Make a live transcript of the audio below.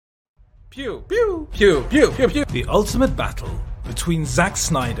Pew, pew, pew, pew, pew, pew. The ultimate battle between Zack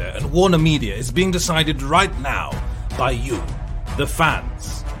Snyder and Warner Media is being decided right now by you, the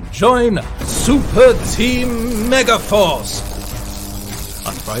fans. Join Super Team Megaforce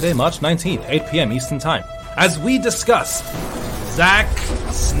on Friday, March 19th, 8 p.m. Eastern Time, as we discuss Zack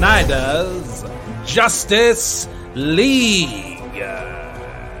Snyder's Justice League.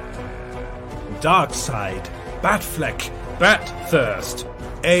 Darkseid, Batfleck, Batthirst,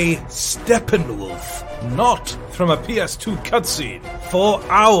 a Steppenwolf, not from a PS2 cutscene, for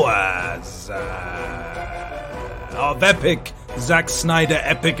hours of epic Zack Snyder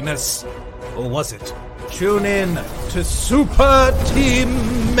epicness. Or was it? Tune in to Super Team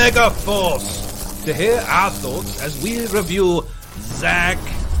Megaforce to hear our thoughts as we review Zack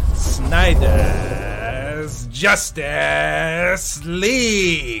Snyder's Justice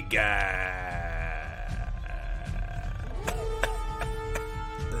League.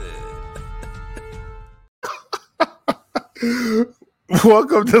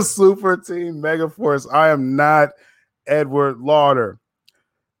 Welcome to Super Team Megaforce. I am not Edward Lauder.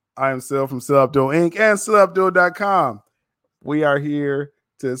 I am Sil from Sil Abdul Inc. and SilAbdul.com. We are here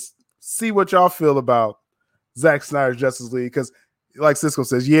to see what y'all feel about Zack Snyder's Justice League, because like Cisco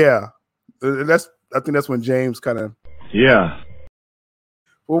says, I think that's when James kind of we're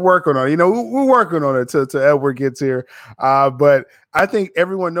working on it. We're working on it till Edward gets here. But I think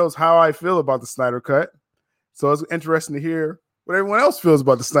everyone knows how I feel about the Snyder Cut. So it's interesting to hear what everyone else feels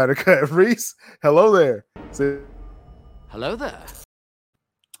about the Snyder Cut. Reese, hello there. Hello there.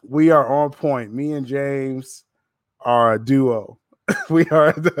 We are on point. Me and James are a duo. We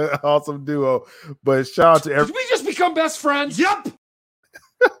are the awesome duo. But shout out to Did we just become best friends? Yep.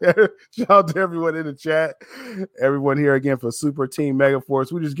 Shout out to everyone in the chat. Everyone here again for Super Team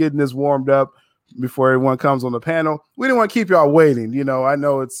Megaforce. We're just getting this warmed up before everyone comes on the panel. We didn't want to keep y'all waiting. I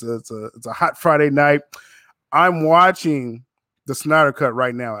know it's a hot Friday night. I'm watching the Snyder Cut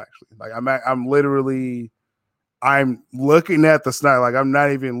right now. Actually, like I'm looking at the Snyder. Like I'm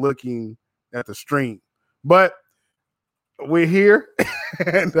not even looking at the stream. But we're here,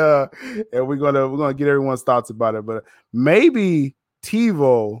 and we're gonna get everyone's thoughts about it. But maybe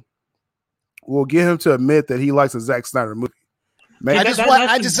TiVo will get him to admit that he likes a Zack Snyder movie. Maybe,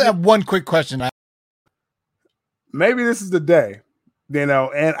 I just have one quick question. Maybe this is the day, and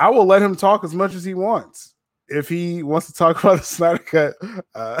I will let him talk as much as he wants. If he wants to talk about the Snyder Cut.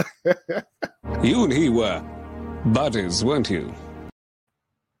 You and he were buddies, weren't you?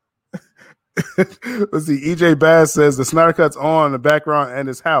 Let's see. EJ Bass says the Snyder Cut's on in the background and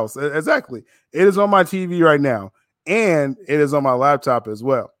his house. Exactly. It is on my TV right now, and it is on my laptop as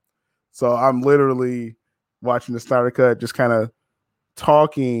well. So I'm literally watching the Snyder Cut, just kind of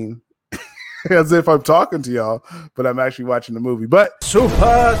talking as if I'm talking to y'all, but I'm actually watching the movie. But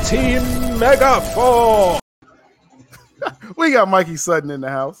Super Team Megaforce. We got Mikey Sutton in the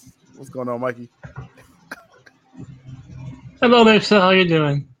house. What's going on, Mikey? Hello there, Sil. How you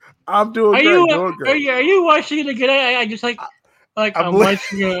doing? I'm doing great. Are you watching it again? I just I'm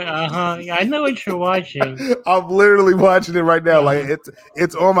watching it. Yeah, I know what you're watching. I'm literally watching it right now. Like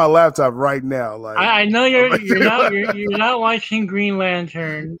it's on my laptop right now. Like I know you're not watching Green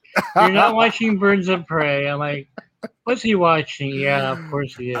Lantern. You're not watching Birds of Prey. I'm like, what's he watching? Yeah, of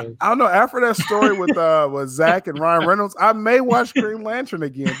course he is. I don't know. After that story with Zach and Ryan Reynolds, I may watch Green Lantern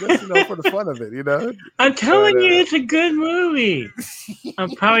again, just for the fun of it. I'm telling you, it's a good movie.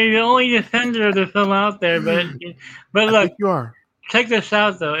 I'm probably the only defender of the film out there, but look, you are. Check this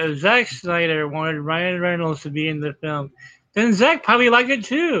out though. If Zack Snyder wanted Ryan Reynolds to be in the film, then Zack probably liked it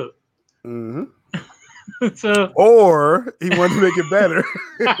too. Mm-hmm. Or he wanted to make it better.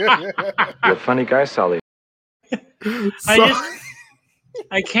 You're a funny guy, Sully.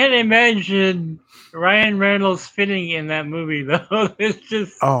 I can't imagine Ryan Reynolds fitting in that movie though. It's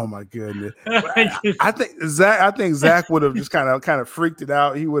just oh my goodness. I think Zach would have just kind of freaked it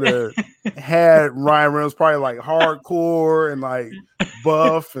out. He would have had Ryan Reynolds probably like hardcore and like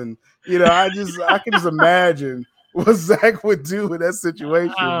buff, and I can just imagine what Zach would do in that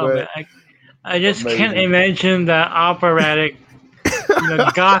situation. But I just can't imagine that operatic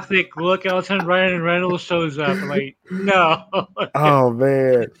gothic look. All of a sudden Ryan Reynolds shows up. Like, no. Oh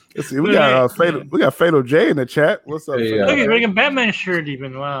man. Let's see. We got Fatal J in the chat. What's up? Look, he's wearing a Batman shirt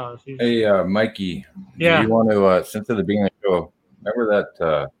even. Wow. Hey Mikey. Yeah. Do you want to since at the beginning of the show, remember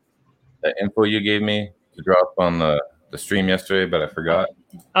that info you gave me to drop on the stream yesterday, but I forgot?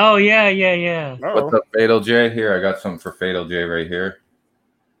 Oh yeah. Uh-oh. What's up, Fatal J? Here, I got something for Fatal J right here.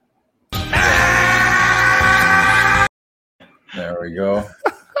 There we go.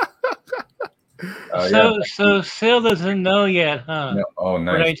 So Sil doesn't know yet, huh? No, oh,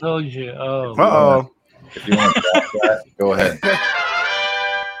 nice. What I told you. Oh. Uh-oh. If you want to drop that, go ahead.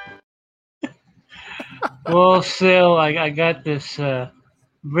 Well, Sil, I got this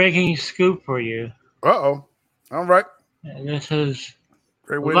breaking scoop for you. Uh-oh. All right. And this is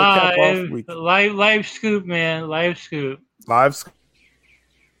Great way to cap off week. live scoop, man. Live scoop. Live.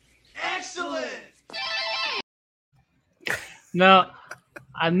 Now,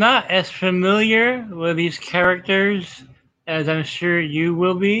 I'm not as familiar with these characters as I'm sure you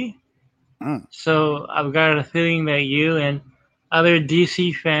will be. So I've got a feeling that you and other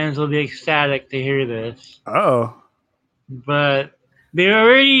DC fans will be ecstatic to hear this. Oh. But they're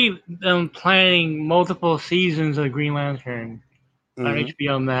already planning multiple seasons of Green Lantern on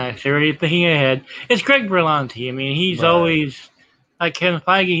HBO Max. They're already thinking ahead. It's Greg Berlanti. I mean, he's always, like Kevin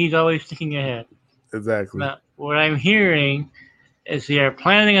Feige, he's always thinking ahead. Exactly. Now, what I'm hearing is they are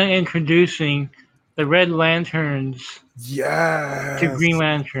planning on introducing the Red Lanterns to Green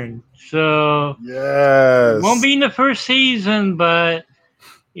Lantern. So it won't be in the first season, but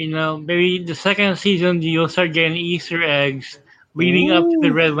maybe the second season you'll start getting Easter eggs leading up to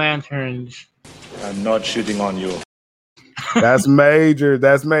the Red Lanterns. I'm not shooting on you. That's major.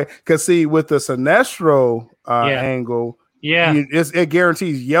 That's major. Because see, with the Sinestro angle, it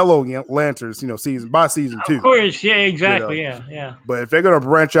guarantees yellow lanterns. Season 2. Of course, yeah, exactly, yeah. But if they're gonna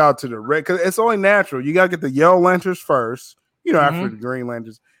branch out to the red, because it's only natural, you gotta get the yellow lanterns first. After the green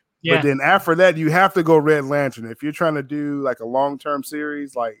lanterns. Yeah. But then after that, you have to go Red Lantern. If you're trying to do like a long-term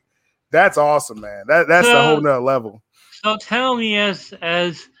series, like that's awesome, man. That's a whole nother level. So tell me, as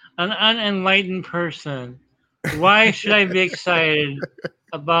an unenlightened person, why should I be excited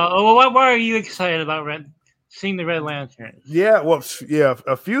about? Why are you excited about seeing the Red Lantern? Yeah, well,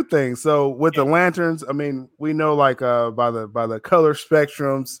 a few things. So with the lanterns, I mean, we know like by the color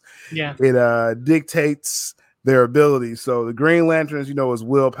spectrums, it dictates their abilities. So the Green Lanterns, is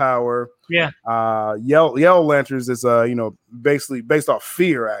willpower. Yeah. Yellow Lanterns is basically based off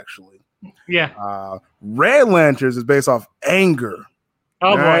fear, actually. Yeah. Red Lanterns is based off anger.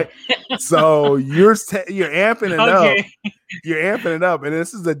 Oh boy. So you're amping it up. You're amping it up, and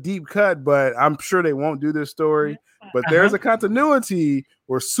this is a deep cut, but I'm sure they won't do this story. But there's a continuity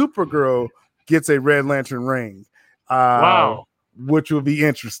where Supergirl gets a Red Lantern ring. Wow. Which would be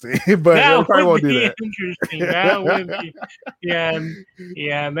interesting, but they probably won't do that. Interesting. That would be, yeah.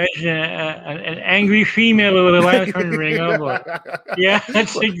 Imagine an angry female with a lantern ring. Oh boy. Yeah,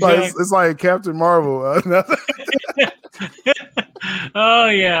 that's exactly. It's like Captain Marvel. Oh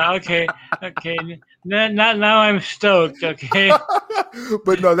yeah. Okay. Now I'm stoked. Okay.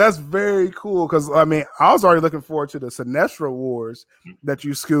 But no, that's very cool because I mean I was already looking forward to the Sinestro Wars that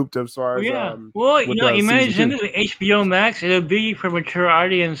you scooped as far as imagine this HBO Max. It'll be for mature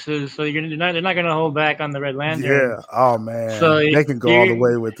audiences, so they're not going to hold back on the Red Lantern. Yeah. Oh man. So they can go all the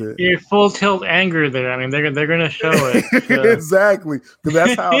way with it. You're full tilt anger there. I mean, they're going to show it. So. Exactly, because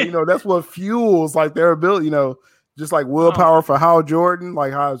that's how that's what fuels like their ability. Just like willpower for Hal Jordan,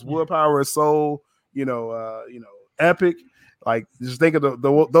 like how his willpower is so epic. Like just think of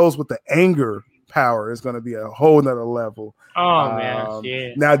those with the anger power is going to be a whole nother level. Oh man! Yeah.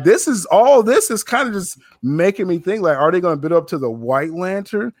 Now this is kind of just making me think like, are they going to build up to the White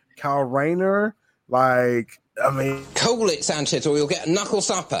Lantern, Kyle Rayner? Like, I mean, call it Sanchez, or you'll get a knuckle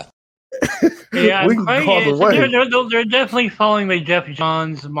supper. Yeah, they're definitely following the Jeff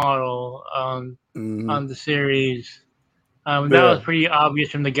Johns model on the series. That was pretty obvious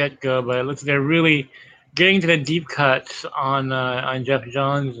from the get-go, but it looks like they're really getting to the deep cuts on Jeff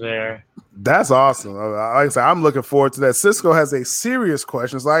Johns there. That's awesome. Like I said, I'm looking forward to that. Cisco has a serious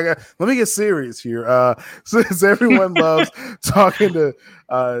question. So let me get serious here. Since everyone loves talking to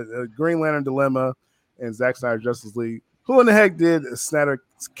Green Lantern Dilemma and Zack Snyder Justice League, who in the heck did Snyder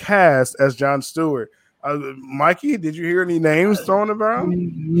cast as John Stewart? Mikey, did you hear any names thrown around?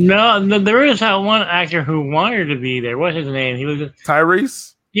 No, there is that one actor who wanted to be there. What's his name? He was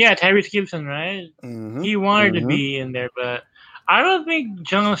Tyrese? Yeah, Tyrese Gibson, right? Mm-hmm. He wanted to be in there, but I don't think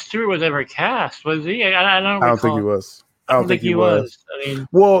John Stewart was ever cast, was he? I don't think he was. I don't think he was. I mean,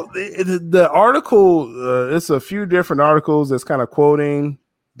 well, the article, it's a few different articles that's kind of quoting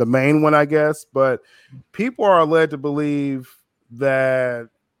the main one, I guess, but people are led to believe that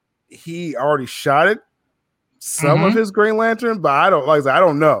he already shot it, some of his Green Lantern, but I don't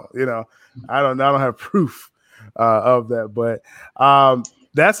know. I don't have proof of that, but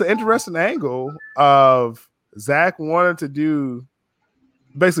that's an interesting angle of Zach wanted to do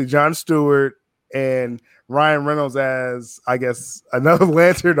basically John Stewart and Ryan Reynolds as, I guess, another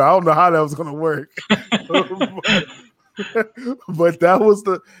Lantern. I don't know how that was going to work. But that was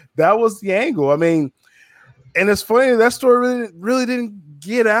the angle. I mean, and it's funny that story really didn't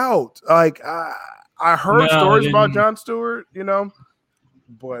get out. Like I heard stories about Jon Stewart, you know,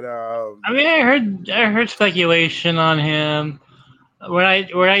 but I mean, I heard speculation on him. What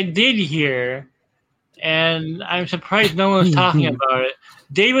I did hear, and I'm surprised no one's talking about it.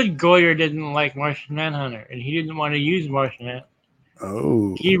 David Goyer didn't like Martian Manhunter, and he didn't want to use Martian Manhunter.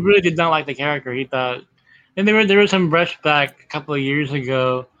 Oh, he really did not like the character. He thought, and there was some brushback a couple of years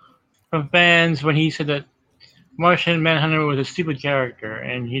ago from fans when he said that Martian Manhunter was a stupid character,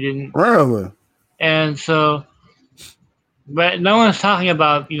 and he didn't. Really? And so, but no one's talking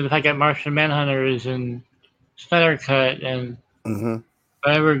about the fact that Martian Manhunter is in Snyder Cut and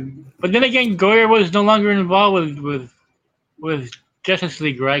whatever. But then again, Goyer was no longer involved with Justice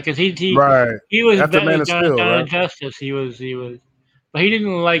League, right? Because he was after Man of Steel, right? Justice. He was, but he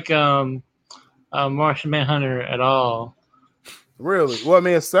didn't like Martian Manhunter at all. Really? Well, I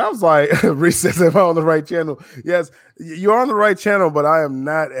mean, it sounds like Reese says I'm on the right channel. Yes, you're on the right channel, but I am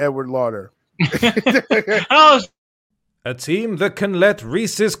not Edward Lauder. A team that can let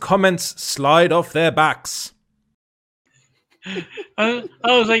Reese's comments slide off their backs. I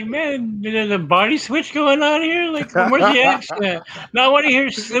was like, man, there's a body switch going on here. Like, where's the accent? No, I want to hear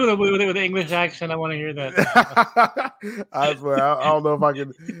with an English accent. I want to hear that. I swear, I don't know if I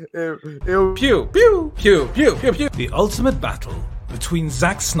can. Pew, pew, pew, pew, pew, pew. The ultimate battle between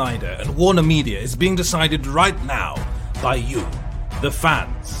Zack Snyder and Warner Media is being decided right now by you, the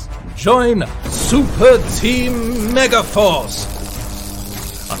fans. Join Super Team Megaforce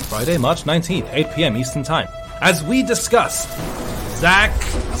on Friday, March 19th, 8 p.m. Eastern Time, as we discuss Zack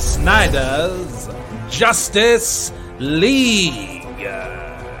Snyder's Justice League.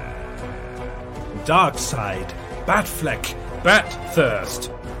 Darkseid, Batfleck, Batthirst,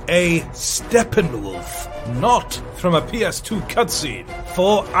 a Steppenwolf, not from a PS2 cutscene,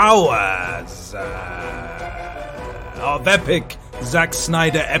 for hours of epic Zack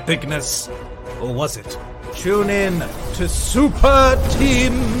Snyder epicness. Or was it? Tune in to Super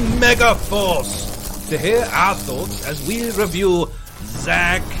Team Megaforce to hear our thoughts as we review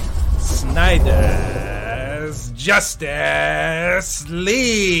Zack Snyder's Justice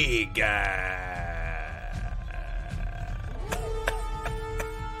League.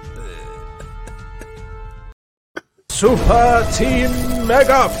 Super Team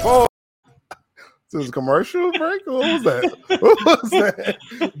Megaforce. This is a commercial break? What was that?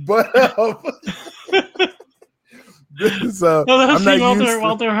 But this, I'm not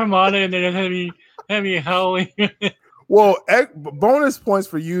Walter Hamada, and then have me howling. Well, bonus points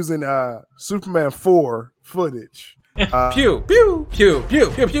for using Superman 4 footage. Pew, pew, pew, pew,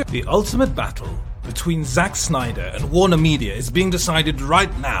 pew, pew. The ultimate battle between Zack Snyder and Warner Media is being decided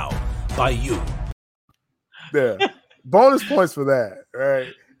right now by you. Yeah, bonus points for that,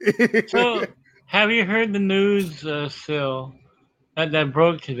 right? So, have you heard the news, Sil, that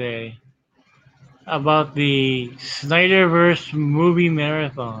broke today about the Snyderverse movie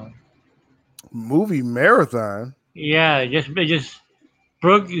marathon? Movie marathon? Yeah, it just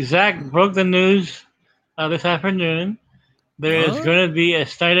broke. Zach broke the news this afternoon. There is going to be a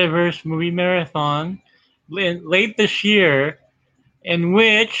Snyderverse movie marathon late this year, in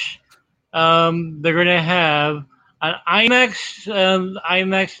which they're going to have an IMAX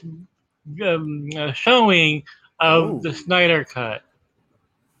showing of the Snyder Cut.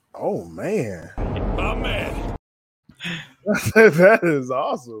 Oh man! Oh man! That is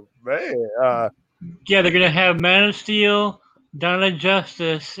awesome, man. Yeah, they're gonna have Man of Steel, Dawn of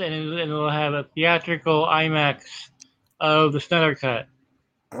Justice, and it'll have a theatrical IMAX of the Snyder Cut.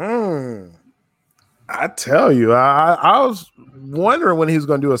 I tell you, I was wondering when he was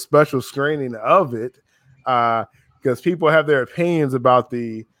going to do a special screening of it, because people have their opinions about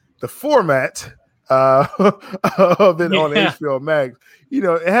the format of it on HBO Max. You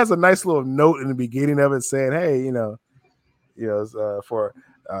know, it has a nice little note in the beginning of it saying, "Hey,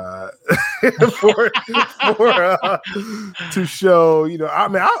 it's for to show." I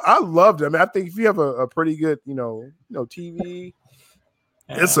mean, I loved it. I mean, I think if you have a pretty good, TV,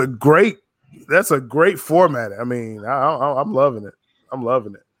 it's a great. That's a great format. I mean, I'm loving it. I'm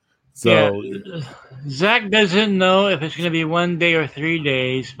loving it. So Zach doesn't know if it's going to be 1 day or 3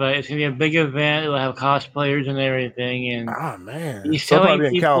 days, but it's going to be a big event. It'll have cosplayers and everything. And man, he's telling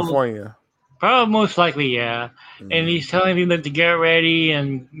probably in California. Probably most likely, yeah. And he's telling people to get ready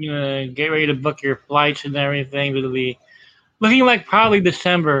and get ready to book your flights and everything. It'll be looking like probably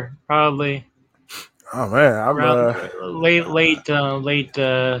December, probably. Oh man, I'm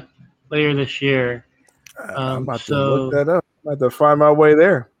later this year. I'm about to look that up. I'm about to find my way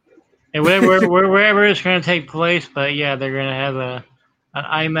there. And wherever it's going to take place, but yeah, they're going to have an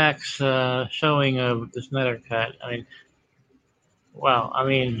IMAX showing of the Snyder Cut. I mean, wow. I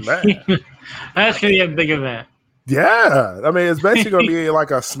mean, that's going to be a big event. Yeah. I mean, it's basically going to be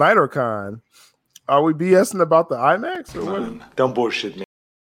like a Snyder Con. Are we BSing about the IMAX or what? Don't bullshit me.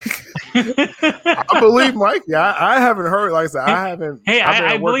 I believe Mike. Yeah, I haven't heard. Like I said, I haven't. Hey,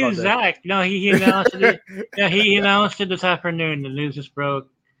 I believe Zach. No, he announced it. Yeah, he announced it this afternoon. The news just broke.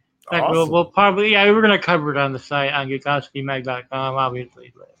 Like, awesome. we'll probably we're gonna cover it on the site on GeekoskyMag.com,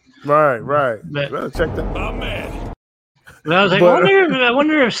 obviously. But, right. But, check that. Oh man. But I was like, I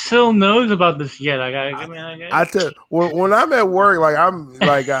wonder if Sil knows about this yet. I tell you, when I'm at work, like I'm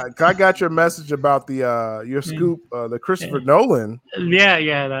like I got your message about the your scoop, the Christopher Nolan.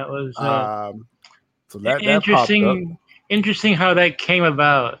 Yeah, that was so that interesting. That popped up. Interesting how that came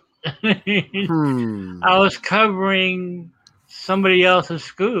about. I was covering somebody else's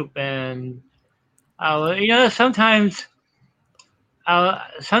scoop, and sometimes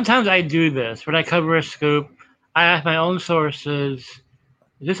I do this when I cover a scoop. I ask my own sources,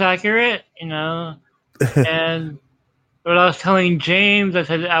 is this accurate? And what I was telling James, I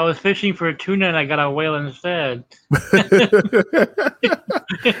said I was fishing for a tuna and I got a whale instead.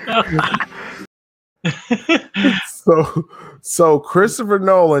 So Christopher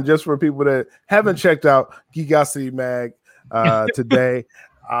Nolan, just for people that haven't checked out Geekosity Mag today,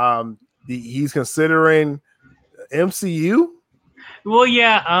 he's considering MCU. Well,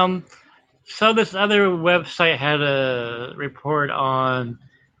 yeah. So this other website had a report on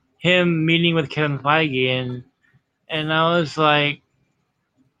him meeting with Kevin Feige, and I was like,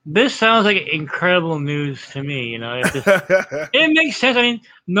 this sounds like incredible news to me. It makes sense. I mean,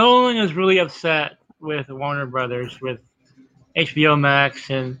 Nolan is really upset with Warner Brothers, with HBO Max,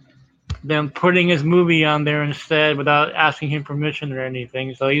 and them putting his movie on there instead without asking him permission or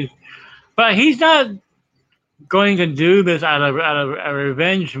anything. So he's not going to do this out of a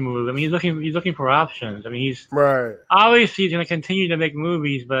revenge move. I mean, he's looking for options. I mean, he's obviously he's going to continue to make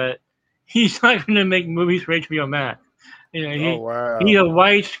movies, but he's not going to make movies for HBO Max. He's a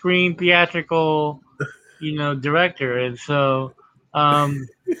widescreen theatrical, director, and so, and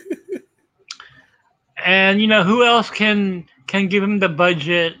who else can give him the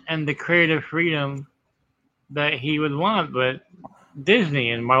budget and the creative freedom that he would want, but Disney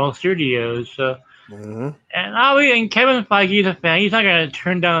and Marvel Studios. So. And Kevin Feige is a fan. He's not going to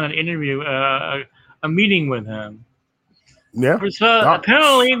turn down an interview, a meeting with him. Yeah. So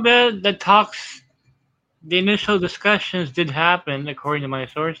apparently the talks, the initial discussions did happen, according to my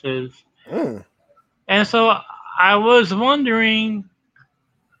sources. And so I was wondering,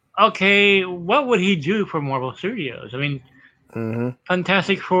 okay, what would he do for Marvel Studios? I mean,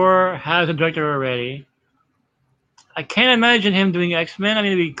 Fantastic Four has a director already. I can't imagine him doing X-Men. I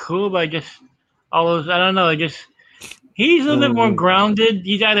mean, it'd be cool, but all those, I don't know. He's a little bit more grounded.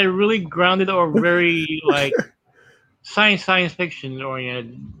 He's either really grounded or very science fiction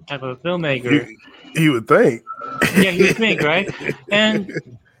oriented type of filmmaker. You would think. Yeah, you would think, right? And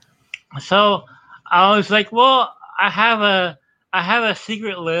so I was like, well, I have a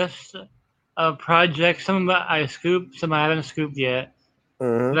secret list of projects. Some of them I scooped, some I haven't scooped yet.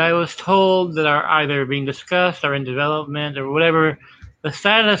 That I was told that are either being discussed or in development or whatever the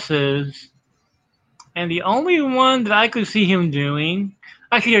status is. And the only one that I could see him doing,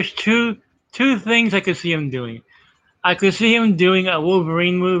 actually, there's two things I could see him doing. I could see him doing a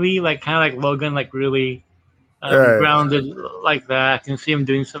Wolverine movie, kind of like Logan, really grounded like that. I can see him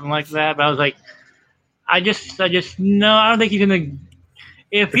doing something like that. But I was like, I just no, I don't think he's gonna.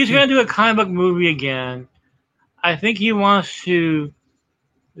 If he's gonna do a comic book movie again, I think he wants to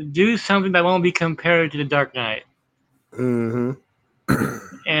do something that won't be compared to The Dark Knight.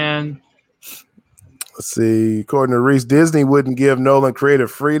 And. Let's see. According to Reese, Disney wouldn't give Nolan creative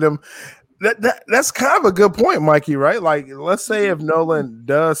freedom. That's kind of a good point, Mikey, right? Like, let's say if Nolan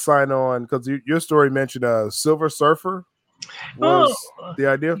does sign on, because your story mentioned Silver Surfer was the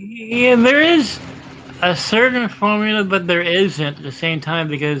idea. Yeah, there is a certain formula, but there isn't at the same time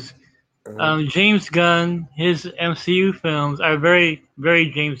because James Gunn, his MCU films are very, very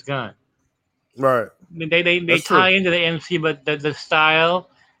James Gunn. Right. They tie into the MCU, but the style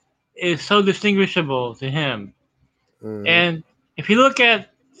is so distinguishable to him. And if you look at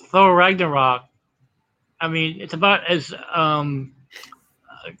Thor Ragnarok, I mean, it's about as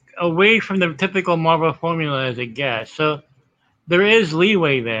away from the typical Marvel formula as it gets. So there is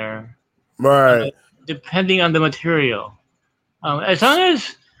leeway there, right? Depending on the material. As long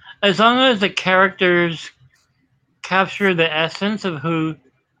as the characters capture the essence of who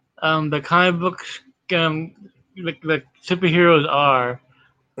the comic books, the superheroes are.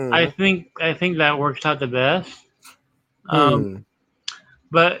 I think that works out the best.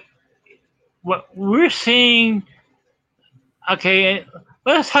 But what we're seeing, okay,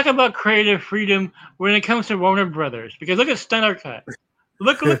 let's talk about creative freedom when it comes to Warner Brothers. Because look at Snyder Cut.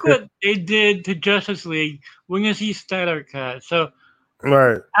 Look what they did to Justice League when you see Snyder Cut. So,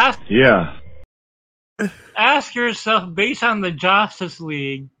 ask yourself, based on the Justice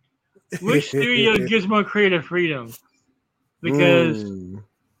League, which studio gives more creative freedom? Because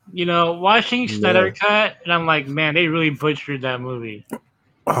watching Snyder Cut, and I'm like, man, they really butchered that movie.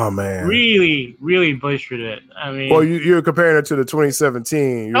 Oh man, really, really butchered it. I mean, well, you're comparing it to the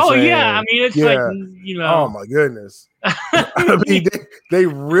 2017. I mean, it's like Oh my goodness. I mean, they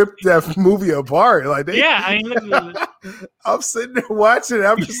ripped that movie apart. Like, I'm sitting there watching it.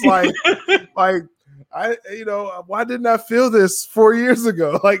 I'm just like, why didn't I feel this 4 years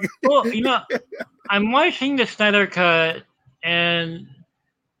ago? Like, well, I'm watching the Snyder Cut, and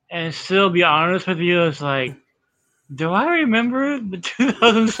still be honest with you, it's like, do I remember the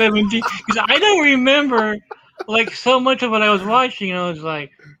 2017? Because I don't remember like so much of what I was watching. I was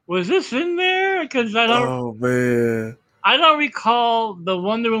like, was this in there? Because I don't. Oh man, I don't recall the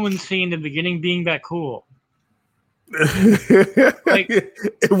Wonder Woman scene in the beginning being that cool. Like,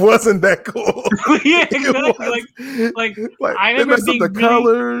 it wasn't that cool. Yeah, exactly. Like I remember they messed up the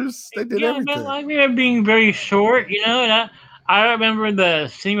colors. They did everything. I remember being very short, and I remember the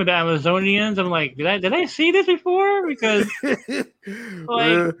scene with the Amazonians. I'm like, did I see this before? Because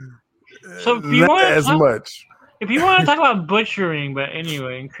like, so if you want as much. If you want to talk about butchering, but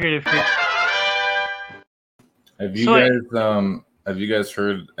anyway, in creative. Have you guys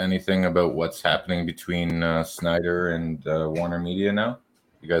heard anything about what's happening between Snyder and Warner Media now?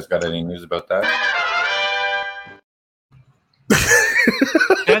 You guys got any news about that?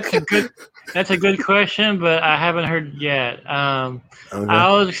 That's a good question, but I haven't heard yet. Okay.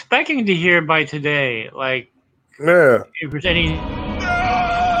 I was expecting to hear by today, like, if there's any.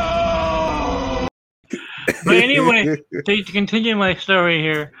 But anyway, to continue my story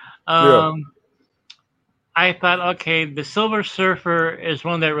here, I thought, okay, the Silver Surfer is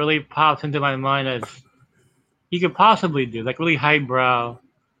one that really pops into my mind as he could possibly do, like, really highbrow,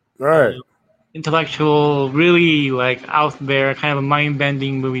 intellectual, really like out there, kind of a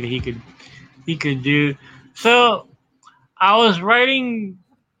mind-bending movie that he could do. So I was writing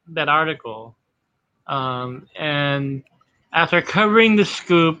that article, and after covering the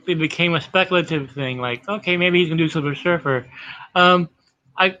scoop, it became a speculative thing. Like, okay, maybe he's gonna do Silver Surfer. When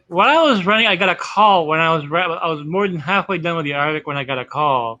I was running, I got a call when I was more than halfway done with the article when I got a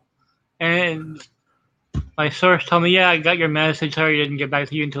call, and my source told me, "Yeah, I got your message. Sorry, I didn't get back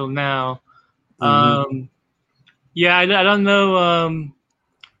to you until now." I don't know.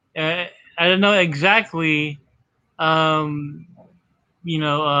 I don't know exactly. What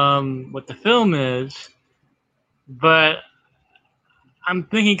the film is, but I'm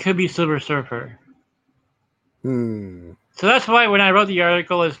thinking it could be Silver Surfer. So that's why when I wrote the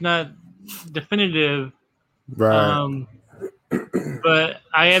article, it's not definitive. Right. But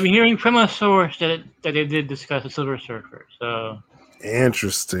I am hearing from a source that they did discuss the Silver Surfer. So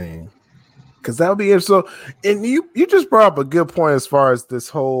interesting. Because that would be interesting. And you just brought up a good point as far as this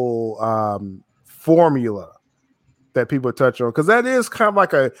whole formula that people touch on. Because that is kind of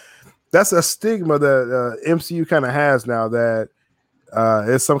like that's a stigma that MCU kind of has now, that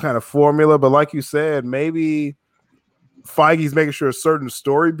it's some kind of formula. But like you said, maybe Feige's making sure certain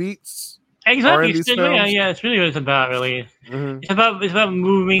story beats are in these films. Yeah, it's really what it's about, really. It's about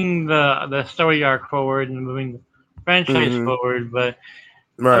moving the story arc forward and moving the franchise forward. But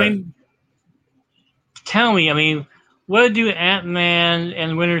I mean, tell me, what do Ant-Man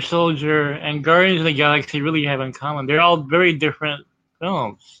and Winter Soldier and Guardians of the Galaxy really have in common? They're all very different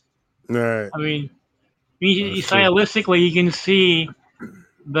films. Right. Stylistically, you can see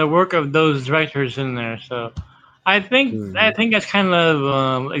the work of those directors in there. So I think that's kind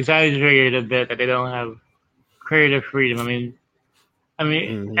of exaggerated a bit that they don't have creative freedom.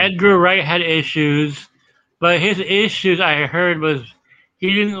 Edgar Wright had issues, but his issues I heard was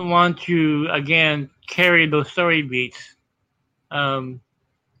he didn't want to again carry those story beats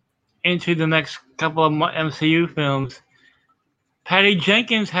into the next couple of MCU films. Patty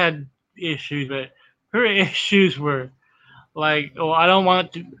Jenkins had issues, but her issues were like, I don't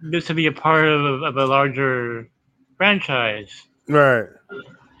want this to be a part of a larger franchise. Right.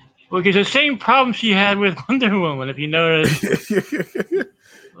 Which is the same problem she had with Wonder Woman, if you notice.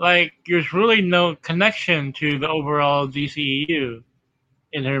 Like, there's really no connection to the overall DCEU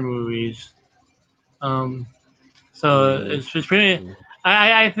in her movies. So it's pretty.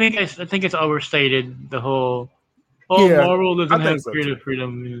 I think it's overstated, the whole Marvel doesn't have creative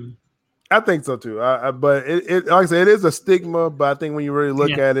freedom. I think so too. But it like I said, it is a stigma. But I think when you really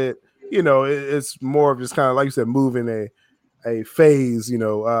look at it, it's more of just kind of like you said, moving a phase.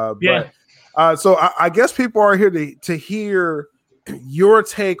 So I guess people are here to hear your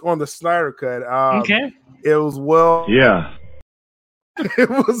take on the Snyder Cut. Okay. It was It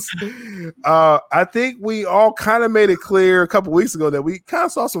was. I think we all kind of made it clear a couple weeks ago that we kind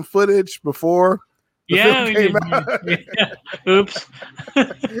of saw some footage before. Yeah, we did. Yeah. Oops.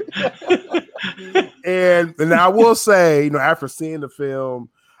 and I will say, after seeing the film,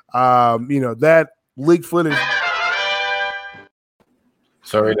 that leaked footage.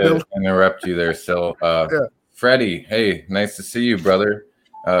 Sorry to interrupt you there, Sil. Freddie, hey, nice to see you, brother.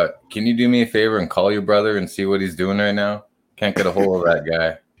 Can you do me a favor and call your brother and see what he's doing right now? Can't get a hold of that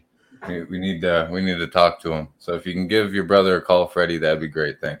guy. We need to talk to him. So if you can give your brother a call, Freddie, that'd be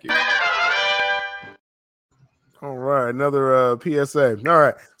great. Thank you. All right, another PSA. All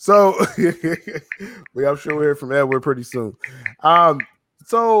right, so I'm sure we'll hear from Edward pretty soon.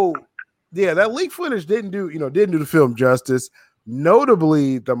 So yeah, that leak footage didn't do the film justice.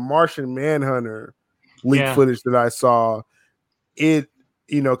 Notably, the Martian Manhunter leak footage that I saw, because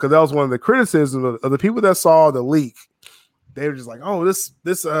that was one of the criticisms of the people that saw the leak. They were just like, "Oh, the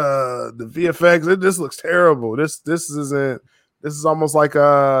VFX, this looks terrible. This is almost like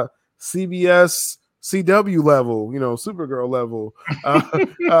a CBS." CW level, Supergirl level,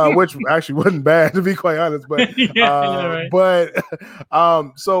 which actually wasn't bad to be quite honest. But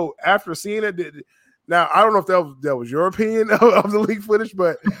so after seeing it, now I don't know if that was your opinion of the leak footage,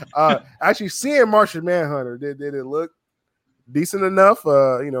 but actually seeing Martian Manhunter, did it look decent enough?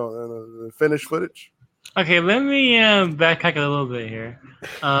 The finished footage. Okay, let me backtrack a little bit here.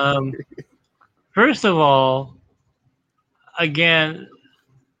 First of all, again.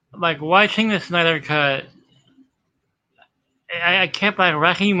 Like watching the Snyder Cut, I kept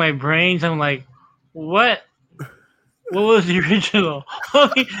racking my brains. I'm like, what was the original?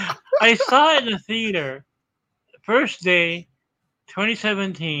 I saw it in the theater, first day,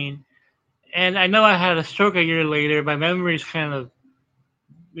 2017, and I know I had a stroke a year later. My memory's kind of,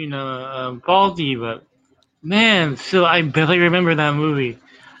 faulty, but man, still I barely remember that movie.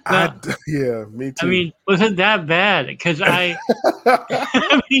 Now, me too. I mean, was it that bad? Because did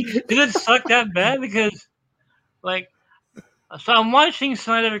it suck that bad? Because, so I'm watching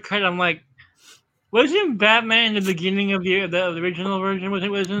Snyder Cut. I'm like, wasn't Batman in the beginning of the original version?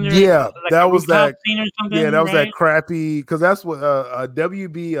 Wasn't there? Yeah, that was that scene or something. Yeah, that was that crappy. Because that's what a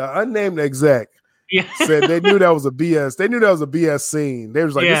WB unnamed exec said. They knew that was a BS. They knew that was a BS scene. They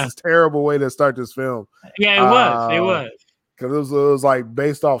was like, this is a terrible way to start this film. Yeah, it was. It was. Because it was like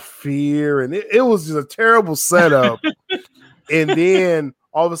based off fear, and it was just a terrible setup. And then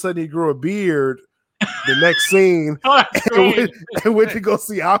all of a sudden he grew a beard. The next scene, and went to go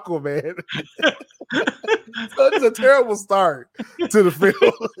see Aquaman. So it's a terrible start to the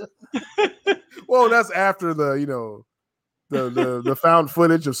film. Well, that's after the found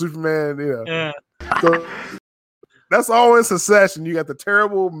footage of Superman. Yeah. So that's all in succession. You got the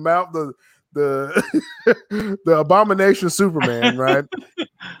terrible mouth, the abomination Superman, right?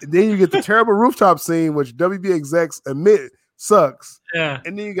 And then you get the terrible rooftop scene, which WB execs admit sucks. Yeah.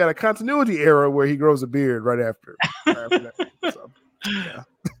 And then you got a continuity error where he grows a beard right after that. So, yeah.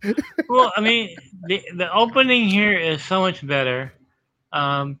 Well, I mean, the opening here is so much better.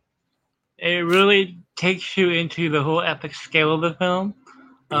 It really takes you into the whole epic scale of the film,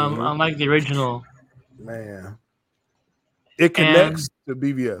 unlike the original. Man. It connects to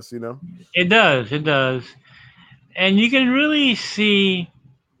BVS, It does. And you can really see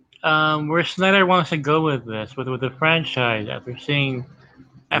where Snyder wants to go with this, with the franchise after seeing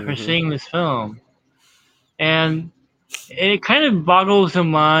this film. And it kind of boggles the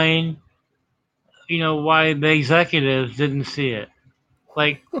mind, why the executives didn't see it.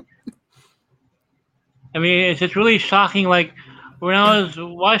 Like, I mean, it's just really shocking. Like, when I was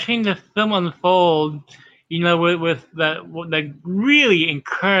watching the film unfold, with that really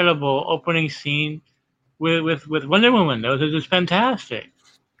incredible opening scene with Wonder Woman, it was just fantastic.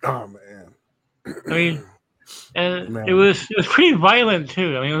 Oh man! I mean, and it was pretty violent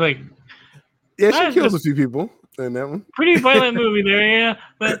too. I mean, it was like she kills a few people in that one. Pretty violent movie there, yeah.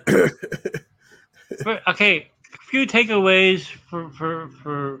 But okay, a few takeaways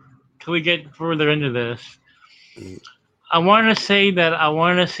for till we get further into this. I want to say that I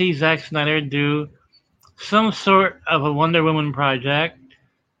want to see Zack Snyder do some sort of a Wonder Woman project,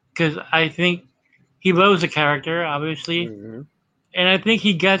 because I think he loves the character, obviously, and I think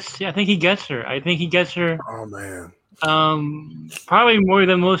he gets her. I think he gets her. Oh man! Probably more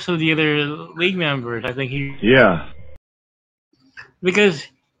than most of the other league members. I think he. Yeah. because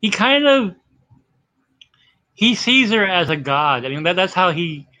he sees her as a god. I mean, that's how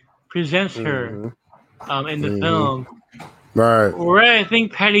he presents her in the film. Right. Where I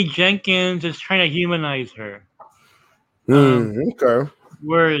think Patty Jenkins is trying to humanize her. Okay.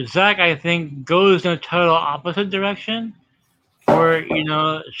 Where Zach, I think, goes in a total opposite direction. Where,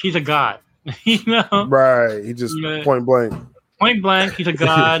 she's a god. Right. He just point blank. Point blank, he's a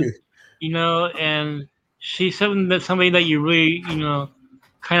god. And she's somebody that you really,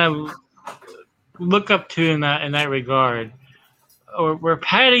 kind of look up to in that regard. Or where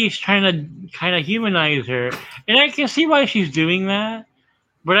Patty's trying to kind of humanize her, and I can see why she's doing that,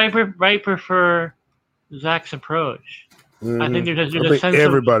 but I prefer Zach's approach. I think there's a sense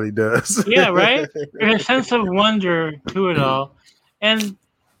everybody does. Yeah, right. There's a sense of wonder to it all, and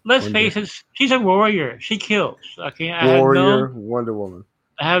let's face it, she's a warrior. She kills. Okay, Wonder Woman.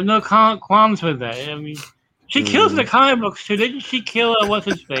 I have no qualms with that. I mean, she kills in the comic books too. Didn't she kill what's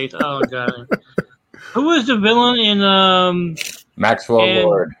his face? Oh god, who was the villain in Maxwell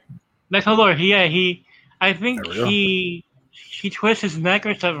Lord. Maxwell Lord. Yeah, I think she twists his neck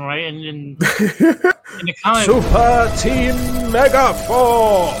or something, right? And in the comic, Super Team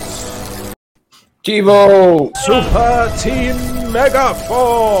Megaforce. Chivo. Super Team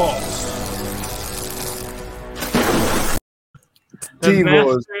Megaforce.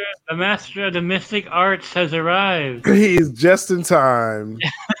 The master of the mystic arts has arrived. He's just in time.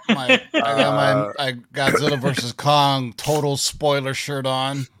 I got my Godzilla vs. Kong total spoiler shirt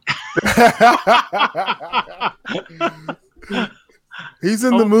on. He's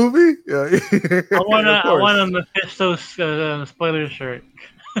in the movie? Yeah. I want a Mephisto spoiler shirt.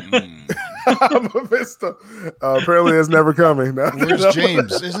 Mephisto. Apparently it's never coming. No. Where's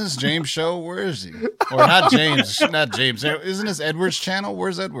James? Isn't this James' show? Where is he? Or not James. Not James. Isn't this Edward's channel?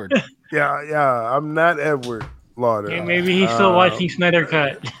 Where's Edward? Yeah. I'm not Edward Lauder. Okay, maybe he's still watching Snyder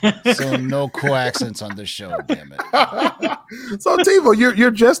Cut. So no co-accents on this show, damn it. So Tivo,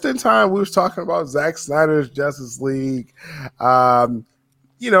 you're just in time. We was talking about Zack Snyder's Justice League. Ready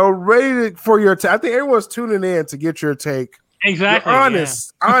for your I think everyone's tuning in to get your take. Exactly.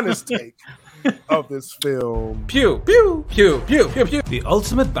 Honest take of this film. Pew, pew, pew, pew, pew, pew. The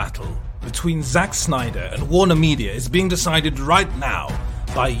ultimate battle between Zack Snyder and Warner Media is being decided right now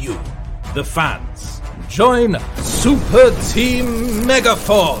by you, the fans. Join Super Team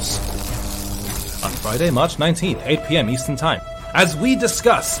Megaforce on Friday, March 19th, 8 p.m. Eastern Time, as we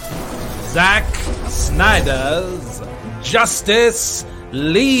discuss Zack Snyder's Justice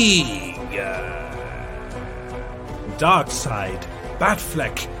League. Darkseid,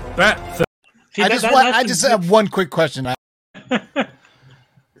 Batfleck, I just have one quick question.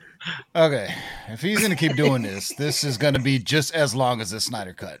 Okay, if he's going to keep doing this is going to be just as long as the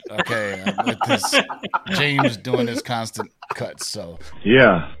Snyder Cut. Okay, with this James doing his constant cuts. So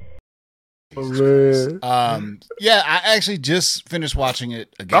yeah. Yeah, I actually just finished watching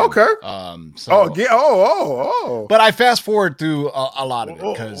it again. Okay. But I fast forward through a lot of it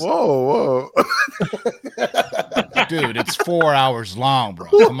because dude, it's 4 hours long, bro.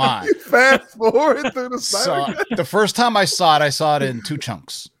 Come on. Fast forward through the Snyder Cut. The first time I saw it in two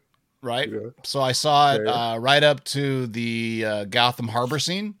chunks. Right. Yeah. So I saw it right up to the Gotham Harbor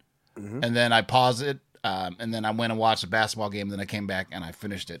scene, and then I paused it, and then I went and watched a basketball game. Then I came back and I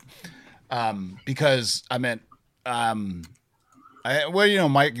finished it. Because Mikey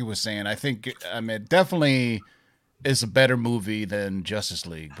was saying, I think, definitely is a better movie than Justice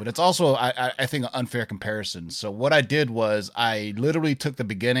League, but it's also, I think, an unfair comparison. So what I did was I literally took the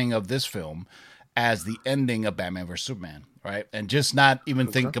beginning of this film as the ending of Batman vs Superman, right? And just not even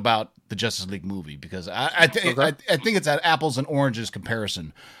think about the Justice League movie, because I think it's an apples and oranges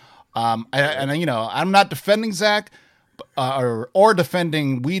comparison. I'm not defending Zach, or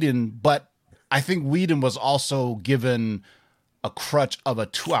defending Whedon, but I think Whedon was also given a crutch of a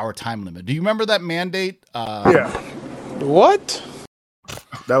 2-hour time limit. Do you remember that mandate? Yeah. What?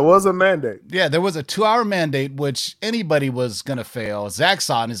 That was a mandate. Yeah, there was a 2-hour mandate, which anybody was going to fail. Zach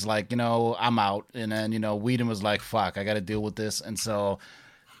saw it and is like, I'm out. And then, Whedon was like, fuck, I got to deal with this. And so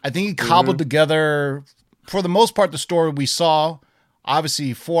I think he cobbled together, for the most part, the story we saw.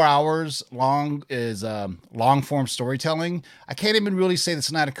 Obviously, 4 hours long is long form storytelling. I can't even really say the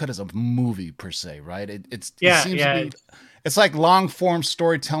Snyder Cut is a movie per se, right? It seems to be. It's like long form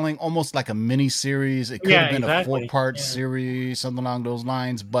storytelling, almost like a mini series. It could have been a 4-part series, something along those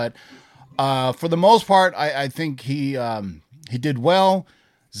lines. But for the most part, I think he did well.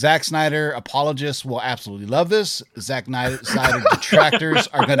 Zack Snyder apologists will absolutely love this. Zack Snyder detractors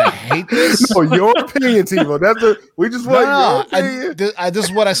are going to hate this. No, your opinion, Timo. We just want your opinion. This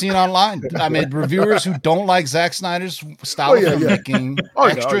is what I've seen online. I mean, reviewers who don't like Zack Snyder's style of filmmaking,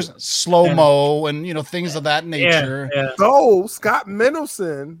 extra slow-mo, and things of that nature. So Scott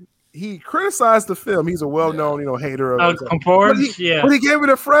Mendelsohn, he criticized the film. He's a well-known, hater of but he gave it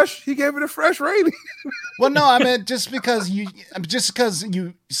a fresh rating. Well, no, I mean, just because you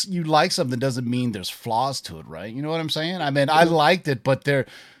like something doesn't mean there's flaws to it, right? You know what I'm saying? I mean, I liked it, but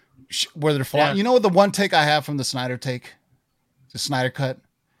were there flaws? Yeah. You know what the one take I have from the Snyder Cut?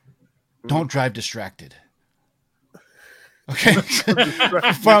 Don't drive distracted. Okay,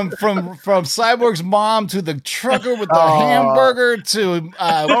 from Cyborg's mom to the trucker with the hamburger to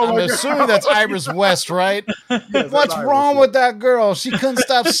I'm assuming that's Iris West, right? Yes, what's wrong with that girl? She couldn't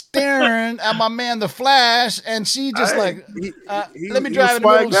stop staring at my man, the Flash, and she just let me drive in the middle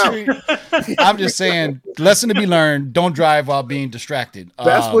of the street. I'm just saying, lesson to be learned: don't drive while being distracted.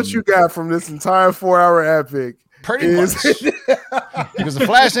 That's what you got from this entire 4-hour epic. Pretty much. Because the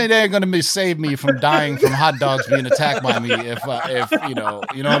Flash ain't going to save me from dying from hot dogs being attacked by me if you know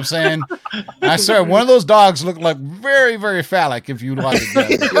what I'm saying? And I swear, one of those dogs looked like very, very phallic if you watch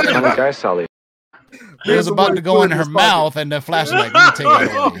it. It was about to go in her mouth, and the Flash was like, let me take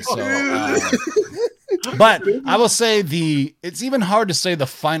it away. So, but I will say it's even hard to say the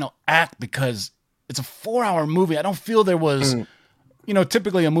final act because it's a 4-hour movie. I don't feel there was...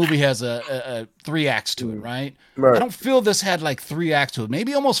 typically a movie has a 3 acts to it, right? I don't feel this had like 3 acts to it.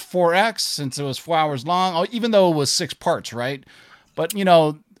 Maybe almost 4 acts since it was 4 hours long, even though it was 6 parts, right? But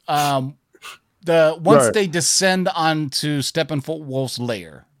they descend onto Steppenwolf's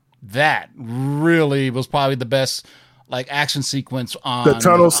lair, that really was probably the best action sequence on the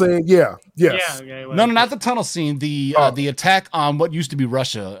tunnel scene. No, not the tunnel scene. The attack on what used to be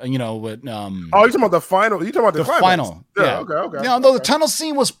Russia. With you're talking about the final. You talking about the final? Yeah. Okay. Though the tunnel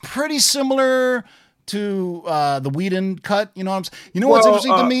scene was pretty similar to the Whedon cut. You know what I'm saying? What's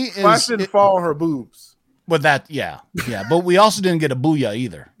interesting to me is Flash didn't fall on her boobs. But but we also didn't get a booyah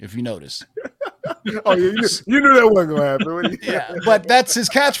either, if you notice. You knew that wasn't gonna happen. Yeah, but that's his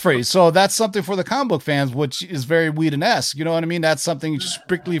catchphrase, so that's something for the comic book fans, which is very Whedon-esque. You know what I mean? That's something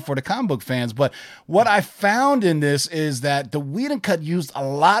strictly for the comic book fans. But what I found in this is that the Whedon cut used a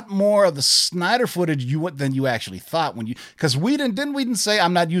lot more of the Snyder footage than you actually thought because didn't Whedon say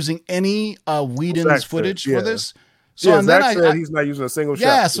I'm not using any Whedon's footage for this? So Zack said he's not using a single shot.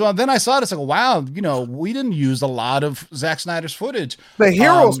 Yeah, so then I saw this wow, we didn't use a lot of Zack Snyder's footage. The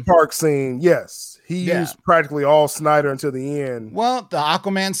Heroes Park scene, yes. He used practically all Snyder until the end. Well, the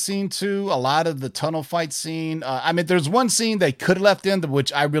Aquaman scene too, a lot of the tunnel fight scene. There's one scene they could have left in,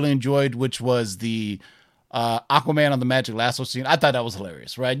 which I really enjoyed, which was the Aquaman on the Magic Lasso scene. I thought that was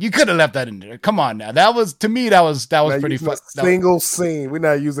hilarious, right? You could have left that in there. Come on now. That was pretty fun. Single scene. We're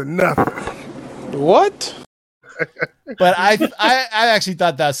not using nothing. What? But I actually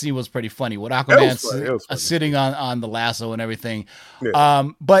thought that scene was pretty funny with Aquaman sitting on the lasso and everything. Yeah.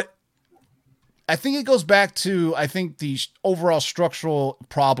 But I think it goes back to the overall structural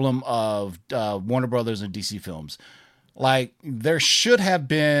problem of Warner Brothers and DC films. There should have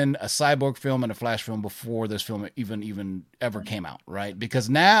been a Cyborg film and a Flash film before this film even ever came out, right? Because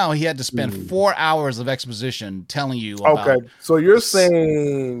now he had to spend 4 hours of exposition telling you about... Okay, so you're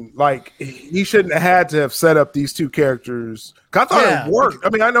saying, he shouldn't have had to have set up these two characters. I thought it worked. I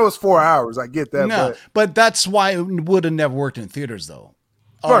mean, I know it's 4 hours. I get that. No, but that's why it would have never worked in theaters, though.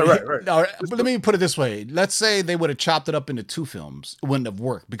 Right. Let me put it this way. Let's say they would have chopped it up into 2 films. It wouldn't have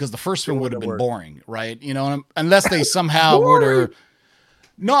worked because the first film would have been boring, right? Unless they somehow were to...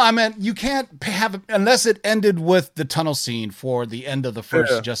 No, I mean, you can't have it unless it ended with the tunnel scene for the end of the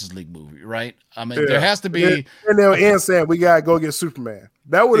first Justice League movie, right? I mean, there has to be... And they'll end saying, we got to go get Superman.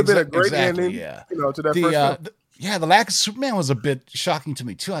 That would have been a great ending to that first film. The lack of Superman was a bit shocking to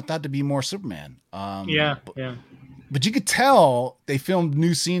me, too. I thought there'd be more Superman. But you could tell they filmed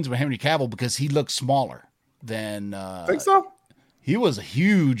new scenes with Henry Cavill because he looked smaller than. Think so? He was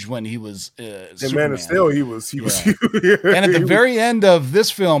huge when he was. And Man of Steel, he was huge. And at the very end of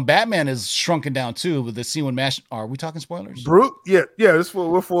this film, Batman is shrunken down too with the scene when Are we talking spoilers? Brute? Yeah. We're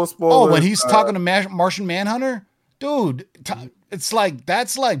full spoilers. Oh, when he's talking to Martian Manhunter, dude. It's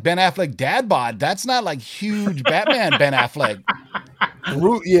that's like Ben Affleck dad bod. That's not huge Batman Ben Affleck.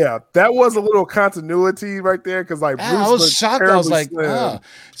 Bruce, that was a little continuity right there because Bruce I was shocked. I was like,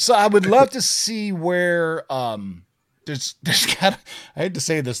 so I would love to see where there's got. I hate to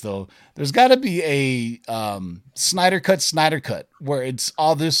say this though. There's got to be a Snyder cut where it's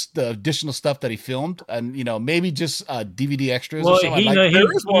all the additional stuff that he filmed, and maybe just DVD extras. Well, or something.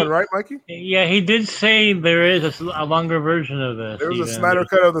 There is one, right, Mikey? Yeah, he did say there is a longer version of this. There's a Snyder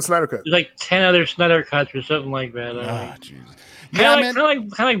cut of the Snyder cut. There's like 10 other Snyder cuts or something like that. Jesus. Kind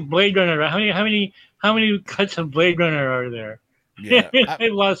of like Blade Runner. Right? How many cuts of Blade Runner are there? Yeah, I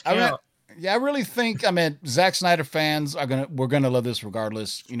lost count. I really think Zack Snyder fans we're gonna love this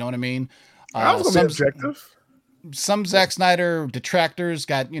regardless. You know what I mean? I was gonna be objective. Some Zack Snyder detractors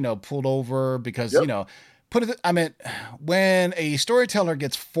got pulled over because when a storyteller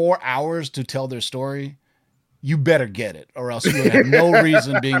gets 4 hours to tell their story, you better get it, or else you have no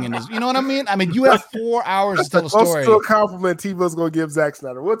reason being in this. You know what I mean? I mean, you have 4 hours to tell a story. Also, a compliment TiVo's gonna give Zack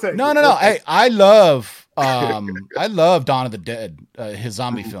Snyder. We'll take. No. Hey, I love Dawn of the Dead, his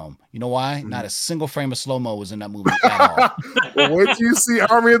zombie film. You know why? Mm-hmm. Not a single frame of slow mo was in that movie at all. Well, wait till you see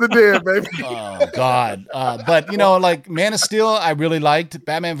Army of the Dead, baby. Oh God! But like Man of Steel, I really liked.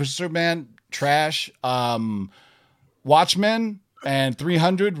 Batman vs Superman, trash. Watchmen and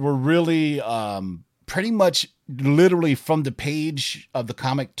 300 were really pretty much literally from the page of the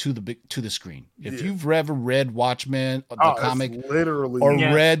comic to the screen. If you've ever read Watchmen, the comic, literally, or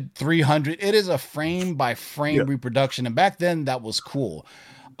read 300, it is a frame by frame reproduction. And back then that was cool.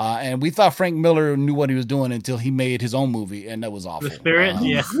 And we thought Frank Miller knew what he was doing until he made his own movie, and that was awful. The Spirit,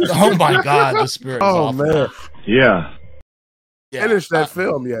 Oh my God, The Spirit. Oh awful. Man, yeah. Finished that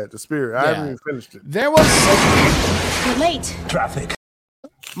film yet? The Spirit. I haven't even finished it. There was You're late. Traffic.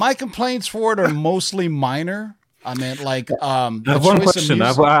 My complaints for it are mostly minor. I meant I have one question. I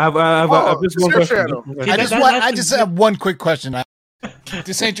have just one question. I just have one quick question.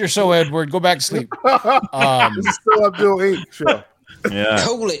 This ain't your show, Edward. Go back to sleep. This is still Abdul Inc. show. Yeah.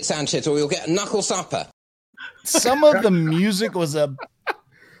 Call it, Sanchez, or you'll get a knuckle supper. Some of the music was a bit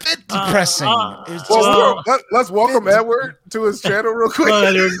depressing. Let's welcome Edward to his channel real quick. Well,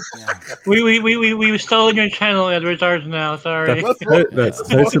 Edward, we stole your channel, Edward's ours now. Sorry. That's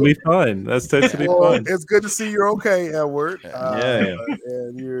totally fine. That's totally fine. It's good to see you're okay, Edward.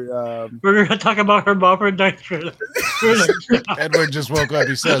 And you're. We're gonna talk about her bumper diaper. Edward just woke up.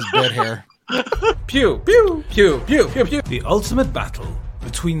 He says bed hair. Pew, pew, pew, pew, pew, pew. The ultimate battle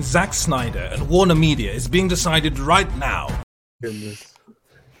between Zack Snyder and Warner Media is being decided right now. Goodness.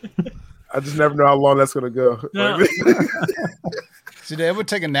 I just never know how long that's going to go. No. So did Edward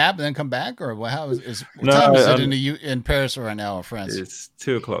take a nap and then come back, or what? What time is it in Paris right now, or France? It's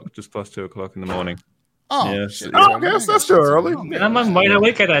 2:00, just past 2:00 in the morning. Oh, yes. I guess that's still early. I'm wide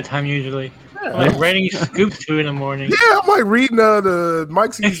awake at that time usually. I'm writing scoops 2 in the morning. Yeah, I'm like reading the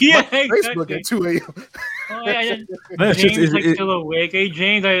Mike's exactly. Facebook at 2 a.m. Oh, yeah. James is still awake. Hey,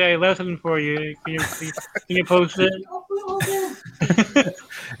 James, I left something for you. Can you post it?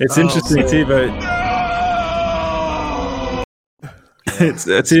 It's interesting, TiVo. It's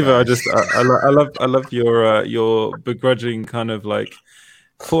TiVo. I love your begrudging kind of like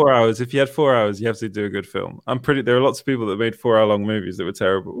 4 hours. If you had 4 hours, you have to do a good film. There are lots of people that made 4 hour long movies that were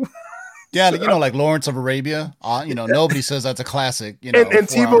terrible. Yeah, like Lawrence of Arabia. Nobody says that's a classic. And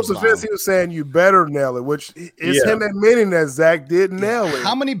TiVo's defense, he was saying you better nail it, which is him admitting that Zach did nail it.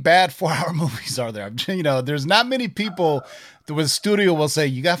 How many bad 4 hour movies are there? There's not many people that with studio will say,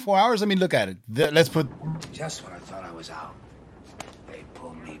 you got 4 hours? I mean, look at it. Let's put. Just when I thought I was out, they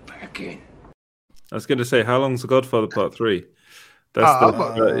pulled me back in. I was going to say, how long's The Godfather Part 3? What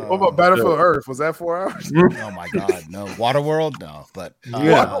about Battlefield Earth? Was that 4 hours? Oh my God, no. Waterworld, no. But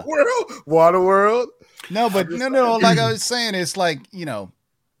Waterworld. No, but no. Like I was saying, it's like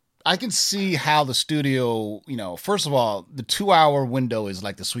I can see how the studio. First of all, the 2 hour window is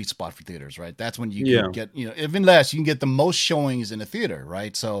like the sweet spot for theaters, right? That's when you can get even less. You can get the most showings in a theater,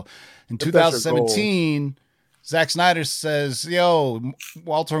 right? So in 2017. Zack Snyder says, yo,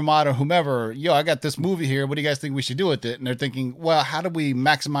 Walter Hamada, whomever, I got this movie here. What do you guys think we should do with it? And they're thinking, well, how do we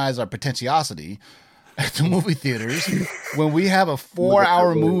maximize our potentiosity at the movie theaters when we have a 4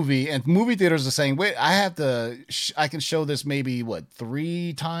 hour movie and movie theaters are saying, wait, I can show this maybe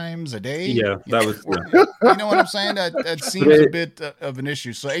 3 times a day. Yeah, that was, you know what I'm saying? That seems a bit of an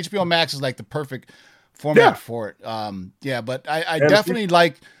issue. So HBO Max is like the perfect format for it. But I definitely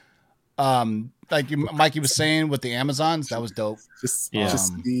like Mikey was saying with the Amazons, that was dope.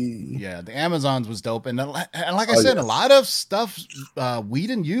 The Amazons was dope, and like I said, a lot of stuff we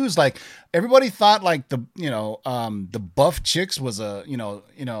didn't use. Like everybody thought, like the buff chicks was a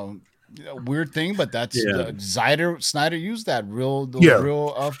a weird thing, but that's Snyder used that real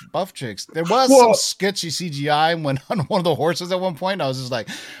buff chicks. There was some sketchy CGI when on one of the horses at one point. I was just like,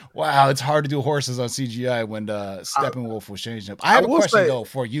 wow, it's hard to do horses on CGI when Steppenwolf was changing up. I have a question though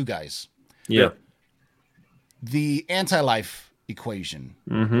for you guys. Yeah. The anti-life equation.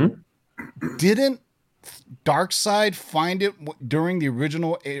 Didn't Darkseid find it during the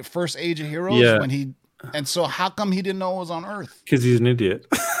original first Age of Heroes when he? And so, how come he didn't know it was on Earth? Because he's an idiot.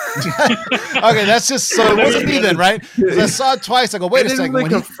 Okay, that's just so it wasn't me then, right? I saw it twice. I go, wait a second. They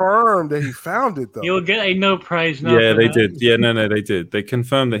confirmed that he found it though. You'll get a no prize. Yeah, they did. Yeah, no, they did. They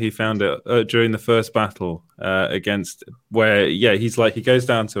confirmed that he found it during the first battle against where. Yeah, he's like he goes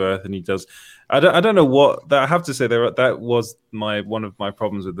down to Earth and he does. I don't know what that. I have to say that was one of my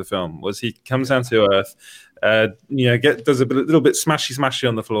problems with the film was he comes down to Earth, does a little bit smashy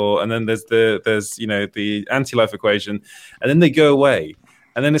on the floor, and then there's the anti-life equation, and then they go away,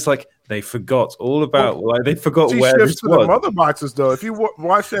 and then it's like they forgot all about they forgot where this was. The mother boxes though. If you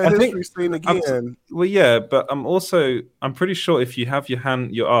watch that history scene again, but I'm pretty sure if you have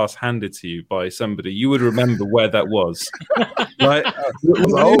your ass handed to you by somebody, you would remember where that was. Right?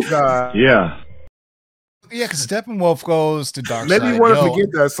 Oh god. Yeah. Yeah, because Steppenwolf goes to Darkseid. Maybe you want to forget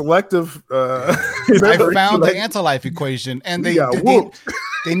that selective. I found the anti-life equation, and they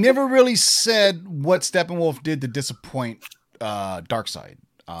never really said what Steppenwolf did to disappoint Darkseid.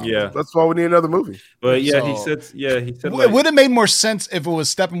 That's why we need another movie. But he said it would have made more sense if it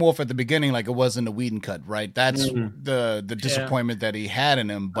was Steppenwolf at the beginning, like it was in the Whedon cut, right? That's the disappointment that he had in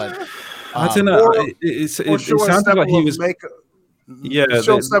him. But I don't know. It sounded like he was.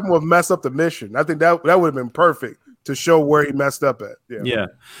 Show Steppenwolf mess up the mission. I think that would have been perfect to show where he messed up at. Yeah.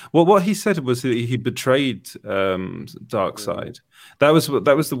 Well, what he said was that he betrayed Darkseid. That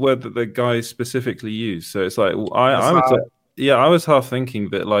was the word that the guy specifically used. So it's like I was half thinking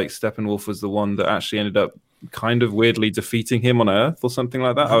that like Steppenwolf was the one that actually ended up kind of weirdly defeating him on Earth or something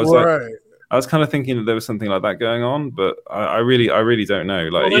like that. I was kind of thinking that there was something like that going on, but I really don't know.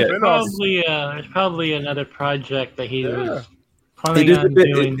 Like, there's probably another project that he was planning on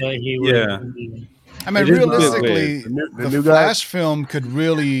doing that he was. I mean, realistically, the Flash film could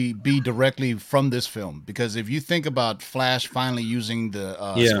really be directly from this film, because if you think about Flash finally using the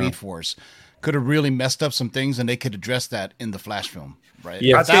Speed Force, could have really messed up some things, and they could address that in the Flash film, right?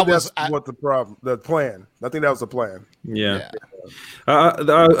 Yeah, I think that's what the plan. I think that was the plan. Yeah.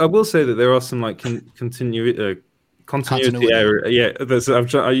 I will say that there are some like continuity error. Yeah,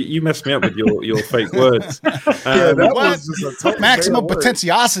 you messed me up with your fake words. That was just a maximum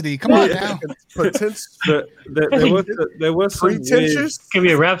potentiosity. Come on now. There was some pretentious. Give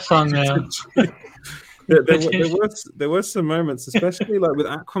me a rap song now. There were some moments, especially like with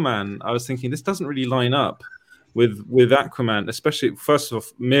Aquaman. I was thinking this doesn't really line up with Aquaman, especially first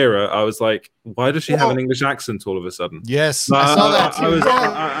off Mira. I was like, why does she have an English accent all of a sudden? Yes, I saw that too.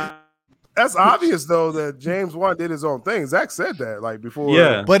 That's obvious though that James Wan did his own thing. Zach said that like before.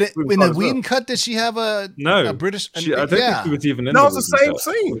 Yeah, but in the Whedon cut, did she have a British? I don't think she was even in. That was the same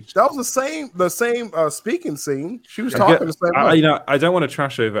scene. That was the same speaking scene. She was talking the same way. I don't want to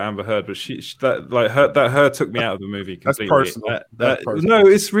trash over Amber Heard, but her took me out of the movie completely. That's personal. No,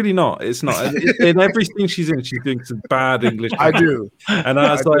 it's really not. It's not. In every scene she's in, she's doing some bad English. I do, and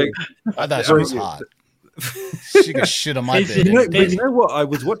I was like, I thought she was hot. She could shit on my bed. You know what? I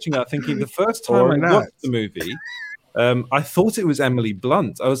was watching that thinking the first time I watched the movie, I thought it was Emily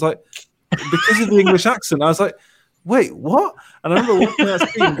Blunt. I was like, because of the English accent, I was like, wait, what? And I remember watching that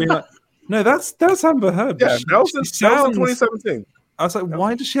scene and being like, no, that's Amber Heard. Yeah, that was in 2017. I was like,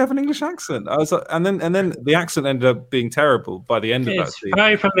 why does she have an English accent? I was like, and then the accent ended up being terrible by the end of that scene.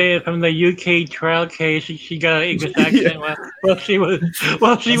 Probably from the UK trial case, she got an English accent while she was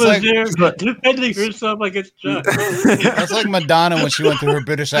there defending herself like it's Chuck. That's like Madonna when she went through her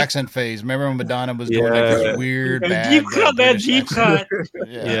British accent phase. Remember when Madonna was doing like this weird deep cut? Yeah,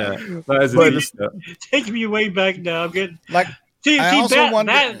 that is a deep cut. Take me way back now. I'm getting like.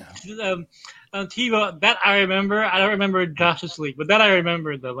 TiVo, that I remember. I don't remember Justice League, but that I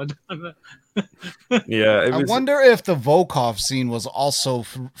remember though. Yeah, I wonder if the Volkov scene was also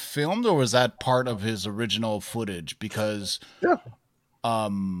filmed, or was that part of his original footage? Because,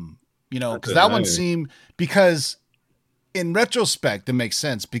 because that one seemed, because in retrospect it makes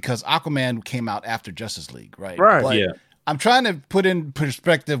sense because Aquaman came out after Justice League, right? Right. But I'm trying to put in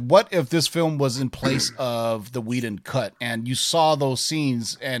perspective, what if this film was in place of the Whedon cut and you saw those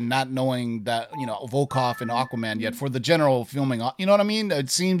scenes and not knowing that, Volkov and Aquaman yet for the general filming, you know what I mean?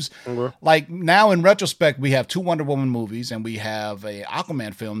 It seems like now in retrospect, we have 2 Wonder Woman movies and we have a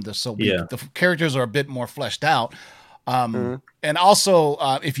Aquaman film. So the characters are a bit more fleshed out. And also,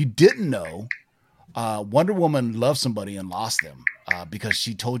 if you didn't know, Wonder Woman loved somebody and lost them because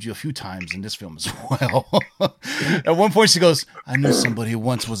she told you a few times in this film as well. At one point, she goes, "I knew somebody who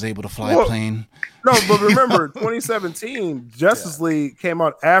once was able to fly a plane." No, but remember, 2017, Justice League came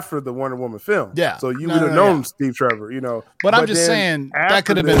out after the Wonder Woman film. Yeah. So you would have known Steve Trevor, But I'm just saying, that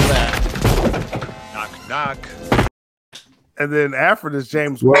could have been that. Knock, knock. And then after this,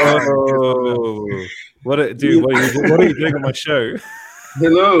 James Whoa. Wan. What are you doing on my show?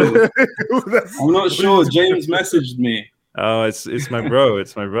 Hello. I'm not sure. James messaged me. Oh, it's my bro.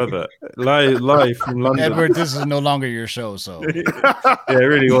 It's my brother. Live from London. Edward, this is no longer your show, so. Yeah, it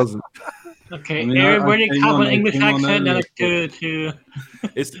really wasn't. Okay, everybody cop an English accent to.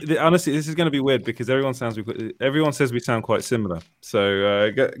 Honestly, this is going to be weird because everyone says we sound quite similar.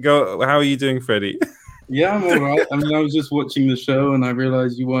 So go. How are you doing, Freddie? Yeah, I'm all right. I mean, I was just watching the show and I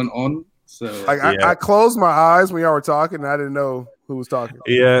realized you weren't on. So I closed my eyes when y'all were talking and I didn't know who was talking.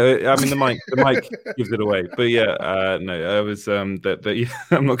 Yeah, I mean the mic gives it away. But yeah, no, I was I'm not going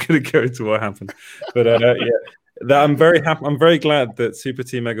to go into what happened. But I'm very happy. I'm very glad that Super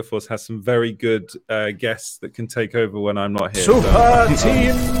Team Megaforce has some very good guests that can take over when I'm not here. Super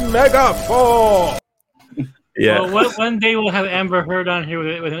Team Megaforce. Yeah. Well, one day we'll have Amber Heard on here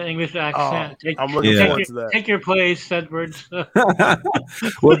with an English accent. I'm looking forward to that. Take your place, Edwards.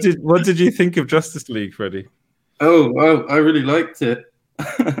 What did you think of Justice League, Freddie? Oh, well, I really liked it.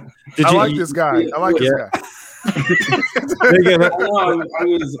 I like this guy. There you go.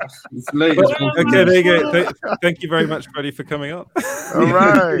 It's late. Okay, there you go. Thank you very much, Freddie, for coming on. All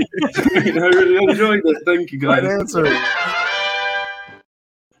right. I really enjoyed it. Thank you, guys. Right answer.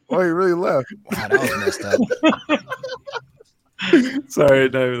 Oh, he really left. Wow, that was messed up. Sorry,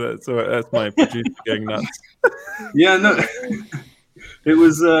 no, that's all right. That's my producer getting nuts. Yeah, no, it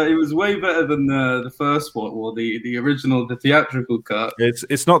was way better than the first one, or the original, the theatrical cut.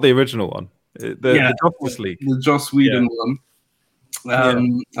 It's not the original one. The Justice League, the Joss Whedon one.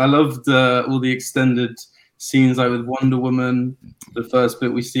 I loved all the extended scenes, like with Wonder Woman. The first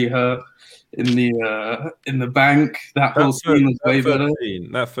bit we see her in the bank. That whole scene was way better.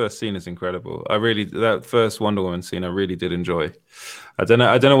 That first scene is incredible. That first Wonder Woman scene I really did enjoy. I don't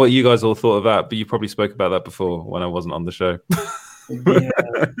know what you guys all thought of that, but you probably spoke about that before when I wasn't on the show.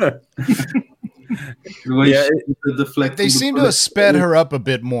 They seem to have sped her up a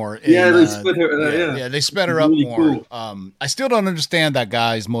bit more. They sped her. Yeah, they sped her up more. Cool. I still don't understand that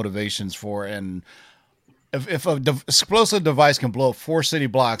guy's motivations for and. If an explosive device can blow up 4 city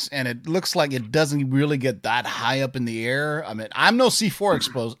blocks and it looks like it doesn't really get that high up in the air, I mean, I'm no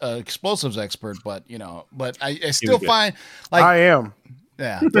C4 explosives expert, but I still find like I am.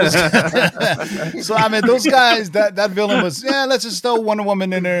 Yeah. So I mean, those guys, that villain was let's just throw Wonder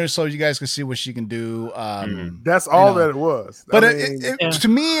Woman in there so you guys can see what she can do. That's all that it was. But to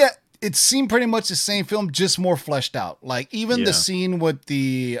me, it seemed pretty much the same film, just more fleshed out. Like even the scene with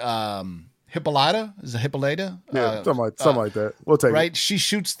the Hippolyta, is it Hippolyta? Yeah, something like that. We'll take right? it. She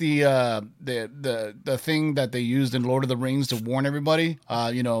shoots the thing that they used in Lord of the Rings to warn everybody.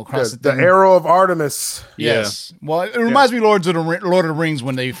 Across the arrow of Artemis. Yes. Yeah. Well, it reminds me of Lord of the Rings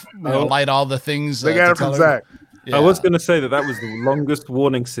when they light all the things. They got it from Zach. Yeah. I was going to say that was the longest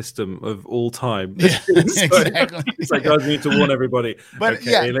warning system of all time. Yeah, exactly. It's like, guys, we need to warn everybody. But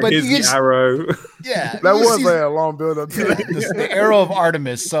okay, but here's the arrow. Yeah, that was a long build up to the arrow of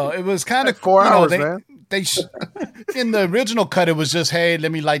Artemis. So it was kind of 4 hours, man. In the original cut, it was just, hey,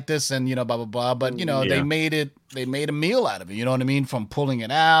 let me light this and blah blah blah. But they made a meal out of it. You know what I mean? From pulling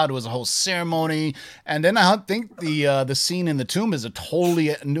it out, it was a whole ceremony. And then I think the scene in the tomb is a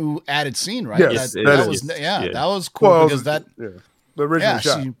totally new added scene, right? Yes, that was cool because that. Yeah. The original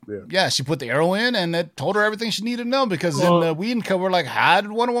shot. She put the arrow in and it told her everything she needed to know because in the Whedon cut, we're like, how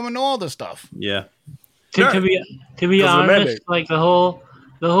did Wonder Woman know all this stuff? Yeah. To be honest, like the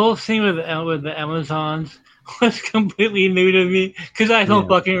whole scene with the Amazons was completely new to me because I don't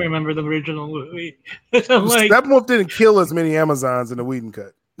fucking remember the original movie. So like, Steppenwolf didn't kill as many Amazons in the Whedon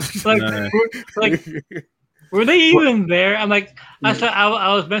cut. Were they even there? I'm like, I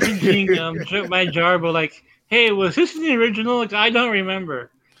was messaging my Jarbo like, hey, was this in the original? Like, I don't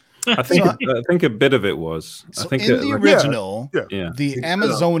remember. I think a bit of it was. So I think in the original, the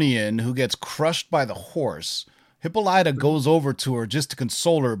Amazonian who gets crushed by the horse, Hippolyta goes over to her just to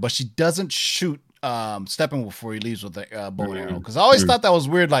console her, but she doesn't shoot Steppenwolf before he leaves with the bow and arrow. Because I always thought that was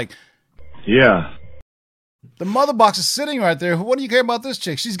weird. Like, the mother box is sitting right there. What do you care about this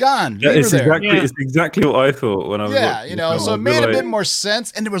chick? She's gone. Yeah, it's exactly what I thought when I was watching. So it made a bit more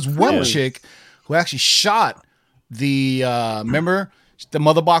sense. And there was one chick who actually shot the remember. The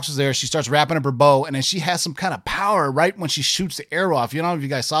mother box was there. She starts wrapping up her bow, and then she has some kind of power right when she shoots the arrow off. You know if you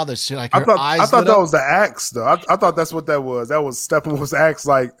guys saw this. She, like her eyes. I thought that was the axe, though. I thought that's what that was. That was Steppenwolf's axe.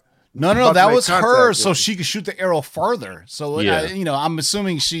 Like no, that was her, so she could shoot the arrow farther. So I'm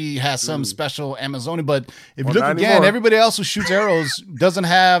assuming she has some special Amazonian. But if you look again, everybody else who shoots arrows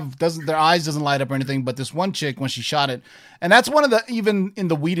their eyes doesn't light up or anything. But this one chick, when she shot it, and that's one of the, even in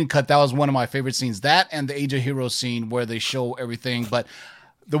the Whedon cut, that was one of my favorite scenes. That and the Age of Heroes scene where they show everything. But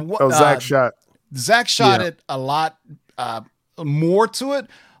Zach shot it a lot more to it.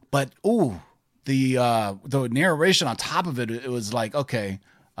 But the narration on top of it was like, okay.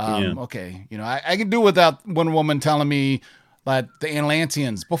 Okay, I can do without Wonder Woman telling me that the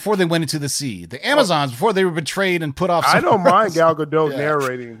Atlanteans, before they went into the sea, the Amazons, before they were betrayed and put off. I don't mind Gal Gadot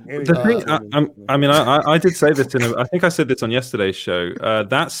narrating. The thing, I did say this I think I said this on yesterday's show.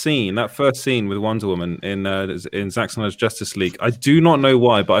 That first scene with Wonder Woman in Zack Snyder's Justice League, I do not know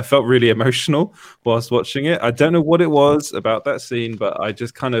why, but I felt really emotional whilst watching it. I don't know what it was about that scene, but I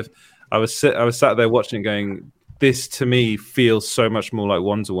just I was sat there watching it going, this to me feels so much more like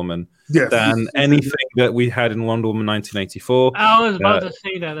Wonder Woman than anything that we had in Wonder Woman 1984. I was about to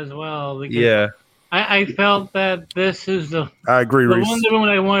say that as well. I felt that this is I agree, the Reese. Wonder Woman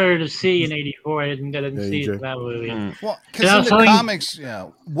I wanted to see in '84. I didn't see it in that movie. Well, because in the comics,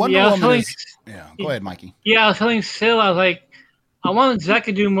 Wonder Woman is... Go ahead, Mikey. Yeah, I was telling Sil, I was like, I want Zack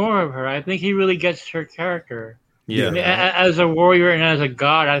to do more of her. I think he really gets her character. Yeah, as a warrior and as a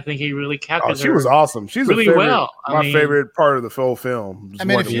god, I think he really captured her. She was awesome. She's really my favorite part of the full film. I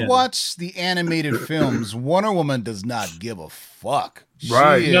mean, if you watch the animated films, Wonder Woman does not give a fuck.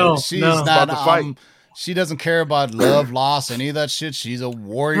 Right? She's not. She doesn't care about love, loss, any of that shit. She's a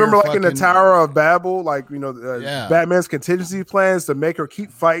warrior. Remember, like in the Tower of Babel, Batman's contingency plans to make her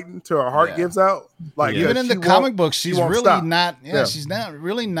keep fighting till her heart gives out. Like even in the comic books, she's really not. She's not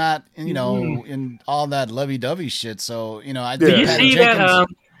really not. In all that lovey-dovey shit. So I did you see that?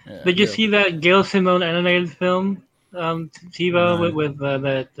 Did you see that Gail Simone animated film, TiVo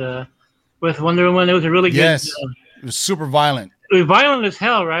with Wonder Woman? It was a really good. Yes, it was super violent. It was violent as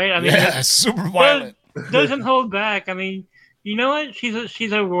hell, right? I mean, super violent. Doesn't hold back. I mean, you know what?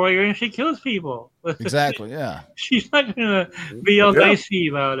 She's a warrior and she kills people. Exactly. Yeah. She's not gonna be all dicey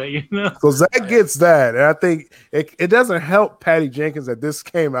about it, So Zach gets that, and I think it doesn't help Patty Jenkins that this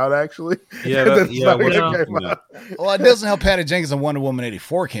came out actually. Well, it doesn't help Patty Jenkins that Wonder Woman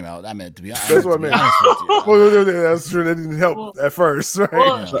 84 came out. I mean, to be honest, that's what I mean. That's true. That didn't help at first, right?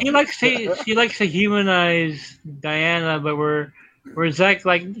 Well, she likes to humanize Diana, but we're Zach,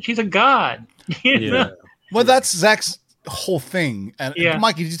 like, she's a god. You know? Well, that's Zach's whole thing. And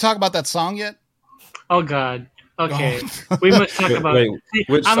Mikey, did you talk about that song yet? Oh God. Okay. We must talk about it.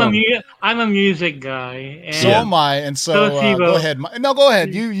 I'm a music guy. And so am I. And so go ahead. No, go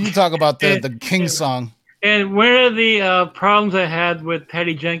ahead. You talk about the King song. And one of the problems I had with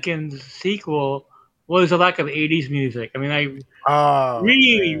Patty Jenkins' sequel was the lack of 80s music. I mean,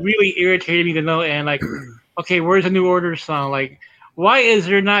 really irritated me to know. And like, okay, where's the New Order song? Like, why is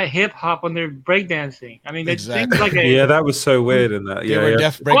there not hip hop when they're breakdancing? I mean, exactly. Like that was so weird in that. They were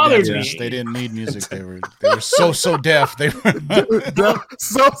deaf breakdancers. They didn't need music. They were so deaf. They were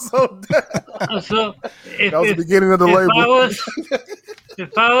so deaf. So that was the beginning of the label.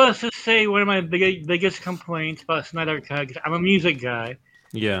 If I was to say one of my biggest complaints about Snyder Cut, I'm a music guy.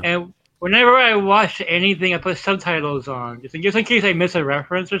 Yeah. And whenever I watch anything, I put subtitles on, just in case I miss a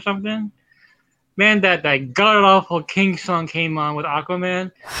reference or something. Man, that god awful King song came on with Aquaman.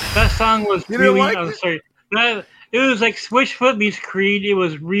 That song was it was like Switchfoot meets Creed. It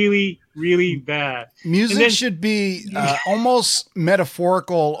was really, really bad. Music should be almost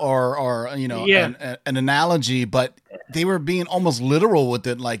metaphorical or an analogy, but they were being almost literal with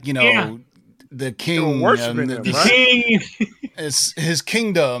it, like the king, king is his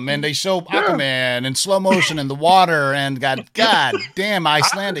kingdom, and they show Aquaman in slow motion in the water, and god damn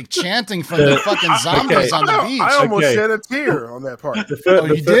Icelandic chanting from the fucking zombies on the beach. I almost shed a tear on that part.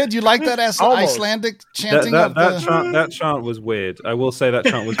 You did? You like that Icelandic chanting? That chant was weird. I will say that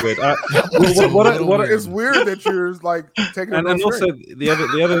chant was weird. It's weird that you're like taking. And also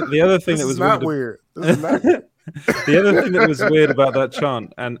the other thing that was not weird. This is not. The other thing that was weird about that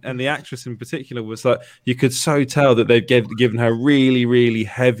chant and the actress in particular was that you could so tell that they'd given her really, really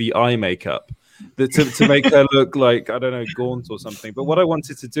heavy eye makeup to make her look like, I don't know, gaunt or something. But what I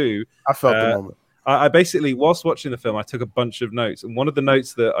wanted to do, I felt the moment. I basically, whilst watching the film, I took a bunch of notes, and one of the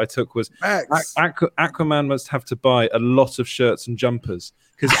notes that I took was Aquaman must have to buy a lot of shirts and jumpers,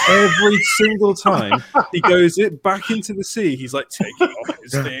 because every single time he goes back into the sea, he's like taking off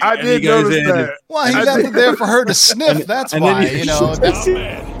his thing. I did notice that. Well, he's out there for her to sniff. That's why, you know.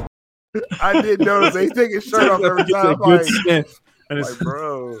 I did notice he's taking his shirt off every time. Good sniff. Like,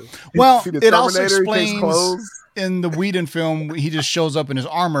 bro. Well, it also explains in the Whedon film, he just shows up in his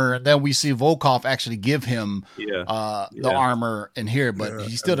armor. Then we see Volkov actually give him the armor in here, but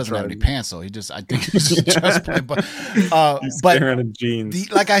he still doesn't have any pants. So I think he's just play. But in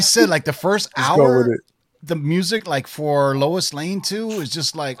jeans. Like I said, like the first hour, the music, like for Lois Lane too, is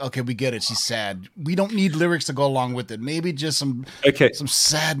just like, okay, we get it. She's sad. We don't need lyrics to go along with it. Maybe just some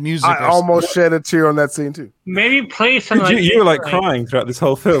sad music. I almost shed a tear on that scene too. Maybe play some. You were like crying throughout this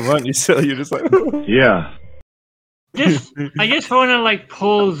whole film, weren't you? So you're just like, yeah. I just want to like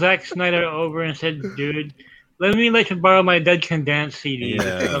pull Zack Snyder over and said, dude, let me let you borrow my Dead Can Dance CD,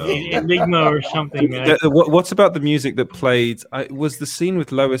 Enigma or something. What's about the music that played? Was the scene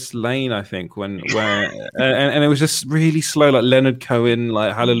with Lois Lane, I think, where and it was just really slow, like Leonard Cohen,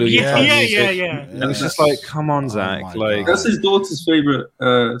 like Hallelujah. Yeah. And it's just like, come on, Zach, like that's his daughter's favorite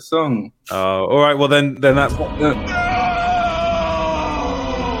song. Oh, all right. Well, then that.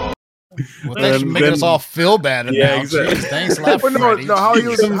 Well, thanks for making us all feel bad. Exactly. Jeez, thanks a lot, Freddie. No,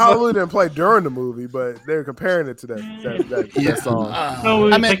 Hallelujah didn't play during the movie, but they're comparing it to that song.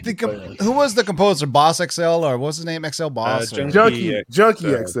 I mean, who was the composer? Boss XL, or what's his name? XL Boss? Junkie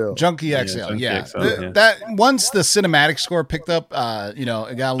XL. Junkie XL. Yeah. That once the cinematic score picked up,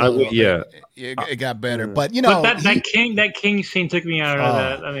 it got a little. It got better, but that King scene took me out of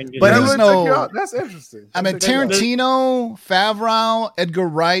that. I mean, but that's interesting. I mean, Tarantino, Favreau, Edgar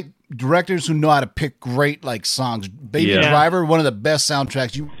Wright, directors who know how to pick great like songs. Baby Driver, one of the best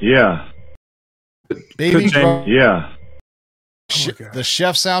soundtracks. Baby Driver. The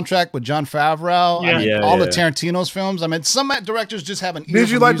Chef soundtrack with Jon Favreau. All the Tarantino's films. I mean, some directors just have an ear. Did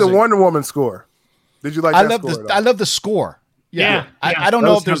you like the Wonder Woman score? Did you like? I love the score. I don't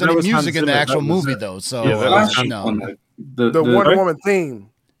know if there's any music in the actual movie though. So the Wonder Woman theme.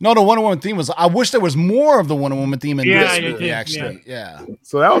 No, the Wonder Woman theme was. I wish there was more of the Wonder Woman theme in this movie. Actually,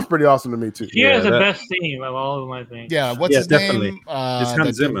 So that was pretty awesome to me too. He has the best theme of all of my things. Yeah, what's his name? It's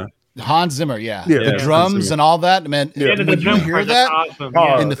Hans Zimmer. Hans Zimmer, the drums and all that, man. When you hear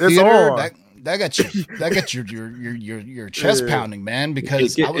that in the theater, that got your chest pounding, man.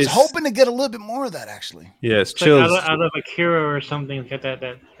 Because I was hoping to get a little bit more of that, actually. Yeah, it's chills. Like out of Akira or something. Get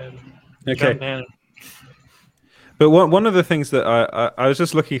that. Okay. But one of the things that I was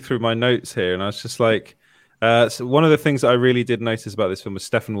just looking through my notes here, and I was just like, so one of the things that I really did notice about this film was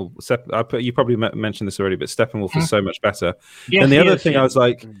Steppenwolf. You probably mentioned this already, but Steppenwolf is so much better. Yes, and the other thing I was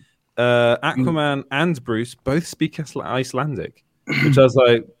like, Aquaman and Bruce both speak Icelandic, which I was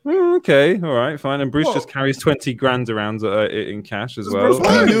like, okay, all right, fine. And Bruce just carries 20 grand around in cash as well.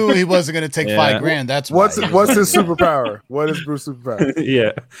 He knew he wasn't going to take 5 grand. That's what's his superpower? What is Bruce's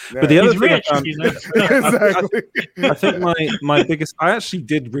superpower? But the other thing exactly. I think my biggest, I actually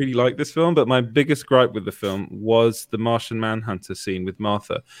did really like this film, but my biggest gripe with the film was the Martian Manhunter scene with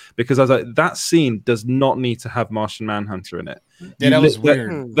Martha, because I was like, that scene does not need to have Martian Manhunter in it. Yeah, that was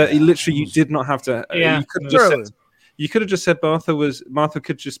weird. That literally, you did not have to. Yeah, you could have just said Martha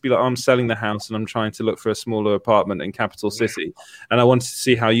could just be like, I'm selling the house and I'm trying to look for a smaller apartment in Capital City, and I wanted to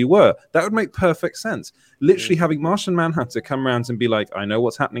see how you were. That would make perfect sense. Literally having Martian Manhunter come around and be like, I know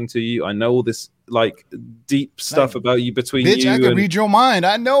what's happening to you. I know all this like deep stuff about you between you. I can read your mind.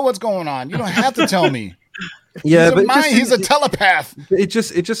 I know what's going on. You don't have to tell me. He's a telepath. It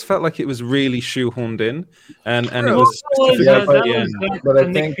just felt like it was really shoehorned in, and it was. But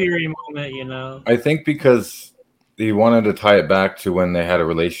I think Fury moment, I think because he wanted to tie it back to when they had a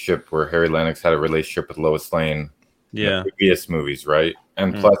relationship where Harry Lennox had a relationship with Lois Lane. In the previous movies, right?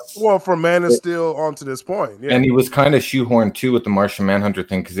 And plus, from Man of Steel on to this point, and he was kind of shoehorned too with the Martian Manhunter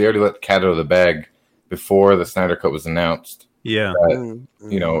thing because they already let the cat out of the bag before the Snyder Cut was announced. Yeah,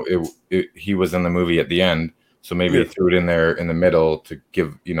 that, he was in the movie at the end, so maybe they threw it in there in the middle to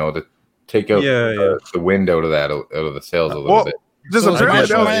give to take out the wind out of the sails a little bit. Is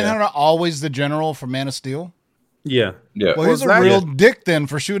Martian Manhunter always the general for Man of Steel? Yeah. Well, he's a real dick then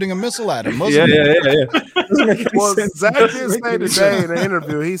for shooting a missile at him. Well, Zach did say today in an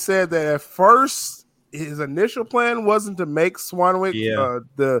interview, he said that at first his initial plan wasn't to make Swanwick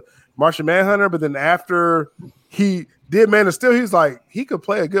the Martian Manhunter, but then after he did Man of Steel, he's like, he could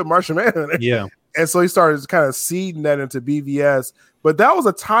play a good Martian Manhunter. Yeah. And so he started kind of seeding that into BVS. But that was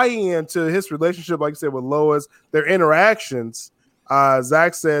a tie-in to his relationship, like you said, with Lois, their interactions.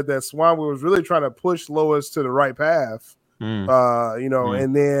 Zach said that Swanwick was really trying to push Lois to the right path.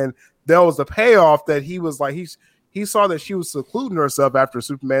 And then there was a payoff that he was like, he saw that she was secluding herself after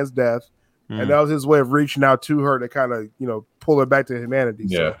Superman's death, and that was his way of reaching out to her to kind of, pull her back to humanity.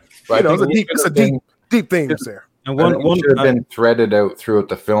 Yeah, so, it's a deep thing there. And one should have been threaded out throughout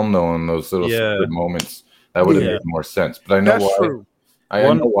the film, though, in those little secret moments. That would have made more sense. But I know why. True.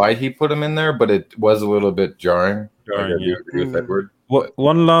 I know why he put him in there, but it was a little bit jarring. I do agree with Edward.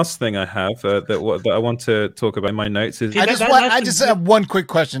 One last thing I have that I want to talk about in my notes is I just have one quick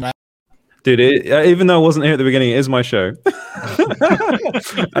question. Dude, even though I wasn't here at the beginning, it is my show.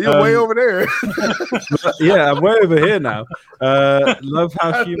 You're way over there. Yeah, I'm way over here now. Love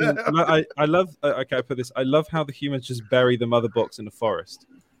how human. I love. Okay, I put this. I love how the humans just bury the mother box in the forest.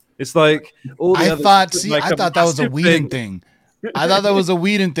 It's like all the I thought that was a Whedon thing. I thought that was a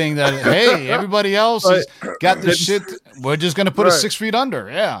Whedon thing that, hey, everybody else has got this shit. We're just going to put it 6 feet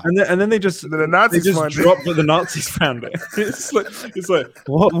under. Yeah. And then they just, the Nazis dropped that the Nazis found it. It's like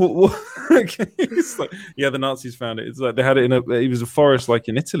what? It's like, yeah, the Nazis found it. It's like they had it it was a forest like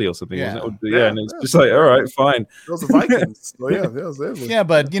in Italy or something. Yeah. Wasn't it? And it's just like, all right, fine. Those are Vikings. Yeah,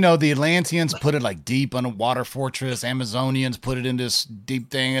 but the Atlanteans put it like deep on a water fortress. Amazonians put it in this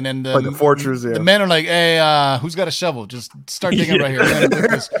deep thing. And then the fortress, the men are like, hey, who's got a shovel? Just start digging right here. We're gonna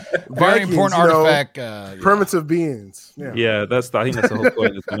this very Vikings, important artifact. Primitive beings. Yeah, I think that's the whole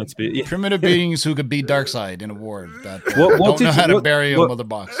point. It's meant to be primitive beings who could beat Darkseid in a war. That what don't know how to bury a mother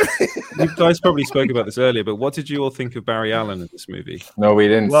box. You guys probably spoke about this earlier, but what did you all think of Barry Allen in this movie? No, we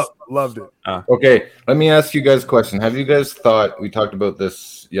didn't. Loved it. Okay, let me ask you guys a question. Have you guys thought, we talked about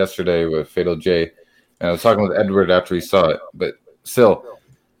this yesterday with Fatal J, and I was talking with Edward after he saw it, but still,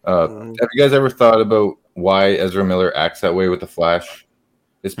 have you guys ever thought about why Ezra Miller acts that way with the Flash?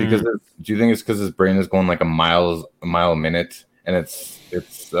 It's because do you think it's because his brain is going like a mile a minute, and it's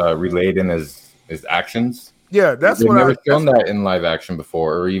relayed in his actions? Yeah, that's They've what never shown that in live action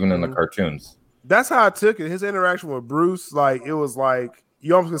before, or even in the cartoons. That's how I took it. His interaction with Bruce, like it was like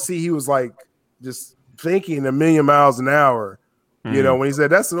you almost could see he was like just thinking a million miles an hour. When he said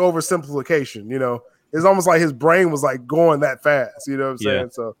that's an oversimplification. It's almost like his brain was like going that fast. You know what I'm saying?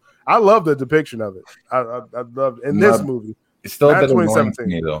 So I love the depiction of it. I loved it in this movie. It's still a bit annoying to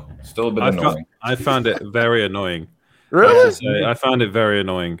me, though. Still a bit annoying. I found it very annoying. Really? I found it very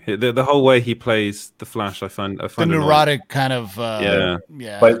annoying. The whole way he plays the Flash, I find the neurotic kind of.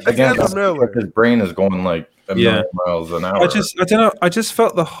 Yeah. But again, his brain is going like a million miles an hour. I don't know. I just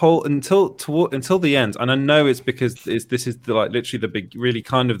felt the whole until the end, and I know it's because this is literally the big, really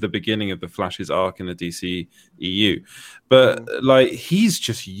kind of the beginning of the Flash's arc in the DC EU, but like he's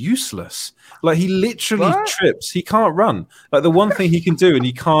just useless. Like he literally trips. He can't run. Like the one thing he can do, and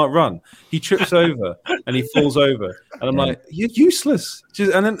he can't run. He trips over and he falls over, and I'm like, you're useless.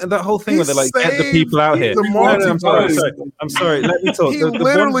 And then that whole thing where they're like, get the people out here. I'm sorry. Let me talk. He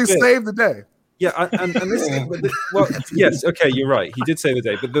literally saved the day. Yeah, and this, well, yes, okay, you're right. He did save the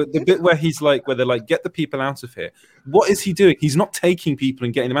day, but the bit where he's like, where they're like, get the people out of here. What is he doing? He's not taking people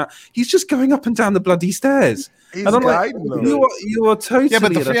and getting them out. He's just going up and down the bloody stairs. He's and I'm like, guiding them. you are totally. Yeah,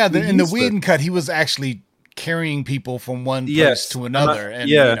 but in the Whedon cut, he was actually carrying people from one place to another. And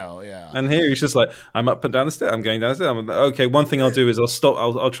here he's just like, I'm up and down the stairs. I'm going down the stairs. I'm like, okay, one thing I'll do is I'll stop.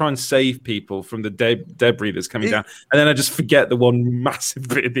 I'll try and save people from the debris that's coming down, and then I just forget the one massive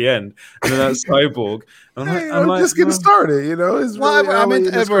bit at the end, and then that's Cyborg. And I'm just getting started. It's really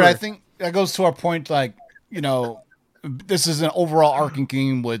Edward, I think that goes to our point. Like, this is an overall arcing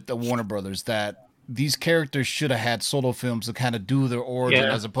theme with the Warner Brothers that these characters should have had solo films to kind of do their origin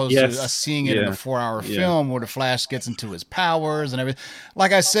as opposed to us seeing it in a 4-hour film where the Flash gets into his powers and everything.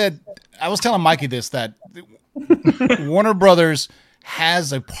 Like I said, I was telling Mikey this, that Warner Brothers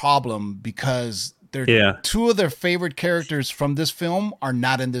has a problem because two of their favorite characters from this film are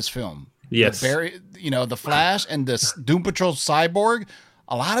not in this film. Yes. The Flash and the Doom Patrol Cyborg.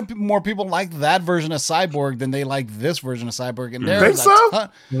 A lot of more people like that version of Cyborg than they like this version of Cyborg. And there's a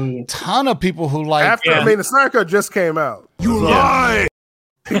ton of people who like. The Snyder Cut just came out. You lie.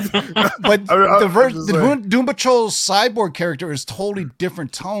 But the Doom Patrol Cyborg character is totally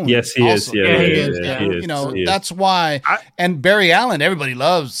different tone. Yes, he is. Yeah, he is. That's why. And Barry Allen, everybody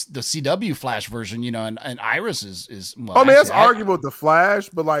loves the CW Flash version. And Iris is. Well, that's arguable with the Flash,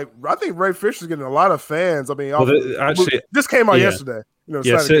 but like I think Ray Fisher's getting a lot of fans. I mean, this came out yesterday.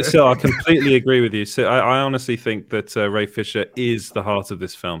 So I completely agree with you. So I honestly think that Ray Fisher is the heart of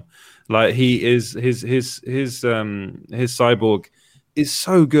this film. Like he is his Cyborg is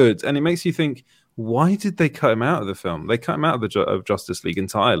so good, and it makes you think, why did they cut him out of the film? They cut him out of Justice League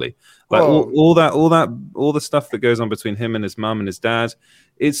entirely. Like all the stuff that goes on between him and his mum and his dad.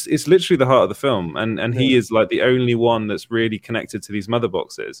 It's literally the heart of the film, and he is like the only one that's really connected to these mother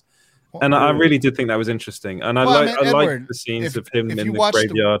boxes. And I really did think that was interesting, and I like the scenes of him in the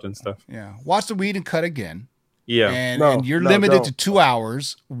graveyard and stuff. Yeah, watch the Whedon cut again. Yeah, and you're limited to 2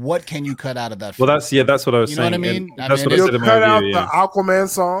 hours. What can you cut out of that film? Well, that's what I was saying. You know what I mean? That's what I you'll said in cut my out review, the Aquaman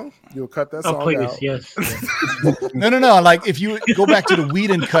song. You'll cut that song out. Yes. No. Like if you go back to the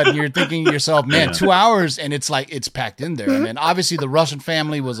Whedon cut and you're thinking to yourself, man, 2 hours, and it's like it's packed in there. I mean, obviously the Russian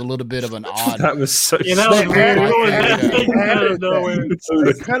family was a little bit of an odd. That was so. They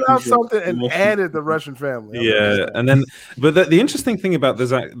cut out something and added the Russian family. Yeah, and then, but the interesting thing about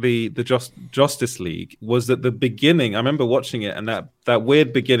the Justice League was that the beginning. I remember watching it, and that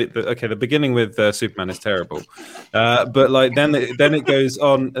weird beginning. The beginning with Superman is terrible, but like then it goes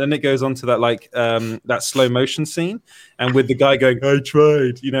on, and it goes on to that like that slow motion scene, and with the guy going, "I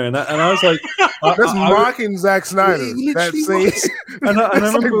tried," and I was like, "That's mocking Zack Snyder." That scene, and I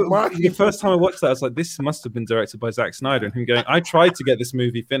remember the first time I watched that, I was like, "This must have been directed by Zack Snyder," and him going, "I tried to get this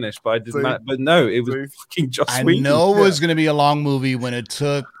movie finished, but I didn't." But no, it was fucking Joss Whedon. I know it was going to be a long movie when it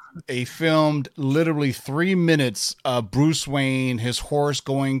took a filmed literally 3 minutes of Bruce Wayne, his horse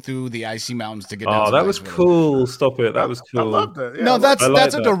going through the icy mountains to get down. Oh, that was cool. Stop it. That was cool. I love that. Yeah, no, that's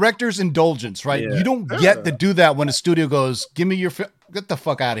a director's indulgence, right? Yeah. You don't get to do that when a studio goes, "Give me your film. Get the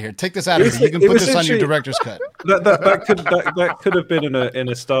fuck out of here. Take this out of here. You can put this on your director's cut." That could have been in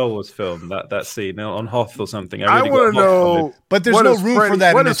a Star Wars film. That scene on Hoth or something. I want to know, but there's no room for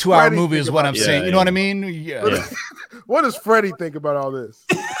that in a 2 hour movie. Is what I'm saying. You know what I mean? Yeah. What does Freddie think about all this?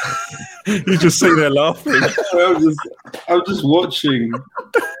 You just sit there laughing. I'm just watching.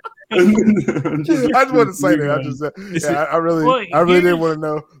 I just want to say that. I really didn't want to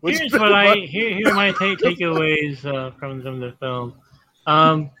know. Here are my takeaways from the film.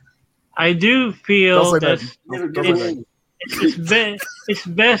 I do feel that it's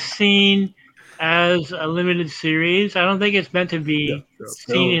best seen as a limited series. I don't think it's meant to be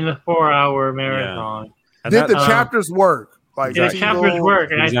seen in a 4-hour marathon. Yeah. Did the chapters work? Like the chapters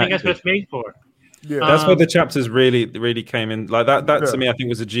work, and I think that's what it's made for. Yeah, that's where the chapters really came in. Like that to me, I think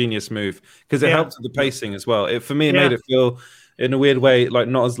was a genius move because it helped with the pacing as well. It made it feel in a weird way like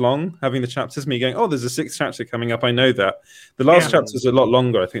not as long having the chapters. Me going, oh, there's a 6th chapter coming up. I know that the last chapter is a lot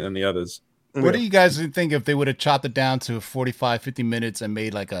longer, I think, than the others. What do you guys think if they would have chopped it down to 45, 50 minutes and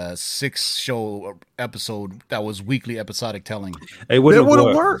made like a 6-show episode that was weekly episodic telling? It would have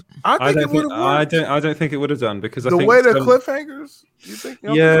worked. I think it would have worked. I don't think it would have done because the way the cliffhangers. You think?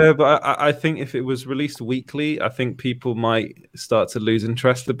 Yeah, but I think if it was released weekly, I think people might start to lose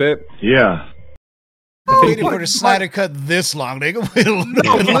interest a bit. Yeah. Waiting for the Snyder cut this long. They go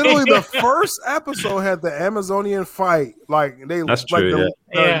literally the first episode had the Amazonian fight. Like that's true.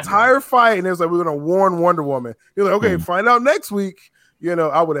 The entire fight, and it was like we're gonna warn Wonder Woman. You're like, okay, find out next week.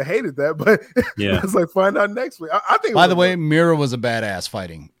 I would have hated that, but it's like find out next week. I think. By the way, Mira was a badass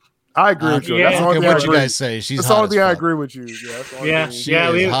fighting. I agree with you. Yeah. That's the only what you guys say. She's that's the only thing I agree with you. Yeah, I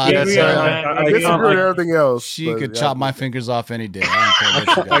disagree with everything else. She could chop my fingers off any day. I don't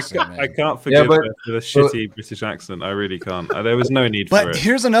care what you guys say, man. I can't forgive her for the shitty British accent. I really can't. There was no need for it. But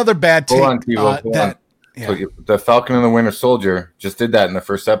here's another bad take. Hold on. So the Falcon and the Winter Soldier just did that in the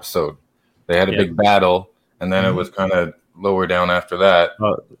first episode. They had a big battle, and then it was kind of lower down after that,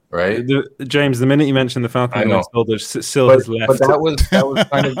 right? James, the minute you mentioned the Falcon and the Soldier, Sil has left. But that was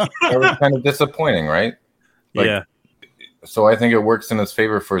kind of disappointing, right? Yeah. So I think it works in his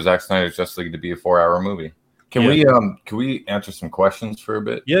favor for Zack Snyder's Justice League to be a 4-hour movie. Can we answer some questions for a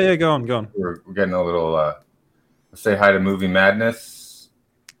bit? Yeah, go on. We're getting a little. Say hi to Movie Madness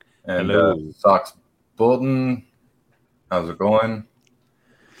and Socks Bolton. How's it going?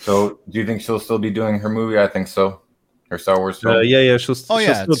 So, do you think she'll still be doing her movie? I think so. Her Star Wars film? She'll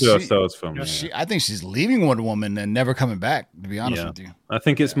still do a Star Wars film. I think she's leaving Wonder Woman and never coming back, to be honest with you. I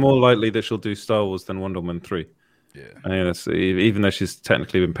think it's more likely that she'll do Star Wars than Wonder Woman 3. Yeah. I mean, even though she's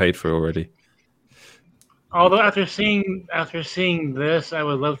technically been paid for it already. Although after seeing this, I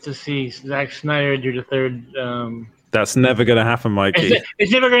would love to see Zack Snyder do the third. That's never going to happen, Mikey.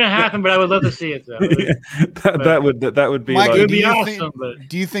 It's never going to happen, but I would love to see it though. That would be. Mikey, like, be awesome.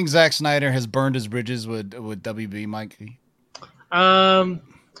 Do you think Zack Snyder has burned his bridges with WB, Mikey? I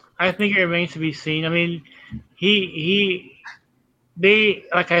think it remains to be seen. I mean, they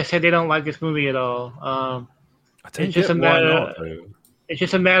like I said, they don't like this movie at all. It's just a matter. It's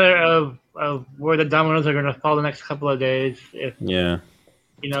just a matter of where the dominoes are going to fall the next couple of days.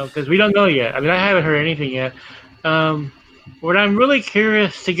 Because we don't know yet. I mean, I haven't heard anything yet. what I'm really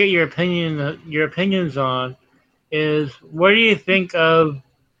curious to get your opinions on is what do you think of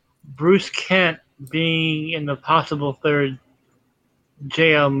Bruce Kent being in the possible third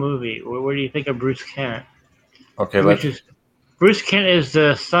JL movie? What do you think of Bruce Kent? Okay, Bruce Kent is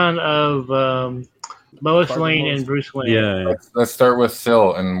the son of Lois Lane and Bruce Wayne. Yeah. Let's start with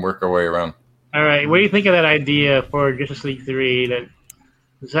Sil and work our way around. All right, what do you think of that idea for Justice League 3 that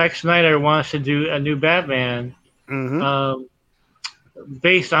Zack Snyder wants to do a new Batman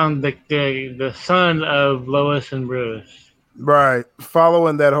based on the son of Lois and Bruce? Right,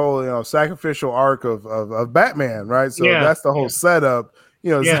 following that whole sacrificial arc of Batman, right? So that's the whole setup.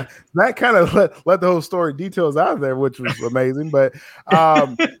 That kind of let the whole story details out of there, which was amazing. But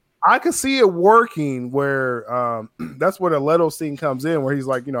I could see it working where that's where the Leto scene comes in, where he's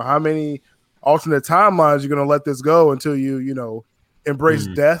like, how many alternate timelines you're going to let this go until you embrace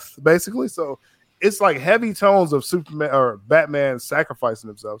death, basically. So it's like heavy tones of Superman or Batman sacrificing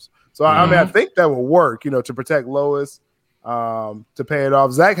themselves. So I mean, I think that will work, to protect Lois, to pay it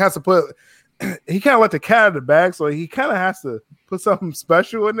off. Zach has to he kind of let the cat out of the bag, so he kind of has to put something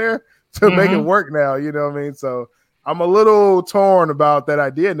special in there to make it work now. You know what I mean? So I'm a little torn about that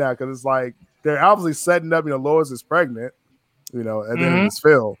idea now because it's like they're obviously setting up, Lois is pregnant, at the end of this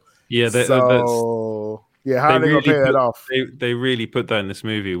film. Yeah, how are they gonna pay that off? They really put that in this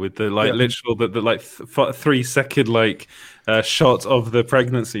movie with the literal the 3 second shot of the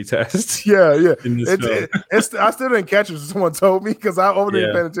pregnancy test. Yeah. I still didn't catch it. Someone told me because I wasn't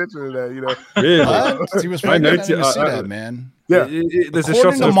even paying attention to that. Really? He was pregnant. I didn't see that, man. Yeah. There's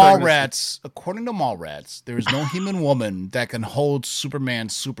according to Mallrats, there is no human woman that can hold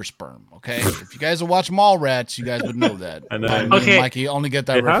Superman's super sperm. Okay, if you guys have watched Mallrats, you guys would know that. I know. Okay, Mikey, only get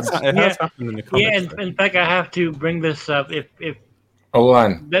that reference. It has happened in the comics. In fact, I have to bring this up. If hold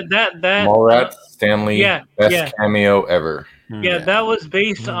on, that Mallrats, Stanley, best cameo ever. Yeah, that was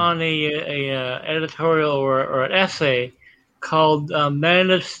based on a editorial or an essay called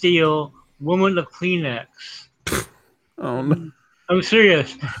 "Man of Steel, Woman of Kleenex." Oh, no. I'm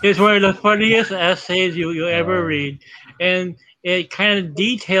serious. It's one of the funniest essays you'll ever read, and it kind of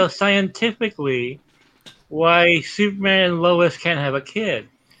details scientifically why Superman and Lois can't have a kid,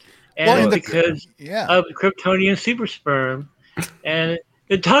 and because of Kryptonian super sperm, and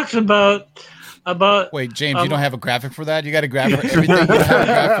it talks about. Wait, James, you don't have a graphic for that? You got a graphic for everything? You have a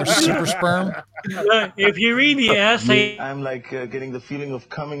graphic for super sperm? If you read the essay... I'm getting the feeling of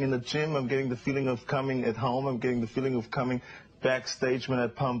coming in the gym. I'm getting the feeling of coming at home. I'm getting the feeling of coming backstage when I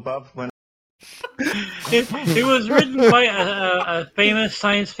pump up. It was written by a famous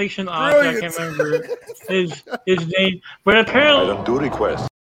science fiction author. I can't remember his name. But apparently... Item 2 request.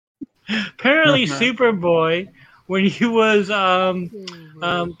 Apparently Superboy... When he was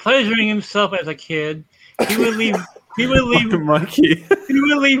pleasuring himself as a kid, he would leave Mikey. He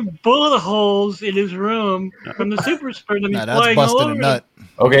would leave bullet holes in his room from the super sperm that he's flying all over. A nut.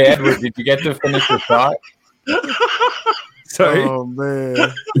 Okay, Edward, did you get to finish the thought? Sorry. Oh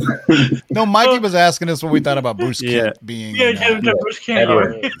man. No, Mikey was asking us what we thought about Bruce Kent being. Bruce Kent.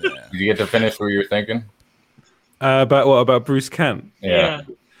 Edward, did you get to finish what you were thinking? About what? About Bruce Kent? Yeah.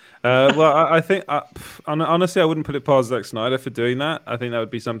 Well, I think honestly, I wouldn't put it past Zack Snyder for doing that. I think that would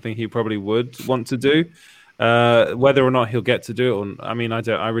be something he probably would want to do. Whether or not he'll get to do it, I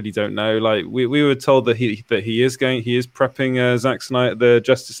really don't know. Like we were told that he is prepping Zack Snyder the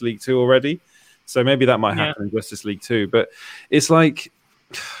Justice League 2 already, so maybe that might happen in Justice League 2. But it's like,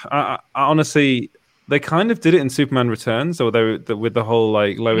 I honestly. They kind of did it in Superman Returns, although with the whole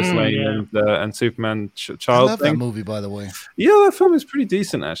Lois Lane and Superman child I love thing. that movie, by the way. Yeah, that film is pretty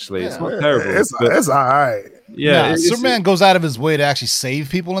decent, actually. It's not terrible. It's all right. Yeah, Superman goes out of his way to actually save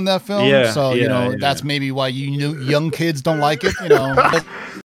people in that film. Yeah, so that's maybe why young kids don't like it. I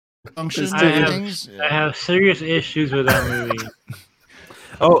have serious issues with that movie.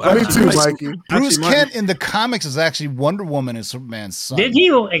 Oh, me too, Mikey. Bruce Kent in the comics is actually Wonder Woman and Superman's son. Did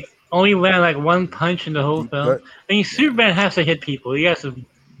he only land one punch in the whole film? I mean, Superman has to hit people. He has to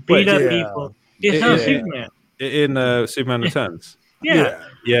beat up people. It's not Superman. In Superman Returns. Yeah.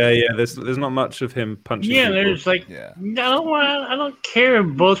 There's not much of him punching. Yeah, people. there's I don't care if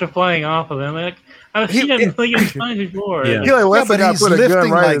bullets are flying off of him. I've seen that a million times before. But he's put a gun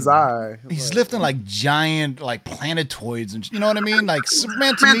right in his eye. He's lifting giant planetoids, and you know what I mean. Like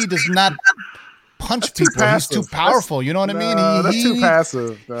Superman to me does not punch people. He's too powerful. You know what I mean? That's too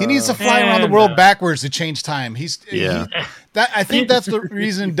passive. He needs to fly around the world backwards to change time. I think that's the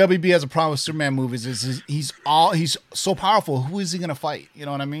reason WB has a problem with Superman movies. Is he's so powerful. Who is he going to fight? You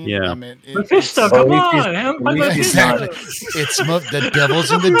know what I mean? Yeah. Mephisto, come on. Exactly. It's the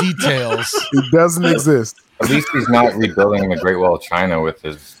devil's in the details. He doesn't exist. At least he's not rebuilding the Great Wall of China with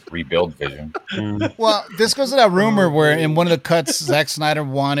his rebuild vision. Well, this goes to that rumor where in one of the cuts, Zack Snyder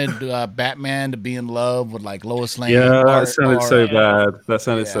wanted Batman to be in love with like Lois Lane. Yeah, that sounded so bad. That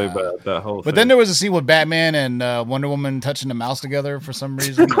sounded so bad. That whole. But then there was a scene with Batman and Wonder Woman touching the mouse together for some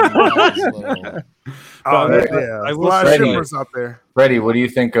reason. Yeah, a lot of shippers out there. Freddie, what do you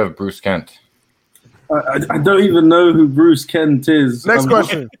think of Bruce Kent? I don't even know who Bruce Kent is. Next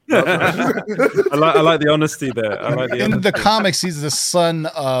question. I like the honesty there. I like the in honesty. the comics, he's the son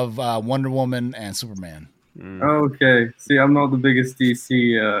of Wonder Woman and Superman. Okay. See, I'm not the biggest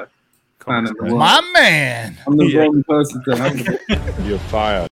DC fan in the world. My man. I'm the wrong person to have. You're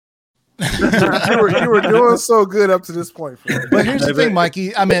fired. you were doing so good up to this point. But here's the thing,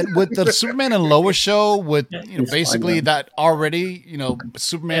 Mikey. I mean, with the Superman and Lois show, with basically that already,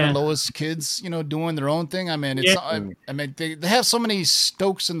 Superman and Lois kids, doing their own thing. I mean, it's. I mean, they have so many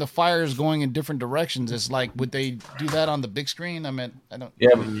stokes in the fires going in different directions. It's like, would they do that on the big screen? I mean, I don't.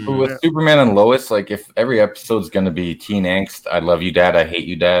 Yeah, but with Superman and Lois, like if every episode's going to be teen angst, I love you, Dad. I hate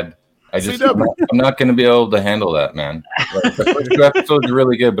you, Dad. I'm not going to be able to handle that, man. Like, the first 2 episodes are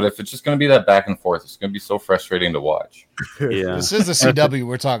really good, but if it's just going to be that back and forth, it's going to be so frustrating to watch. Yeah, this is the CW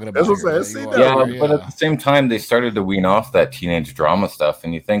we're talking about. That's what I'm saying. Yeah, but at the same time, they started to wean off that teenage drama stuff,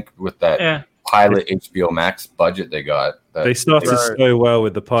 and you think with that pilot HBO Max budget they got, they started so well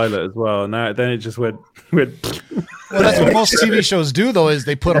with the pilot as well. Now then it just went. Well, that's what most TV shows do, though, is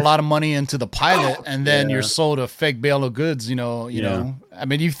they put a lot of money into the pilot, and then you're sold a fake bale of goods. You know. I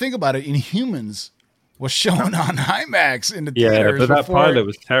mean, you think about it. Inhumans was shown on IMAX in the theaters. But that pilot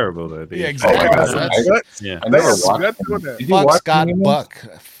was terrible, though. Yeah, exactly. I never watched it. Fuck Scott Buck.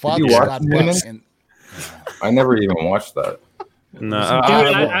 Fuck Scott Buck. I never even watched that. No,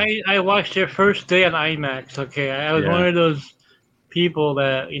 I watched it first day on IMAX. Okay, I was one of those people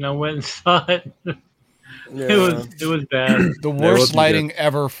that went and saw it. It was bad. The worst lighting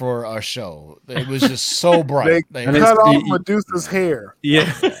ever for a show. It was just so bright. They cut off Medusa's hair.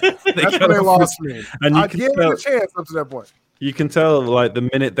 Yeah, that's when they lost me. And I gave it a chance up to that point. You can tell, like, the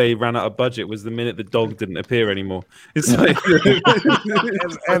minute they ran out of budget was the minute the dog didn't appear anymore. It's like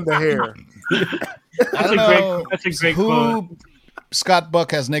and the hair. That's a great quote. Scott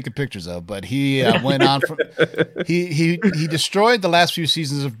Buck has naked pictures of, but he went on. He destroyed the last few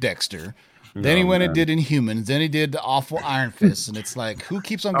seasons of Dexter. Then he went and did Inhumans. Then he did the awful Iron Fist, and it's like, who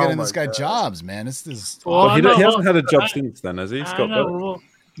keeps on getting this guy jobs, man? It's this. Well, he hasn't had a job since then, has he? Scott Buck? Well,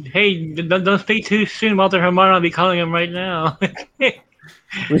 hey, don't speak too soon. Walter Hamada will be calling him right now.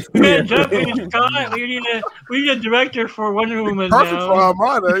 Man, Japanese Scott, we need a director for Wonder Woman Perfect now. for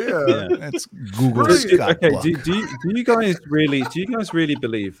Hamada, That's Google Scott Okay, Buck. do you guys really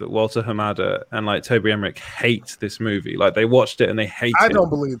believe that Walter Hamada and like Toby Emmerich hate this movie? Like they watched it and they hate it. I don't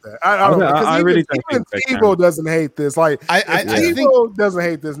believe that. I really don't. Even TiVo doesn't hate this. Like I TiVo doesn't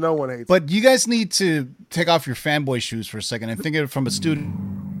hate this. No one hates. But you guys need to take off your fanboy shoes for a second and think of it from a student.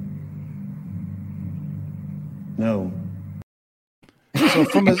 No. So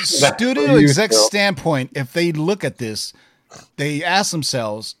from a studio exec standpoint, if they look at this, they ask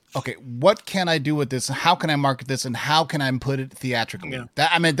themselves, okay, what can I do with this? How can I market this? And how can I put it theatrically? Yeah.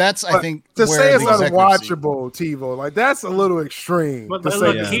 That's I think to where say it's the executives unwatchable, TiVo, like that's a little extreme.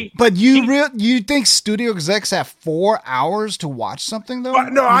 But you think studio execs have 4 hours to watch something though?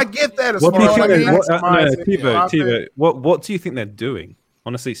 No, I get that. What do you think? TiVo, what do you think they're doing?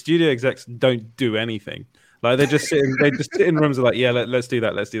 Honestly, studio execs don't do anything. Like they just sit in rooms and like, let's do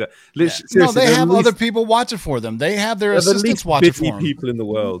that. No, they have other people watch it for them. They have their assistants watch it for them. People in the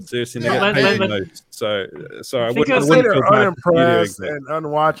world, seriously, they get paid most. So sorry, I wouldn't say they're unimpressed and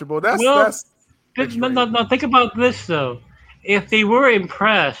unwatchable. Now think about this though. If they were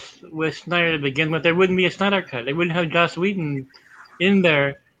impressed with Snyder to begin with, there wouldn't be a Snyder cut. They wouldn't have Joss Whedon in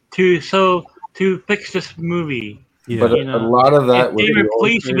there to fix this movie. Yeah. But a lot of that they were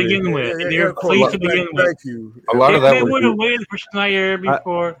pleased to begin with. They were pleased to begin with. Thank you. A lot of that they would have waited for Snyder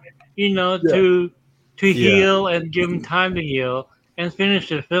before, to heal and give him time to heal and finish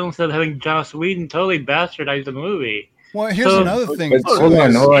the film instead of having Joss Whedon totally bastardize the movie. Well, here's another thing. But hold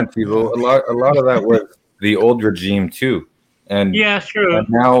on, people. A lot of that was the old regime too. And yeah, true. And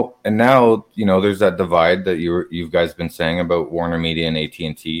now, there's that divide that you guys been saying about Warner Media and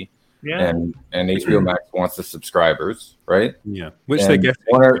AT&T. Yeah. And HBO Max wants the subscribers, right? Yeah. Which they get.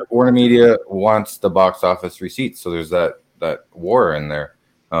 Warner Media wants the box office receipts. So there's that war in there.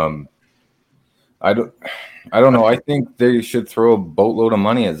 I don't know. I think they should throw a boatload of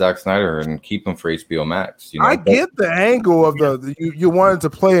money at Zack Snyder and keep him for HBO Max. I get the angle of you wanted to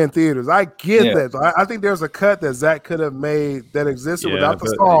play in theaters. I get that. I think there's a cut that Zack could have made that existed without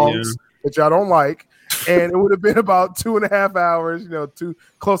the songs, which I don't like. and it would have been about 2.5 hours,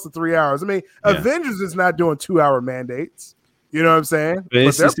 close to 3 hours. I mean, Avengers is not doing 2-hour mandates. You know what I'm saying? But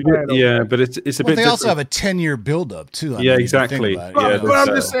it's a bit. They also have a 10-year buildup too. Exactly. But I'm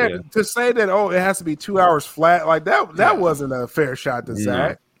just saying to say that it has to be 2 hours flat, like that. That wasn't a fair shot to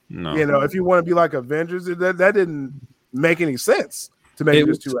Zach. No. If you want to be like Avengers, that didn't make any sense to make it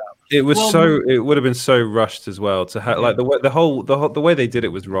just 2 hours. It was it would have been so rushed as well to have like the way they did it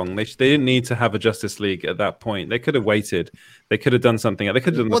was wrong. They didn't need to have a Justice League at that point. They could have waited. They could have done something. They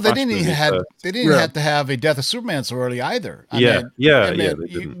could have done. They didn't have to have a Death of Superman so early either.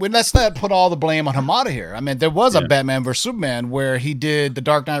 Let's not put all the blame on Hamada here. I mean, there was a Batman vs Superman where he did the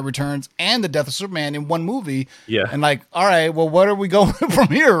Dark Knight Returns and the Death of Superman in one movie. Yeah, and like, all right, well, what are we going from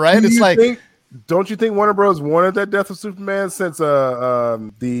here? Right? It's like. Don't you think Warner Bros. Wanted that Death of Superman since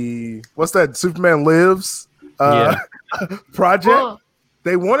what's that Superman Lives project? Well,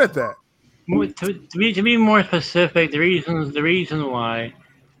 they wanted that. To be more specific, the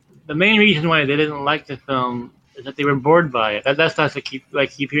main reason why they didn't like the film is that they were bored by it. That's not to keep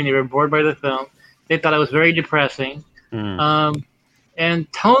hearing they were bored by the film. They thought it was very depressing, and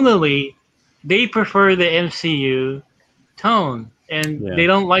tonally, they prefer the MCU tone, and they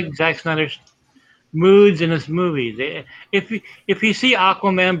don't like Zack Snyder's moods in his movies. If you see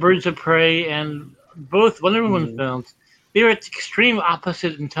Aquaman, Birds of Prey, and both Wonder Woman films, they're extreme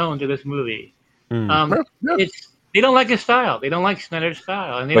opposite in tone to this movie. They don't like his style. They don't like Snyder's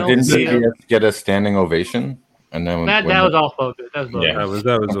style, and didn't he get a standing ovation? And then that was all focus. That was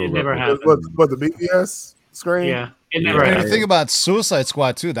all. It never happened. What the BBS screen? Yeah. It never happened. The thing about Suicide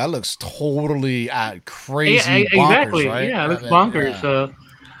Squad too, that looks totally crazy. Exactly. Bonkers, right? Yeah, it looks bonkers. So.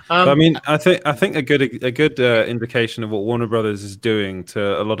 I mean, I think a good indication of what Warner Brothers is doing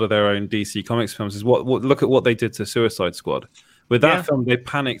to a lot of their own DC Comics films is what look at what they did to Suicide Squad. With that film, they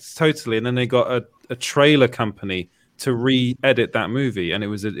panicked totally, and then they got a trailer company to re-edit that movie, and it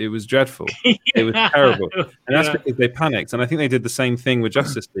was dreadful. It was terrible, and that's because they panicked. And I think they did the same thing with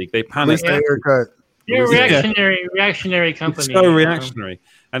Justice League. They panicked. They're a reactionary company. It's so reactionary.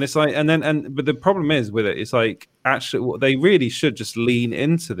 And it's like, but the problem is with it, it's like, actually, they really should just lean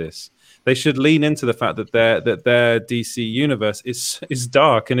into this. They should lean into the fact that their DC universe is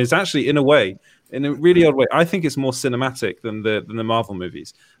dark and is actually, in a way, in a really odd way, I think it's more cinematic than the Marvel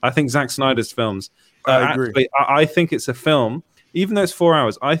movies. I think Zack Snyder's films, I agree. Actually, I think it's a film, even though it's 4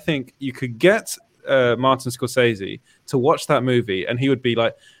 hours, I think you could get Martin Scorsese to watch that movie and he would be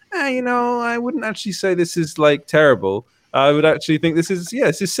like, I wouldn't actually say this is like terrible. I would actually think this is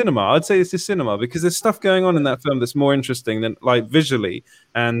cinema. I'd say this is cinema because there's stuff going on in that film that's more interesting than like visually,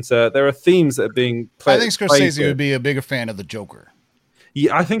 and there are themes that are being played. I think Scorsese would be a bigger fan of the Joker.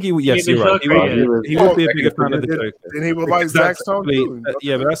 Yeah, I think he would. Yes, you're right. He would be a bigger fan of the Joker. And he would like Zack's tone too.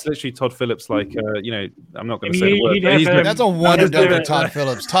 Yeah, but that's literally Todd Phillips. Like, I'm not going to say the word. That's a one and done for Todd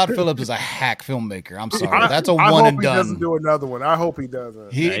Phillips. Todd Phillips is a hack filmmaker. I'm sorry. That's a one and done. He doesn't do another one. I hope he doesn't.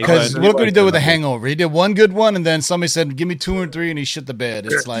 Because look what he did with The Hangover. He did one good one, and then somebody said, "Give me 2 or 3," and he shit the bed.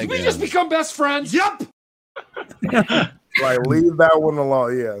 It's like we just become best friends. Yep. Like leave that one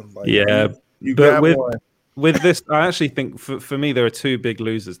alone. Yeah. Like, you got one. With this, I actually think for me there are two big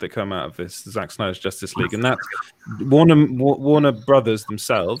losers that come out of this Zack Snyder's Justice League, and that's Warner Brothers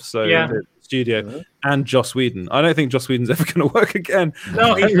themselves, so the studio, and Joss Whedon. I don't think Joss Whedon's ever going to work again.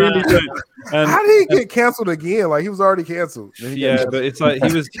 No, he's really good. How did he get canceled again? Like he was already canceled. But it's like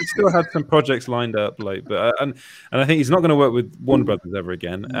he still had some projects lined up, like, but and I think he's not going to work with Warner Brothers ever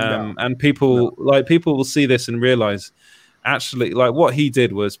again. And people will see this and realize. Actually, like what he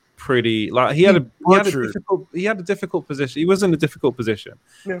did was pretty. Like he had a difficult position. He was in a difficult position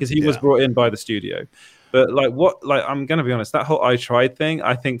because he was brought in by the studio. But I'm going to be honest. That whole "I tried" thing.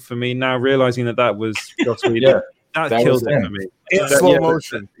 I think for me now, realizing that was Joss Whedon, that killed it for me. In slow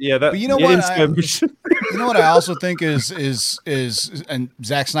motion. Yeah, that. But you know what? You know what I also think is and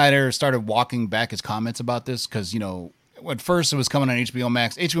Zack Snyder started walking back his comments about this because at first it was coming on HBO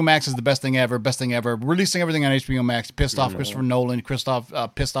Max. HBO Max is the best thing ever. Releasing everything on HBO Max. Pissed off Christopher Nolan. Pissed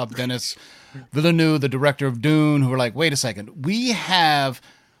off Denis Villeneuve, the director of Dune, who were like, wait a second. We have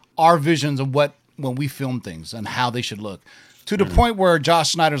our visions of when we film things and how they should look. To the point where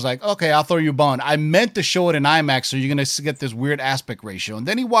Josh Snyder's like, okay, I'll throw you a bone. I meant to show it in IMAX, so you're going to get this weird aspect ratio. And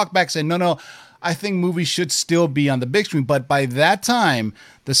then he walked back and said, no, I think movies should still be on the big screen. But by that time,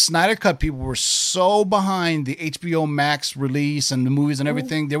 the Snyder Cut people were so behind the HBO Max release and the movies and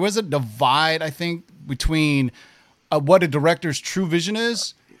everything. There was a divide, I think, between what a director's true vision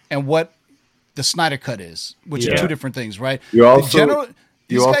is and what the Snyder Cut is, which are two different things, right? You also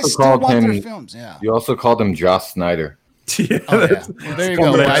called him Joss Snyder. Yeah, Well, there you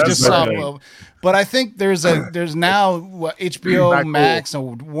go. I just saw. But I think there's now HBO Max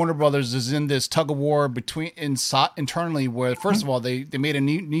and Warner Brothers is in this tug of war internally where first of all they made a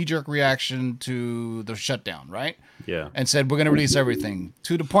knee jerk reaction to the shutdown, right? Yeah, and said we're going to release everything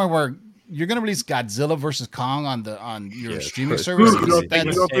to the point where you're going to release Godzilla versus Kong on your streaming service. You don't think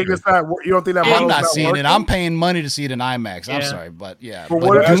that? I'm not seeing it. I'm paying money to see it in IMAX. I'm sorry, but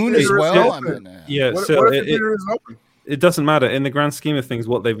Dune as well. It doesn't matter in the grand scheme of things.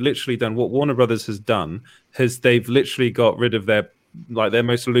 What they've literally done, what Warner Brothers has done, they've literally got rid of their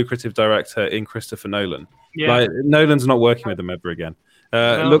most lucrative director in Christopher Nolan. Yeah. Like Nolan's not working with them ever again.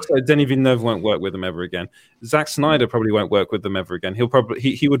 It looks like Denis Villeneuve won't work with them ever again. Zack Snyder probably won't work with them ever again.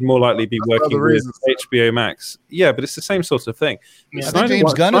 He would more likely be working with HBO Max. Yeah, but it's the same sort of thing. Yeah. I think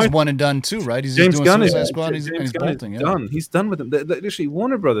James Gunn is one and done too, right? He's James Gunn is bolting. Done. He's done with them. Literally,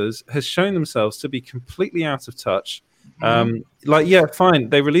 Warner Brothers has shown themselves to be completely out of touch. Fine,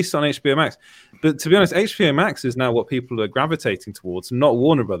 they released it on HBO Max, but to be honest, HBO Max is now what people are gravitating towards, not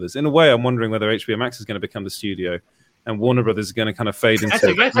Warner Brothers. In a way, I'm wondering whether HBO Max is going to become the studio and Warner Brothers is going to kind of fade into.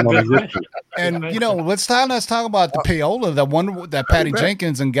 And let's talk about the payola that Patty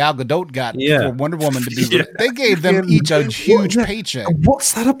Jenkins and Gal Gadot got for Wonder Woman to be. They gave them each a huge paycheck.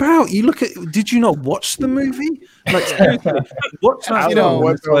 What's that about? You look at. Did you not watch the movie? Like seriously, watch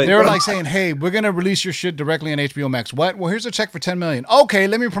that. They're like saying, "Hey, we're going to release your shit directly on HBO Max." What? Well, here's a check for $10 million. Okay,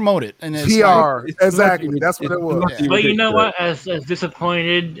 let me promote it. And it's PR, exactly. That's what it was. But you know what? As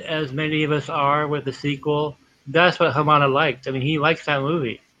disappointed as many of us are with the sequel. That's what Hamada liked. I mean, he likes that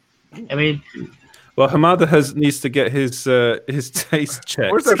movie. I mean, well, Hamada needs to get his taste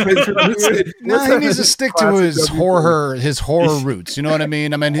checked. Where's that picture? He needs to stick to his horror roots. You know what I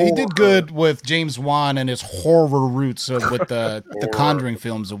mean? I mean, he did good with James Wan and his horror roots with the Conjuring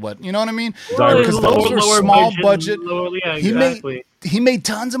films and what. You know what I mean? Because those are small budget. He made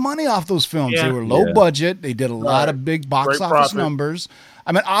tons of money off those films. They were low budget. They did a lot of big box office numbers.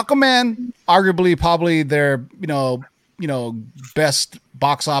 I mean, Aquaman, arguably, probably their best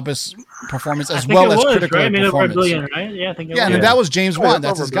box office performance as well as critical performance. Billion, right? Yeah, I think. And that was James Wan.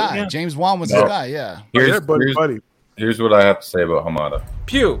 That's his guy. Yeah. James Wan was his guy. Yeah. Here's what I have to say about Hamada.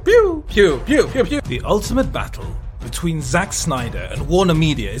 Pew pew pew pew pew pew. The ultimate battle between Zack Snyder and Warner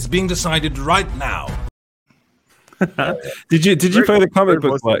Media is being decided right now. Did you play the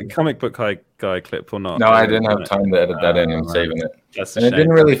comic book guy clip or not? No, I didn't have time to edit that in. I'm saving it. And it didn't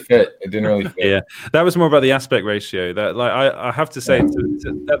really fit. Yeah, that was more about the aspect ratio. That I have to say,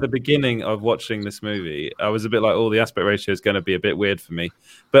 at the beginning of watching this movie, I was a bit like, "Oh, the aspect ratio is going to be a bit weird for me."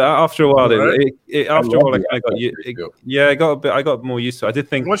 But after a while, I got more used to it. I did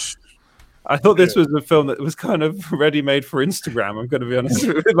think. I thought this was a film that was kind of ready-made for Instagram. I'm going to be honest,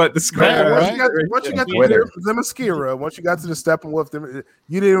 like the script. Once you got to Themyscira, once you got to the Steppenwolf,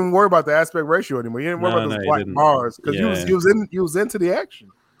 you didn't even worry about the aspect ratio anymore. You didn't worry about those black bars because he was into the action.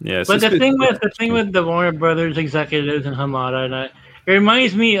 Yeah, but the thing with the Warner Brothers executives and Hamada, and it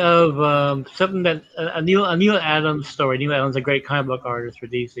reminds me of something that a Neil Adams story. Neil Adams is a great comic book artist for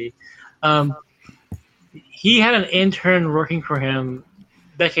DC. He had an intern working for him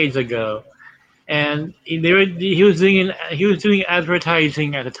decades ago. And he was doing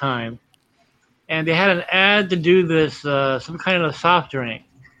advertising at the time, and they had an ad to do this some kind of soft drink,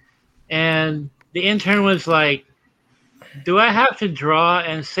 and the intern was like, "Do I have to draw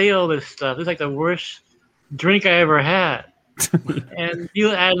and say all this stuff? It's like the worst drink I ever had." And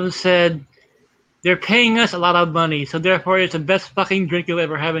Neil Adams said, "They're paying us a lot of money, so therefore it's the best fucking drink you'll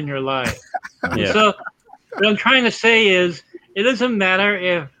ever have in your life." So what I'm trying to say is, it doesn't matter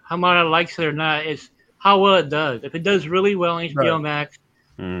if Hamada likes it or not. It's how well it does. If it does really well on HBO Max,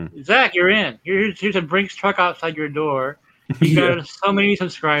 Zach, you're in. Here's a Brinks truck outside your door. You got so many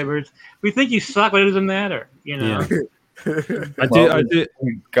subscribers. We think you suck, but it doesn't matter. You know. I did.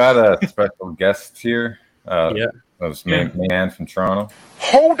 We got a special guest here. This man from Toronto.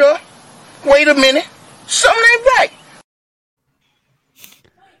 Hold up. Wait a minute. Something ain't right.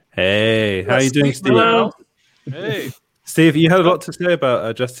 Hey, how you doing, Steve? Hello. Hey. Steve, you had a lot to say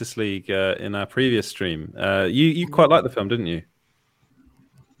about Justice League in our previous stream. You quite liked the film, didn't you?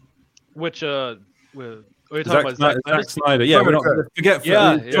 Which what are you talking about? Zack Snyder. Yeah, forget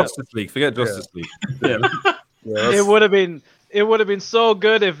Justice League. Forget Justice League. Yeah. It would have been so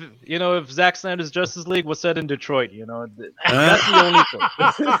good if Zack Snyder's Justice League was set in Detroit. That's the only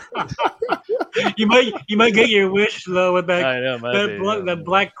thing. You might get your wish though with that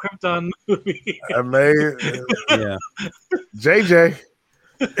Black Krypton movie. JJ.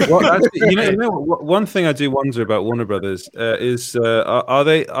 Well, actually, one thing I do wonder about Warner Brothers is are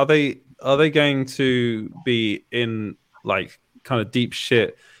they going to be in like kind of deep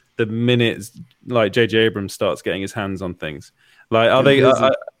shit the minute like J.J. Abrams starts getting his hands on things. Like, are we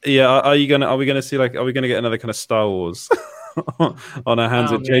gonna see like, are we gonna get another kind of Star Wars on our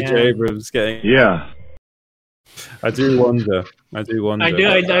hands with J.J. Abrams getting? Yeah, I do wonder. I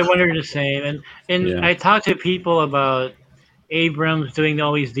wonder the same. And I talked to people about Abrams doing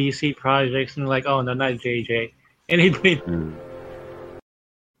all these DC projects, and they're like, oh no, not JJ. And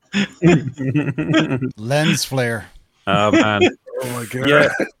lens flare. Oh man! Oh my god! Yeah,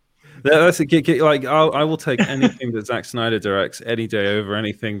 that's like I will take anything that Zack Snyder directs any day over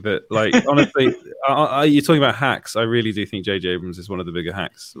anything that, like, honestly. You're talking about hacks. I really do think J.J. Abrams is one of the bigger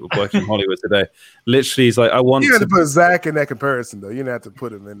hacks working in Hollywood today. Literally, he's like, I want. You have to put Zack in that comparison, though. You don't have to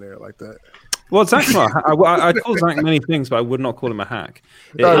put him in there like that. Well, Zack's not. I call Zack many things, but I would not call him a hack.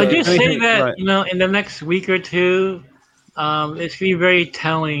 I'll just say that, in the next week or two, it's going to be very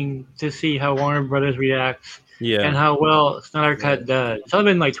telling to see how Warner Brothers reacts and how well Snyder Cut does. It's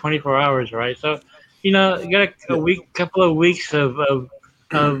only been like 24 hours, right? So, you got a couple of weeks of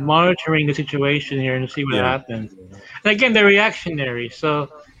monitoring the situation here and see what happens. And again, they're reactionary.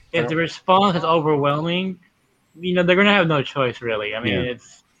 So if the response is overwhelming, they're going to have no choice, really. I mean,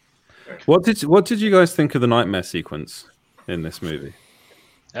 it's. What did you guys think of the nightmare sequence in this movie?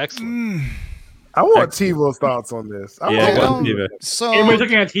 Excellent. I want TiVo's thoughts on this. So we're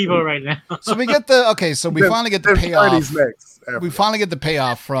looking at TiVo right now. So we get we finally get the payoff. We finally get the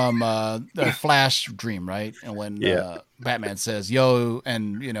payoff from the Flash dream, right? And when Batman says, "Yo,"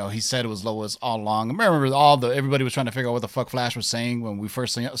 and he said it was Lois all along. I remember everybody was trying to figure out what the fuck Flash was saying when we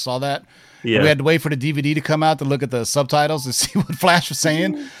first saw that. Yeah. We had to wait for the DVD to come out to look at the subtitles to see what Flash was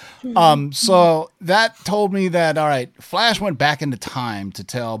saying. So that told me that, all right, Flash went back into time to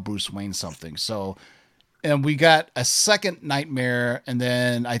tell Bruce Wayne something. So, and we got a second nightmare, and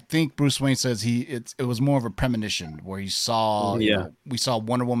then I think Bruce Wayne says it was more of a premonition where he saw, we saw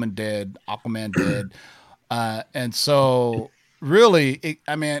Wonder Woman dead, Aquaman dead, and so really,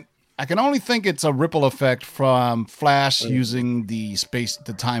 I can only think it's a ripple effect from Flash using the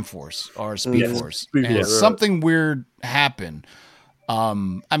Time Force or Speed Force, and something weird happened.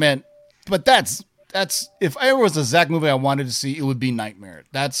 But that's if it was a Zack movie I wanted to see, it would be Nightmare.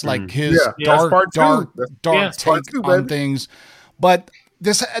 That's like his dark take on things. But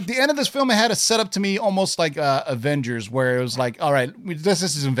this at the end of this film, it had a setup to me almost like Avengers, where it was like, all right, this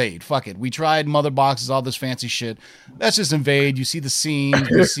is invade. Fuck it. We tried mother boxes, all this fancy shit. Let's just invade. You see the scene.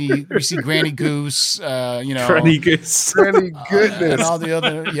 We see Granny Goose. Granny Goose. Granny Goodness. And all the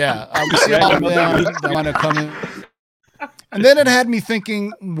other. We see all of them that want to come in. And then it had me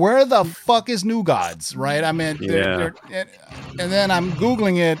thinking, where the fuck is New Gods, right? I mean, and then I'm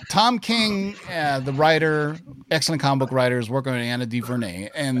Googling it. Tom King, the writer, excellent comic book writer, is working on Anna DuVernay.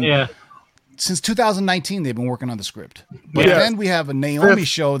 And since 2019, they've been working on the script. But then we have a Naomi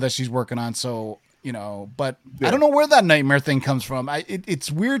show that she's working on. So, but I don't know where that nightmare thing comes from.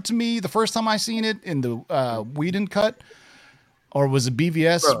 It's weird to me. The first time I seen it in the Whedon cut, or was it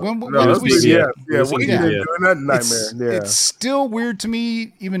BVS? When did we see it? It's still weird to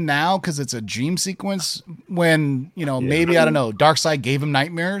me even now because it's a dream sequence. When maybe I don't know, Darkseid gave him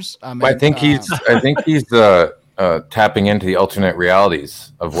nightmares. I think he's tapping into the alternate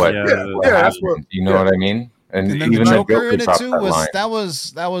realities of what happened. You know what I mean? And then even the Joker in it too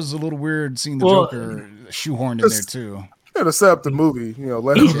was a little weird seeing the Joker shoehorned in there too. To set up the movie,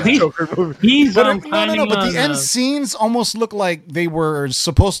 let the Joker movie. But the end scenes almost look like they were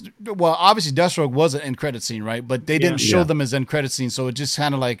supposed to. Well, obviously Deathstroke was an end credit scene, right? But they didn't show them as end credit scenes, so it just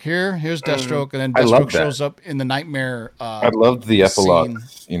kind of like here's Deathstroke, and then Deathstroke shows up in the nightmare. I loved the epilogue.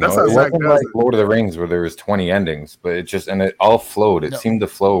 It wasn't like Lord of the Rings where there was 20 endings, but it all flowed. It seemed to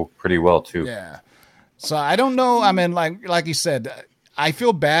flow pretty well too. Yeah. So I don't know. I mean, like you said, I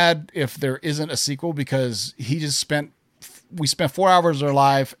feel bad if there isn't a sequel because we spent 4 hours of our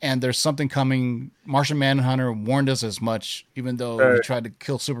life and there's something coming. Martian Manhunter warned us as much, even though he tried to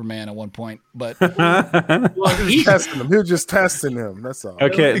kill Superman at one point. But he's testing him. He was just testing him. That's all.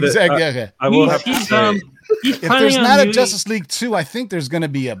 Okay, exactly. Okay. I will have to say, if there's not a Justice League 2, I think there's going to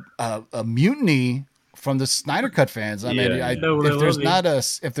be a mutiny from the Snyder Cut fans. I mean, if there's not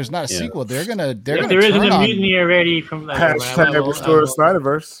a sequel, they're gonna if there isn't a mutiny already from the hashtag restore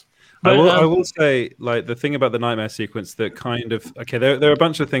Snyderverse. I will say, like, the thing about the nightmare sequence that kind of there are a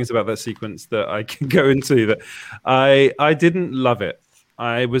bunch of things about that sequence that I can go into that I didn't love it.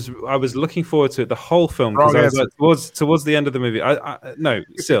 I was looking forward to it the whole film because I was like, towards the end of the movie. No,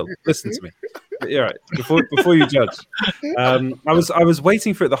 still listen to me. You're right. Before you judge, I was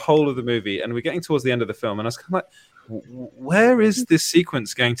waiting for it the whole of the movie, and we're getting towards the end of the film, and I was kind of like, where is this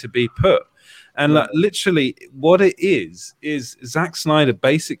sequence going to be put? And literally, what it is Zack Snyder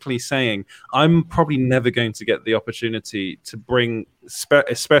basically saying, I'm probably never going to get the opportunity to bring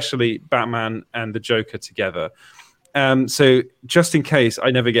especially Batman and the Joker together. So just in case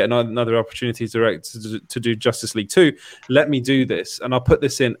I never get another opportunity to do Justice League 2, let me do this. And I'll put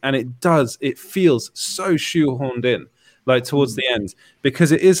this in. And it feels so shoehorned in, like towards the end,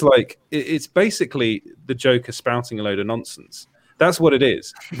 because it is like, it's basically the Joker spouting a load of nonsense. That's what it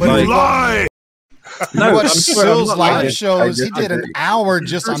is. But lie! No, what Sill's live shows, he did an hour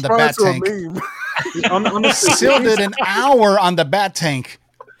just on the Bat Tank. Sill did an hour on the Bat Tank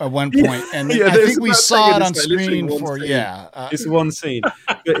at one point, and I think we saw it on screen for it's one scene,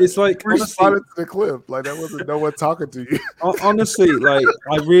 but it's like responded to the clip like that wasn't no one talking to you. Honestly, like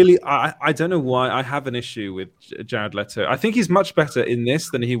I don't know why I have an issue with Jared Leto. I think he's much better in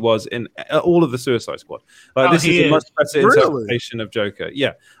this than he was in all of the Suicide Squad. Like this is a much better interpretation of Joker.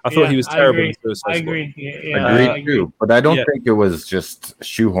 Yeah, I thought he was terrible in Suicide Squad. I agree. I agree too, but I don't think it was just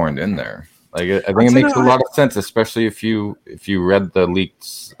shoehorned in there. Like I think it makes a lot of sense, especially if you read the leaked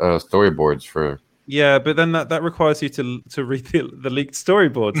storyboards for. Yeah, but then that requires you to read the leaked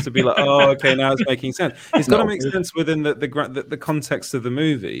storyboards to be like, oh, okay, now it's making sense. It's got to make sense within the context of the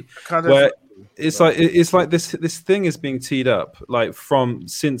movie, where it's like this thing is being teed up like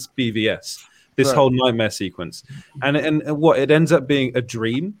since BVS, this whole nightmare sequence, and what it ends up being a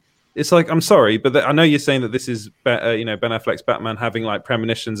dream. It's like, I'm sorry, but I know you're saying that this is Ben Affleck's Batman having like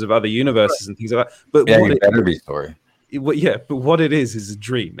premonitions of other universes and things like that. But it better be story. But what it is a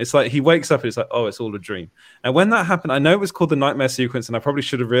dream. It's like he wakes up and it's like, oh, it's all a dream. And when that happened, I know it was called the nightmare sequence, and I probably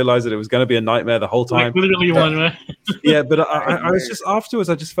should have realized that it was going to be a nightmare the whole time. Like literally one, right? Yeah, but I was just afterwards,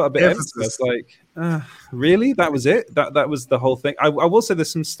 I just felt a bit empty. I was like, really? That was it? That was the whole thing? I will say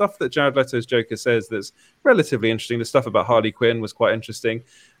there's some stuff that Jared Leto's Joker says that's relatively interesting. The stuff about Harley Quinn was quite interesting.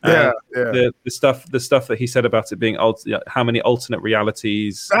 The stuff that he said about it being how many alternate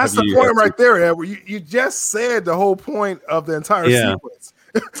realities. That's the point right there, Ed. You just said the whole point of the entire sequence.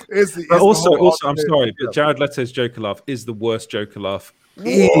 Also, I'm sorry, but Jared Leto's Joker laugh is the worst Joker laugh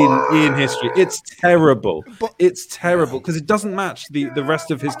in history. It's terrible. It's terrible because it doesn't match the rest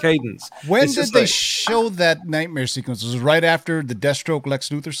of his cadence. When did they show that nightmare sequence? Was it right after the Deathstroke Lex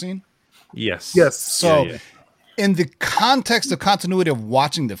Luthor scene? Yes. So, in the context of continuity of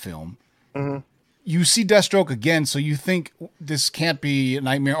watching the film, you see Deathstroke again, so you think this can't be a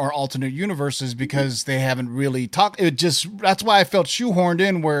nightmare or alternate universes because they haven't really talked. That's why I felt shoehorned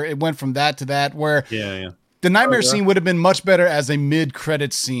in, where it went from that to that. Where the nightmare scene would have been much better as a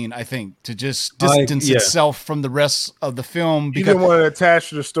mid-credit scene, I think, to just distance itself from the rest of the film. Because you didn't want to attach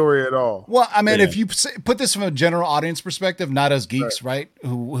to the story at all. Well, I mean, if you put this from a general audience perspective, not as geeks, right?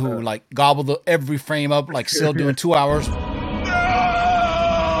 Who like gobble every frame up, like still doing 2 hours.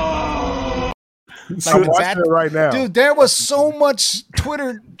 I'm watching it right now. Dude, there was so much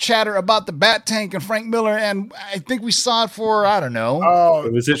Twitter chatter about the Bat Tank and Frank Miller, and I think we saw it for, I don't know.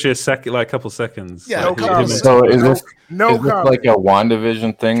 It was literally a couple seconds. Yeah, so is this like a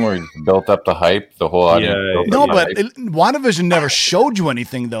WandaVision thing where you built up the hype, the whole audience? No, but WandaVision never showed you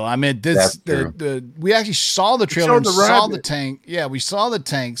anything, though. I mean, we actually saw the trailer and saw the tank. Yeah, we saw the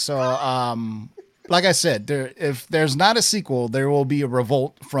tank. So, like I said, if there's not a sequel, there will be a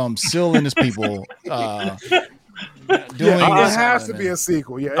revolt from Sill and his people. It has to be a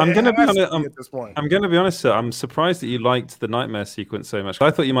sequel. Yeah, I'm going to be honest. At this point, I'm going to be honest, sir. I'm surprised that you liked the nightmare sequence so much.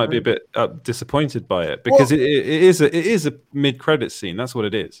 I thought you might be a bit disappointed by it because it is a mid-credit scene. That's what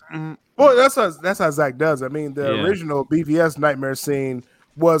it is. Well, that's how Zach does. I mean, the original BVS nightmare scene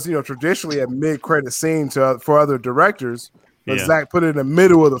was, traditionally a mid-credit scene for other directors, but Zach put it in the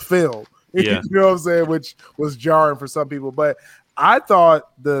middle of the film. Yeah. You know what I'm saying? Which was jarring for some people. But I thought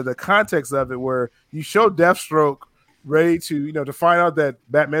the context of it, where you show Deathstroke ready to, to find out that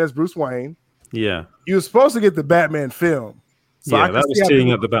Batman is Bruce Wayne. Yeah. You were supposed to get the Batman film. So that was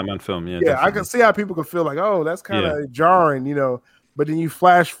teeing up the Batman film. Yeah. Yeah, I can see how people could feel like, oh, that's kind of jarring, But then you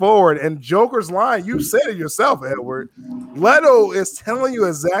flash forward, and Joker's line, you said it yourself, Edward. Leto is telling you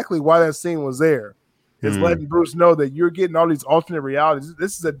exactly why that scene was there. It's letting Bruce know that you're getting all these alternate realities.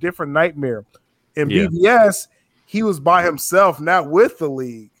 This is a different nightmare. In BVS, he was by himself, not with the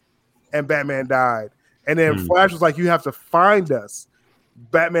League, and Batman died. And then Flash was like, you have to find us.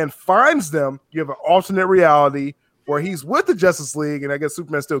 Batman finds them. You have an alternate reality where he's with the Justice League, and I guess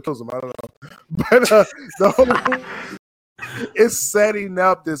Superman still kills him. I don't know. But it's setting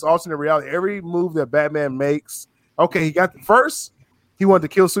up this alternate reality. Every move that Batman makes, he got first, he wanted to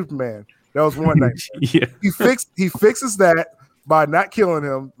kill Superman. That was one night. He fixes that by not killing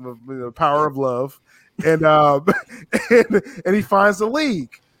him, the power of love, and and he finds the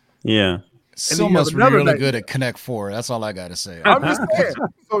League. Yeah. Silma's really good at Connect Four. That's all I got to say. I'm just saying.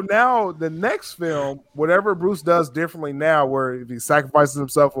 So now the next film, whatever Bruce does differently now, where if he sacrifices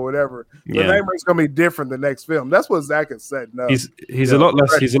himself or whatever, the nightmare's going to be different the next film. That's what Zach has said. No, he's a lot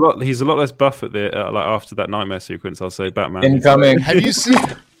less. He's a lot less buff at the like after that nightmare sequence. I'll say Batman incoming. Have you seen?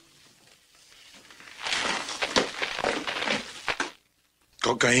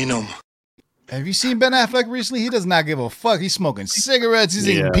 Cocainum. Have you seen Ben Affleck recently? He does not give a fuck. He's smoking cigarettes. He's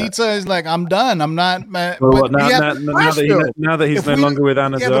eating pizza. He's like, I'm done. I'm not. Man. Well, now that he's no longer with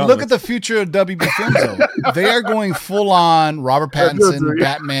Anna. Yeah, but look at the future of WB Films. Though. They are going full on Robert Pattinson,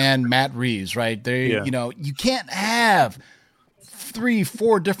 Batman, Matt Reeves. Right? You know, you can't have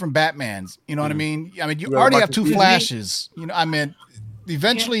 3-4 different Batmans. You know what I mean? I mean, you already have 2 Flashes. You know, I mean.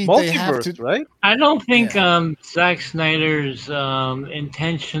 Eventually, they have to, right? I don't think Zack Snyder's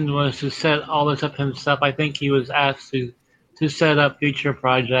intention was to set all this up himself. I think he was asked to set up future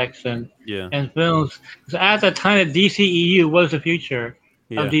projects and films. Because at the time, the DCEU was the future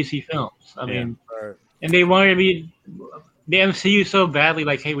of DC films. I mean, and they wanted to be the MCU so badly.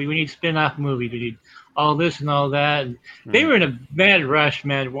 Like, hey, we need spin-off movies. We need all this and all that. And they were in a mad rush,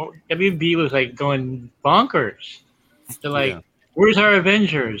 man. WB was like going bonkers. They're like. Where's our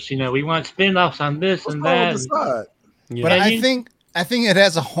Avengers? You know, we want spin-offs on this and that. But I think it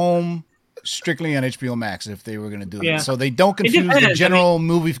has a home strictly on HBO Max if they were going to do it. So they don't confuse the general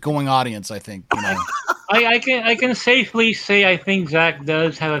movie-going audience, I think. You know. I can safely say I think Zach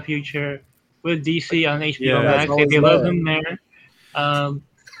does have a future with DC on HBO Max. They love him there.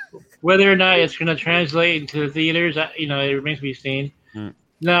 Whether or not it's going to translate into the theaters, you know, it remains to be seen.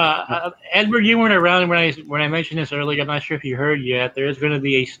 No, Edward, you weren't around when I mentioned this earlier. I'm not sure if you heard yet. There is going to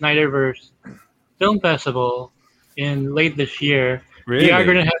be a Snyderverse Film Festival in late this year. Really? They're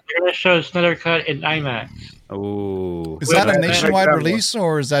going to show Snyder Cut in IMAX. Oh, is that a nationwide release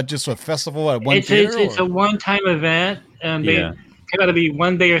or is that just a festival at one theater? It's a one-time event, and it's got to be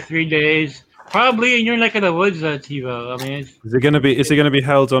 1 day or 3 days. Probably in your neck of the woods, TiVo. I mean, is it going to be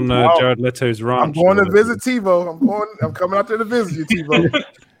held on Jared Leto's ranch? I'm going to visit TiVo. I'm coming out there to visit you, TiVo.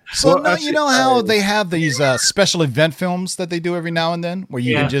 So you know how they have these special event films that they do every now and then, where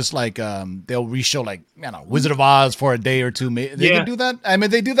you can just like they'll reshow like Wizard of Oz for a day or two. They can do that. I mean,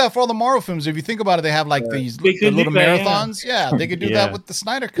 they do that for all the Marvel films. If you think about it, they have like these little marathons. Yeah, they could do that with the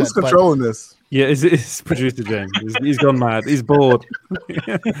Snyder Cut. Who's controlling this? Yeah, it's producer James. He's gone mad. He's bored.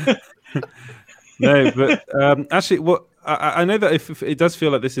 No, but actually, what I know that if it does feel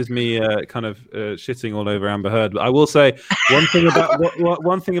like this is me kind of shitting all over Amber Heard, but I will say one thing about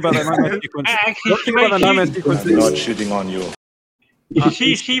one thing about that nightmare sequence. One thing about that nightmare sequence is not shitting on you.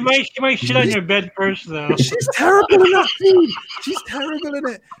 She might shit on your bed first, though. She's terrible in that scene. She's terrible in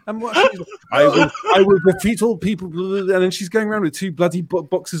it. And what I will defeat all people. And then she's going around with 2 bloody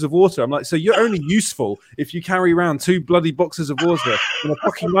boxes of water. I'm like, so you're only useful if you carry around 2 bloody boxes of water in a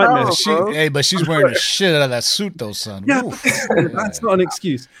fucking nightmare. But she's wearing the shit out of that suit, though, son. Yeah, that's not an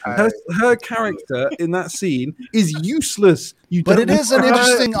excuse. Her character in that scene is useless. But it is an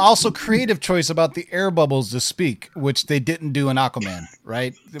interesting, also creative choice about the air bubbles to speak, which they didn't do in Aquaman,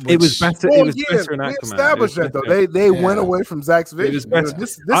 right? It was better. It was better in Aquaman. We established that though. They went away from Zack's vision. It was better.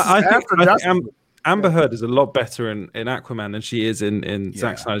 This is after Amber Heard is a lot better in Aquaman than she is in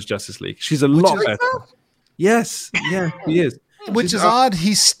Zack Snyder's Justice League. She's a lot better. Yes, she is. Which is odd.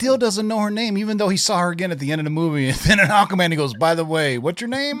 He still doesn't know her name, even though he saw her again at the end of the movie. And then in Aquaman, he goes, "By the way, what's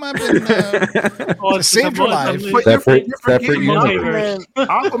your name? I've been saved your life." Separate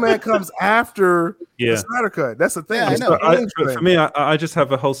Aquaman comes after the Snyder Cut. That's the thing. Yeah, I know. For me, I just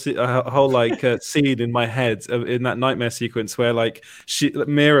have a whole scene in my head in that nightmare sequence where like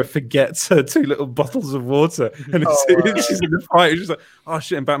Mira forgets her 2 little bottles of water, and she's in the fight. She's like, "Oh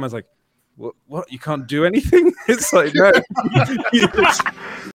shit!" And Batman's like, What? You can't do anything? It's like, no.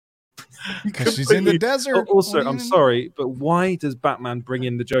 Because she's in the desert. Also, I'm sorry, but why does Batman bring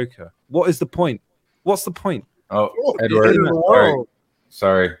in the Joker? What is the point? What's the point? Oh, Edward.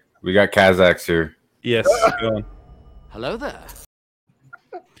 Sorry. We got Kazakhs here. Yes. Go on. Hello there.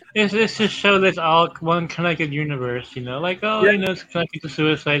 It's just show that's all one connected universe, you know, like it's connected to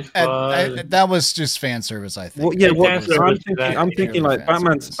Suicide Squad. That was just fan service, I think. I'm thinking like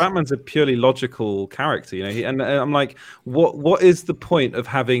Batman's a purely logical character, you know, and I'm like, what is the point of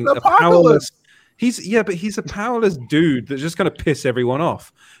having a powerless? He's a powerless dude that's just going to piss everyone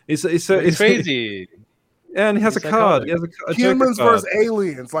off. It's crazy. And he has a card. He has a humans versus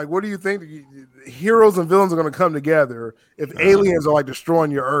aliens. Like, what do you think? Heroes and villains are going to come together if aliens are like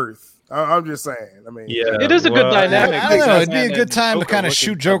destroying your Earth. I'm just saying. I mean, it is a good dynamic. I don't know. It'd be a good time to kind of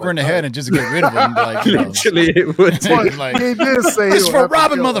shoot Joker in the head and just get rid of him. Like, literally, it would. Like, he did say it's for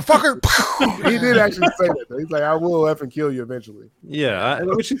Robin, motherfucker. He did actually say that. Though. He's like, I will effing kill you eventually. Yeah,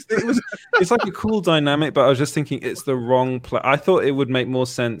 which is it's like a cool dynamic, but I was just thinking it's the wrong play. I thought it would make more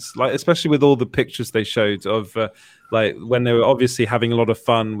sense, like especially with all the pictures they showed of. Like when they were obviously having a lot of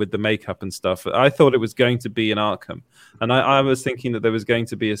fun with the makeup and stuff. I thought it was going to be in Arkham, and I was thinking that there was going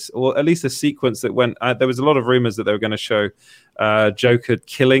to be or at least a sequence that went. There was a lot of rumors that they were going to show Joker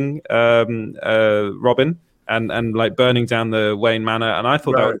killing Robin and like burning down the Wayne Manor, and I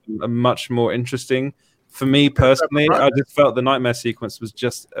thought that would be much more interesting. For me personally, I just felt the nightmare sequence was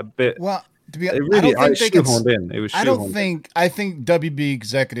just a bit. Well, to be honest, really, I don't think I think WB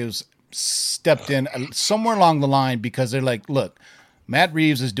executives stepped in somewhere along the line because they're like, look, Matt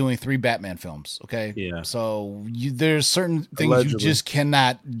Reeves is doing 3 Batman films. Okay. Yeah. So there's certain things you just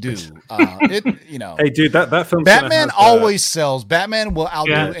cannot do. Hey, dude, that film. Batman always sells. Batman will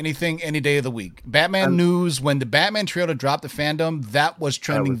outdo anything any day of the week. Batman news, when the Batman trailer dropped the fandom, that was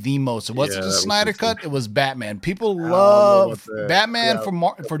trending the most. It wasn't the Snyder cut. It was Batman. People love Batman for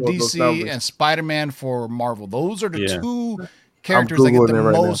DC and Spider-Man for Marvel. Those are the 2 characters that get the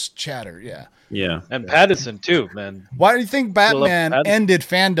most chatter. Yeah. And Pattinson too, man. Why do you think Batman ended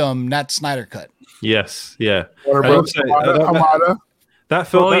fandom, not Snyder cut? Yes, yeah. That film. That's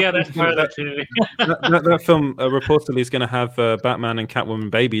part of that too. that film reportedly is going to have Batman and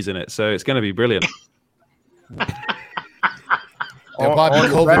Catwoman babies in it, so it's going to be brilliant. They'll probably be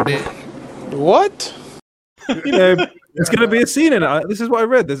COVID bit. What? It's going to be a scene in it. This is what I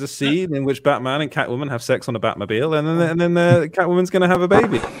read. There's a scene in which Batman and Catwoman have sex on a Batmobile, and then Catwoman's going to have a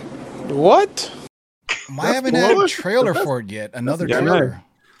baby. What? I haven't had a trailer for it yet. Another trailer.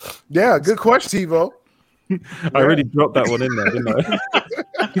 Yeah, good question, TiVo. I really dropped that one in there, didn't I?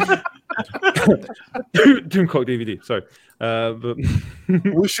 Doomcock DVD. Sorry, but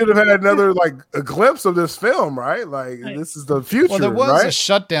we should have had another a glimpse of this film, right? Like this is the future. Well, there was a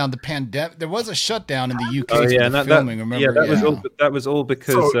shutdown. The pandemic. There was a shutdown in the UK. Filming. Remember? That was all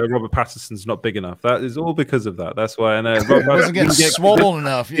because Robert Pattinson's not big enough. That is all because of that. That's why. And Robert wasn't getting swollen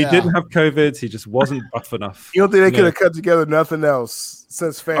enough. He didn't have COVID. He just wasn't buff enough. You don't think they could have cut together nothing else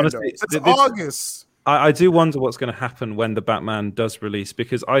since fandom? Honestly, since August. I do wonder what's going to happen when the Batman does release,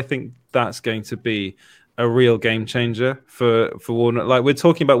 because I think that's going to be a real game changer for Warner. Like, we're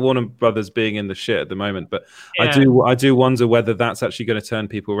talking about Warner Brothers being in the shit at the moment, but I do wonder whether that's actually going to turn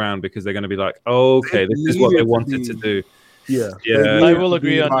people around, because they're going to be like, oh, okay, this is what they wanted to do. Yeah, I will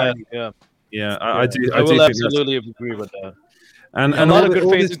agree on that. Yeah, I do. I will absolutely agree with that. And a lot of good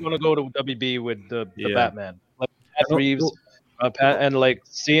faith is going to go to WB with the Batman, like Matt Reeves. And like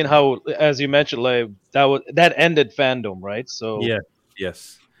seeing how, as you mentioned, like that ended fandom, right? So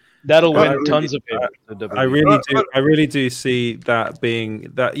yes, that'll win tons of people. I really do see that being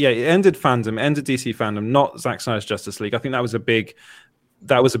that. Yeah, it ended fandom, ended DC fandom, not Zack Snyder's Justice League. I think that was a big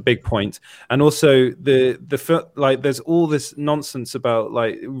point. And also there's all this nonsense about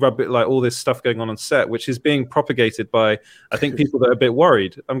all this stuff going on set, which is being propagated by, I think, people that are a bit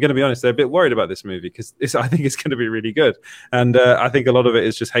worried. I'm going to be honest, they're a bit worried about this movie because I think it's going to be really good. And I think a lot of it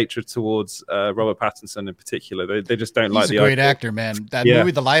is just hatred towards Robert Pattinson in particular. They just don't like the great actor, man. That movie,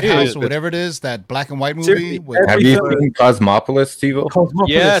 The Lighthouse, or whatever it is, that black and white movie. Have you seen Cosmopolis, TiVo? Cosmopolis.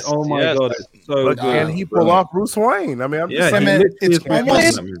 Yes. Oh my God. It's so good. And he pulled off Bruce Wayne. I mean, I'm just saying.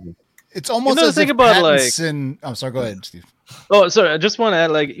 It's almost as if Pattinson. I'm sorry. Go ahead, Steve. Oh, sorry. I just want to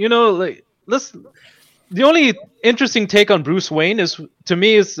add, the only interesting take on Bruce Wayne is, to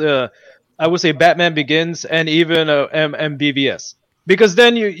me, I would say Batman Begins and even MBVS, because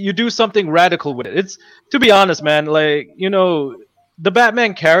then you do something radical with it. It's, to be honest, man, the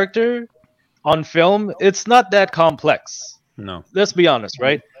Batman character on film, it's not that complex. No. Let's be honest,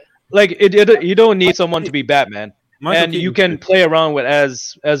 right? You don't need someone to be Batman. And you can play around with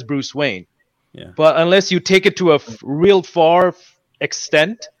as Bruce Wayne, but unless you take it to a real far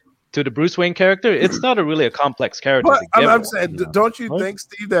extent to the Bruce Wayne character, it's not really a complex character. But I'm saying, don't you think,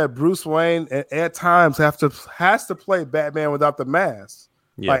 Steve, that Bruce Wayne at times has to play Batman without the mask?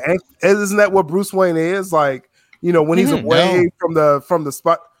 Yeah. Isn't that what Bruce Wayne is? When he's away from the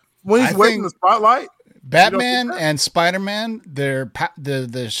spot, when he's away from the spotlight. Batman and Spider-Man,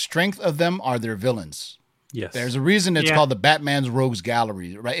 the strength of them are their villains. Yes, there's a reason it's called the Batman's Rogues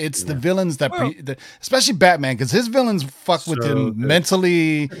Gallery, right? It's the villains that, especially Batman, because his villains fuck with him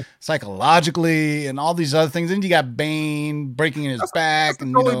mentally, psychologically, and all these other things. Then you got Bane breaking his back, that's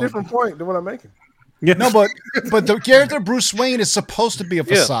a totally different point than what I'm making. Yeah. No, but the character Bruce Wayne is supposed to be a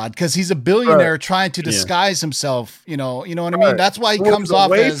facade because he's a billionaire trying to disguise himself. You know what I mean? That's why he comes off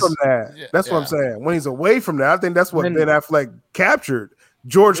away as from that. That's what I'm saying. When he's away from that, I think that's what Ben Affleck captured.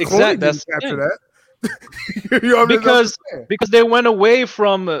 George Clooney didn't capture that. Because they went away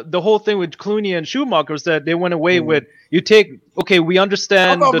from the whole thing with Clooney and Schumacher. That they went away with we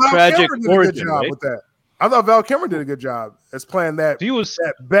understand the tragic origin. Right? With that. I thought Val Kilmer did a good job as playing that. He was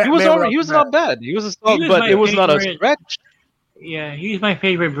not bad. He was but it was not a stretch. Yeah, he's my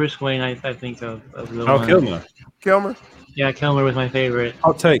favorite Bruce Wayne. I think of the Val Kilmer. Kilmer. Yeah, Kilmer was my favorite.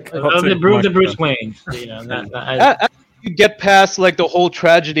 I'll take the Bruce Waynes. You know, you get past like the whole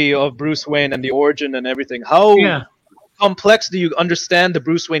tragedy of Bruce Wayne and the origin and everything. How complex do you understand the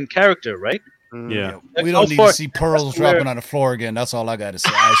Bruce Wayne character, right? Yeah, we don't need to see pearls dropping on the floor again. That's all I got to say.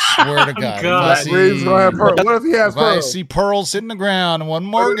 I swear to God. What if he has pearls? I see pearls sitting the ground one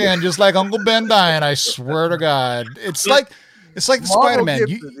more again, just like Uncle Ben dying. I swear to God, it's like Spider-Man.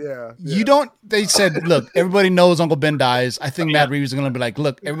 You don't. They said, look, everybody knows Uncle Ben dies. I think Matt Reeves is going to be like,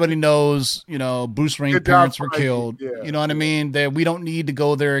 look, everybody knows, Bruce Wayne's parents were killed. You know what I mean? That we don't need to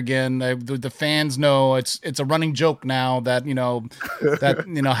go there again. The fans know it's a running joke now that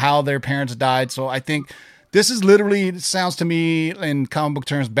how their parents died. So I think this is literally, it sounds to me in comic book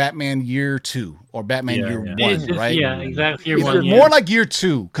terms, Batman Year 2 or Batman Year 1, right? Yeah, exactly. Year 1. More like Year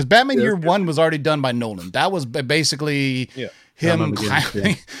 2 because Batman Year 1 was already done by Nolan. That was basically him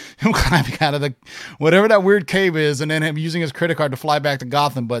climbing out of the whatever that weird cave is, and then him using his credit card to fly back to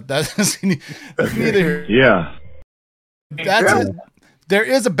Gotham. But that's neither. Yeah, that's it. There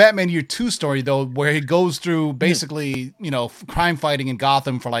is a Batman Year 2 story though, where he goes through basically, crime fighting in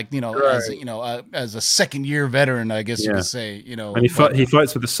Gotham for as a second year veteran, I guess you could say, And he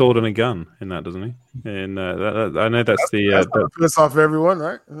fights with a sword and a gun in that, doesn't he? And I know that's piss off everyone,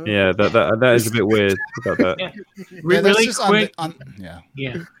 right? Yeah, that is a bit weird about that.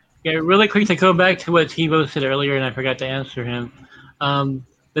 Really quick to go back to what Tebow said earlier, and I forgot to answer him.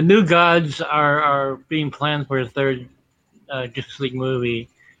 The New Gods are being planned for a third Justice League movie.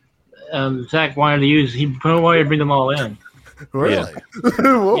 Zach wanted to bring them all in. Really?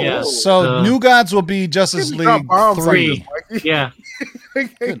 Yeah. So New Gods will be Justice League 3. Yeah. You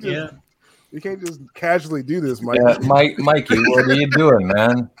can't just casually do this, Mike. Yeah, Mikey, what are you doing,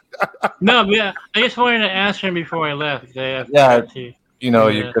 man? No, I just wanted to answer him before I left.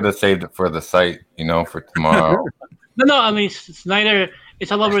 You could have saved it for the site, for tomorrow. No, I mean Snyder. It's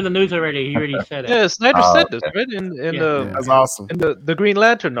all over the news already. He already said it. Yeah, Snyder said this, right? That's awesome. In the Green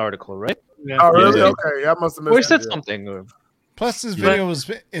Lantern article, right? Yeah. Oh, really? Okay, I must have missed he said something. Plus, this video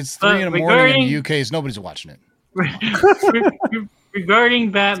it's 3 in the morning in the UK, so nobody's watching it.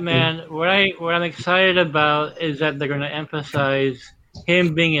 Regarding Batman, what I'm excited about is that they're going to emphasize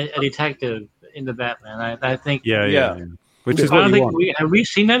him being a detective in the Batman. I think. Yeah. Which is what you want. Have we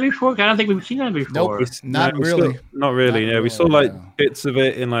seen that before? I don't think we've seen that before. Nope, not really. Not really. We saw bits of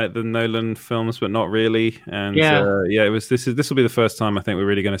it in the Nolan films, but not really. And this will be the first time I think we're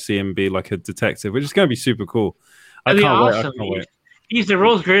really going to see him be like a detective, which is going to be super cool. I can't wait. He's the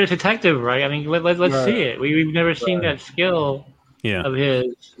world's greatest detective, right? I mean, let's see it. We've never seen that skill of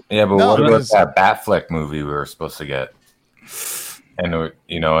his. Yeah, but what about that Batfleck movie we were supposed to get? And and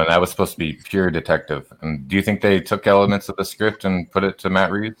that was supposed to be pure detective. And do you think they took elements of the script and put it to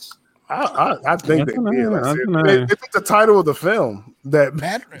Matt Reeves? I think they did. It's the title of the film that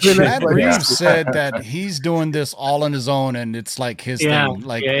Matt Reeves said that he's doing this all on his own, and it's like his thing,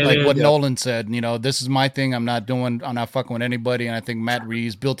 like Nolan said. This is my thing. I'm not fucking with anybody. And I think Matt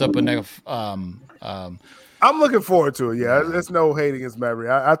Reeves built up enough. I'm looking forward to it. Yeah, there's no hating against Matt Reeves.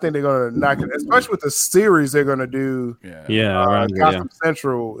 I think they're going to knock it, especially with the series they're going to do. Gotham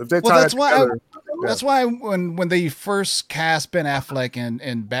Central. If they tie it together. That's why when they first cast Ben Affleck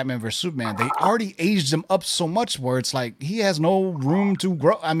in Batman vs Superman, they already aged him up so much where it's like he has no room to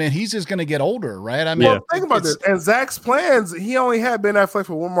grow. I mean, he's just going to get older, right? I mean, think about this. And Zach's plans, he only had Ben Affleck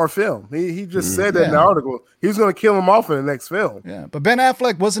for one more film. He just said that in the article. He was going to kill him off in the next film. Yeah, but Ben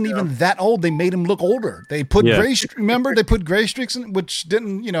Affleck wasn't even that old. They made him look older. They put gray. Remember, they put gray streaks in, which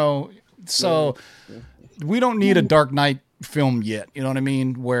didn't, So we don't need a Dark Knight film yet, you know what I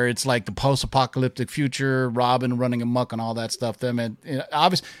mean? Where it's like the post-apocalyptic future, Robin running amok and all that stuff.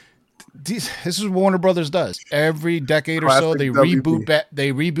 Obviously, this is what Warner Brothers does. Every decade or so, they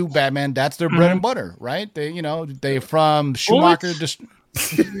reboot Batman. That's their bread and butter, right? They from Schumacher.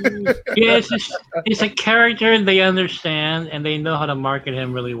 It's a character they understand and they know how to market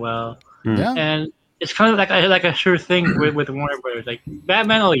him really well. Yeah, and it's kind of like a sure thing with Warner Brothers. Like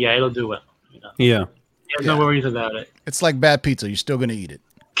Batman, it'll do well. Yeah. There's no worries about it. It's like bad pizza. You're still going to eat it.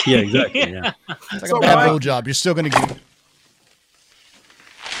 Yeah, exactly. Yeah. It's like a bad blowjob. You're still gonna get.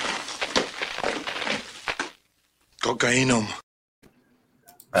 Cocainum.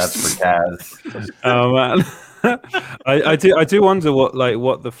 That's for Kaz. Oh man. I do wonder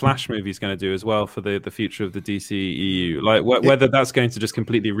what the Flash movie is going to do as well for the future of the DCEU. Like whether that's going to just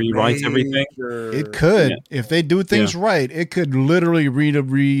completely rewrite everything. It could, if they do things right. It could literally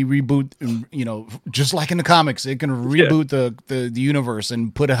reboot. You know, just like in the comics, it can reboot the universe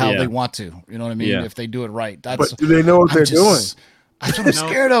and put it how they want to. You know what I mean? Yeah. If they do it right. That's, but do they know what they're doing? That's what I'm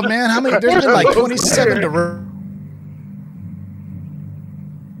scared of, man. How many? There's been like 27 to.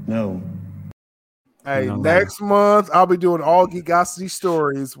 No. Hey, next month I'll be doing all Geekosity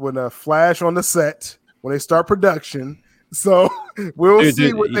stories when Flash on the set when they start production. So we'll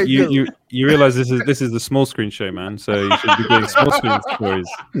see what they do. You realize this is the small screen show, man. So you should be doing small screen stories,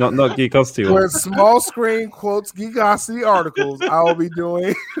 not Geekosity When ones. small screen quotes Geekosity articles, I will be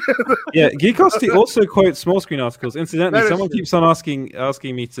doing. Yeah, Geekosity also quotes small screen articles. Incidentally, someone keeps on asking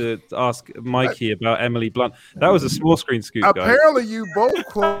me to ask Mikey about Emily Blunt. That was a small screen scoop, guys. Apparently, you both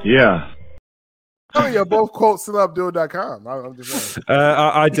quote. Yeah. You both quote StillUpDuo.com. I'm just saying.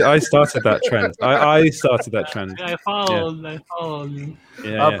 I started that trend. I started that trend. I followed.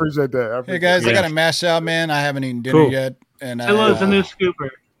 Yeah, I appreciate that. Hey guys, I got a mash out, man. I haven't eaten dinner yet, and I love the new scooper.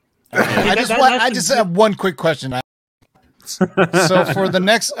 I just have one quick question. So for the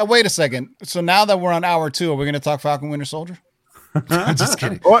next, wait a second. So now that we're on hour 2, are we going to talk Falcon Winter Soldier? I'm just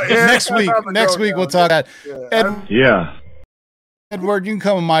kidding. Well, yeah, next week we'll talk that. Yeah. Edward, you can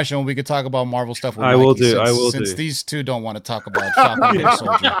come on my show and we could talk about Marvel stuff with I Mikey, will do. Since these two don't want to talk about Falcon Winter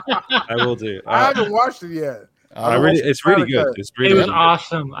Soldier. I will do. I haven't watched it yet. It's really good. It was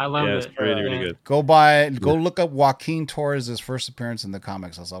awesome. I loved it. It's really good. Go look up Joaquin Torres' first appearance in the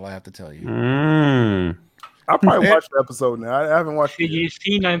comics. That's all I have to tell you. I'll probably watch the episode now. I haven't watched it.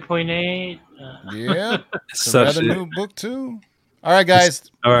 CGC 9.8. Yeah. It's another new book too. All right,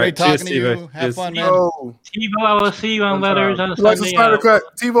 guys. All right. Great talking to you. Cheers. Have fun, man. Oh, TiVo, I will see you on Letters on likes a Sunday. Snyder cut.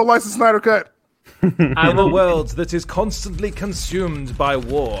 TiVo likes a Snyder cut. In a world that is constantly consumed by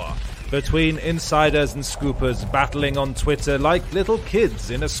war, between insiders and scoopers battling on Twitter like little kids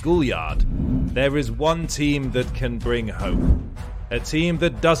in a schoolyard, there is one team that can bring hope. A team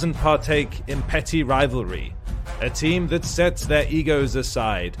that doesn't partake in petty rivalry. A team that sets their egos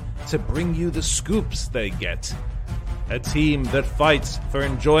aside to bring you the scoops they get. A team that fights for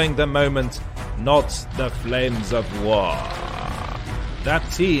enjoying the moment, not the flames of war. That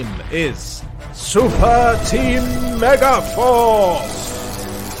team is Super Team Megaforce!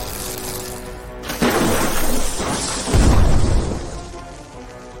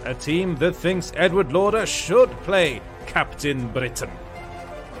 A team that thinks Edward Lauder should play Captain Britain.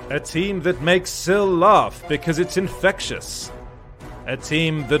 A team that makes Syl laugh because it's infectious. A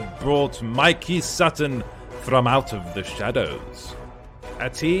team that brought Mikey Sutton from out of the shadows. A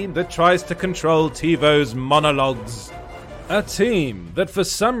team that tries to control TiVo's monologues. A team that for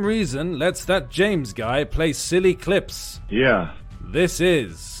some reason lets that James guy play silly clips. Yeah. This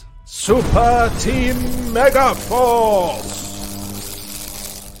is Super Team Megaforce!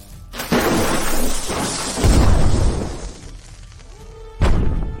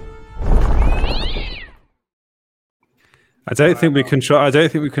 I don't think we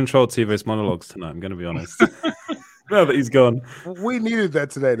control TiVo's monologues tonight. I'm going to be honest. Now that he's gone, we needed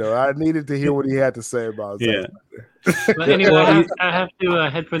that today, though. I needed to hear what he had to say about it. But anyway, I have to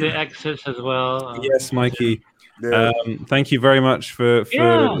head for the exits as well. Yes, Mikey. Thank you very much for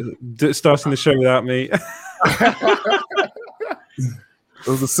starting the show without me. It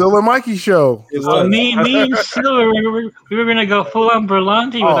was a Syl and Mikey show. Me and Syl, we were gonna go full on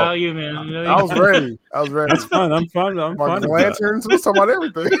Berlanti without you, man. I was ready. That's fine. I'm fine. Lanterns. We're talking about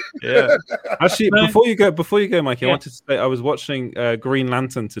everything. Yeah. Actually, before you go, Mikey, I wanted to say I was watching Green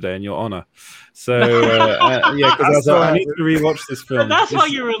Lantern today in your honor. So because I need to rewatch this film. That's why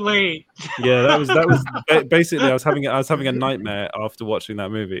you were late. Yeah, that was basically I was having a nightmare after watching that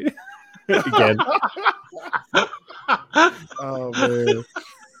movie again. Oh man!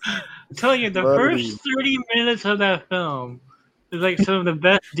 I'm telling you, the first 30 minutes of that film is like some of the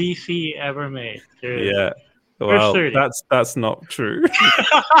best DC ever made. Seriously. Yeah, well, that's not true.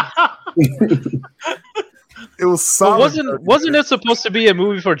 It was solid. Wasn't it supposed to be a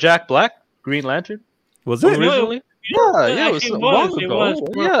movie for Jack Black, Green Lantern? Was it originally? Yeah, it was a while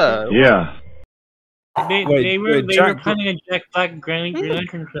ago. Yeah. They were planning a Jack Black Green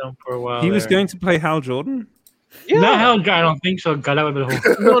Lantern film for a while. He was going to play Hal Jordan. Yeah. Not Hal Jordan. I don't think so. God, that would be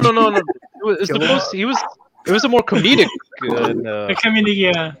No. It was a more comedic. comedic,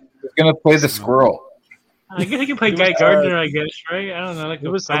 yeah. He's gonna play the squirrel. I guess he can play Guy Gardner. I guess, right? I don't know. Like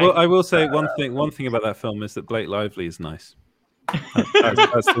I will say one thing about that film is that Blake Lively is nice.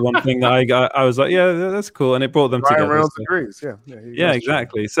 That's the one thing that I was like, yeah, that's cool, and it brought them together. Reynolds agrees. Yeah,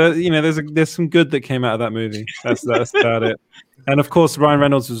 exactly. So there's some good that came out of that movie. That's about it. And of course, Ryan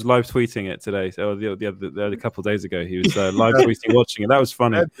Reynolds was live tweeting it today. So a couple of days ago, he was live tweeting watching it. That was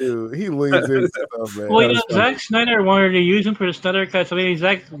funny. That dude, he leans into stuff, man. Well, Zack Snyder wanted to use him for the Snyder Cut, so maybe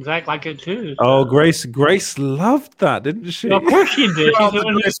Zack liked it too. So. Oh, Grace loved that, didn't she? Well, of course she did.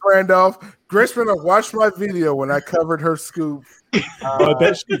 Grace Randolph. Grace Randolph watched my video when I covered her scoop. I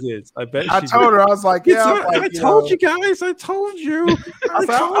bet she did. I told her, I was like, yeah. I told you guys. I told you.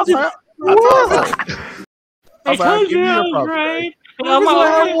 I told you I was right.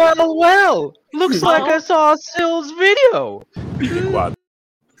 Well. Looks like I saw Sill's video. You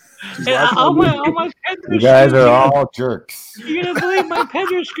guys are all jerks. You're gonna believe my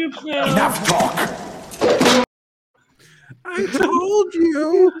Pedro scoops now. Enough talk. I told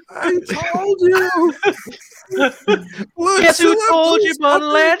you. Look, guess who told you about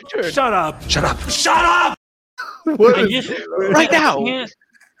Lantern? Shut up. Right now.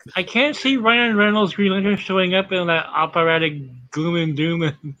 I can't see Ryan Reynolds Green Lantern showing up in that operatic gloom and doom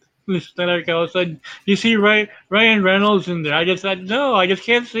and all of a sudden you see Ryan Reynolds in there. I just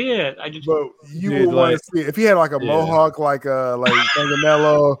can't see it. But you would want to see it if he had like a mohawk, like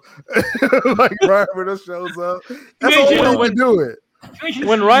Sanganello, like Ryan Reynolds shows up. That's the only way to do it.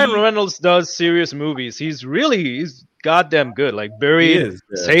 When Ryan Reynolds does serious movies, he's goddamn good. Like Buried,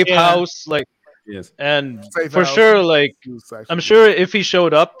 Safe House, like. Yes. And for sure, like I'm sure if he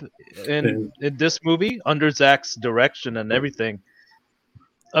showed up in this movie under Zach's direction and everything,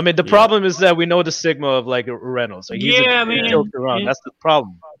 I mean the problem is that we know the stigma of like Reynolds. Like, that's the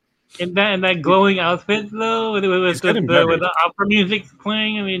problem. In that glowing outfit though, with the opera music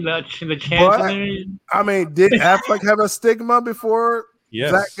playing, I mean the chant. I mean, did Affleck have a stigma before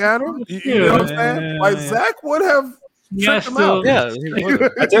Zach got him? You know what I'm saying? Like Zach would have. I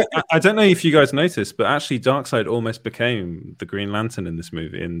don't know if you guys noticed, but actually Darkseid almost became the Green Lantern in this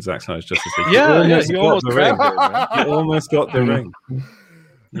movie in Zack Snyder's Justice League. He almost grabbed it, man. He almost got the ring.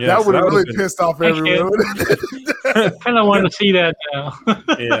 Yeah, that would have really pissed off everyone. I kind of want to see that now.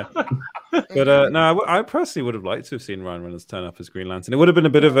 Yeah. But no, I personally would have liked to have seen Ryan Reynolds turn up as Green Lantern. It would have been a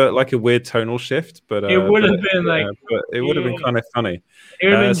bit of a weird tonal shift, but it would have been but it would have been kind of funny. It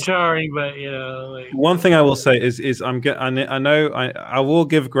would have been jarring, but one thing I will say is I will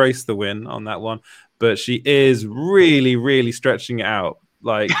give Grace the win on that one, but she is really, really stretching it out.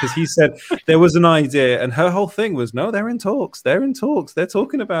 Like, because he said there was an idea, and her whole thing was, no, they're in talks. They're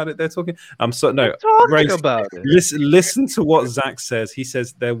talking about it. Grace, about it. Listen to what Zach says. He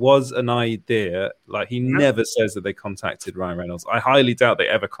says there was an idea. Like, he never says that they contacted Ryan Reynolds. I highly doubt they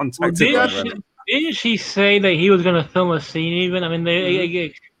ever contacted Ryan Reynolds. Didn't she say that he was going to film a scene even? I mean,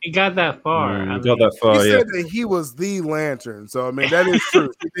 it got that far. He said that he was the Lantern. So, I mean, that is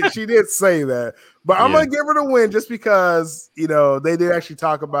true. She did say that. But I'm going to give her the win just because, they did actually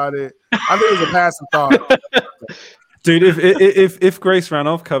talk about it. I think it was a passing thought. Dude, if Grace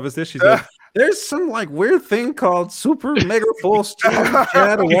Randolph covers this, she's like, there's some like weird thing called Super Mega Force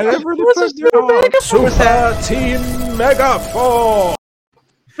Chat or whatever. Super Team Mega Force.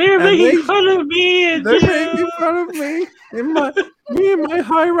 They're making fun of me. They're making fun of me in my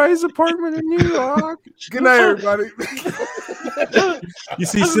high-rise apartment in New York. Good night, everybody. You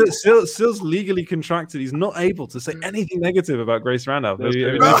see, Sill's legally contracted. He's not able to say anything negative about Grace Randolph.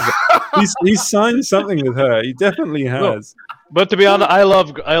 He's signed something with her. He definitely has. But to be honest, I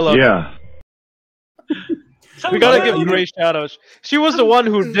love. Yeah. We gotta give Grace shout out. She was the one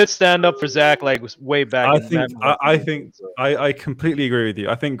who did stand up for Zach, like way back. I completely agree with you.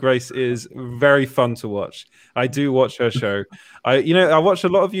 I think Grace is very fun to watch. I do watch her show. I watch a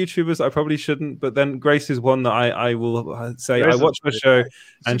lot of YouTubers. I probably shouldn't, but then Grace is one that I will say I watch her show,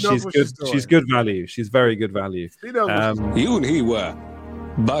 and she's good. She's good value. She's very good value. You and he were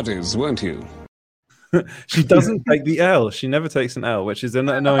buddies, weren't you? She doesn't take the L. She never takes an L, which is an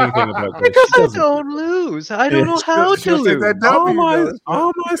annoying thing about Grace. Because I don't lose. I don't know how to lose.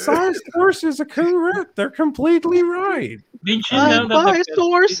 All my science sources are correct. They're completely right. My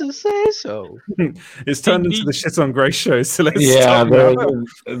sources say so. It's turned into the shit on Grace show. So let's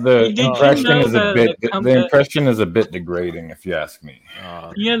the impression is a bit degrading, if you ask me.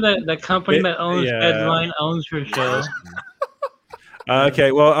 The company that owns Headline owns her show.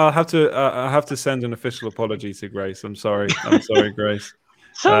 Okay, well, I'll have to send an official apology to Grace. I'm sorry, Grace.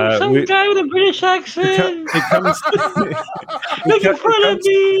 Some guy with a British accent making fun of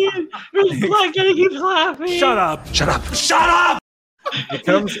me. Black guy keeps laughing. Shut up! It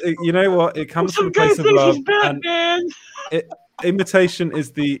comes. You know what? It comes from a place of love. And imitation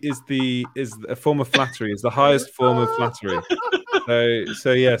is a form of flattery. Is the highest form of flattery.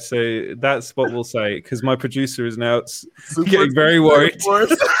 So that's what we'll say. Because my producer is now getting very worried.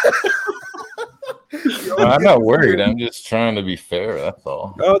 I'm not worried. I'm just trying to be fair. That's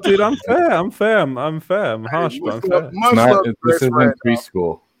all. Oh, dude, I'm fair. I'm harsh, but I'm fair. This isn't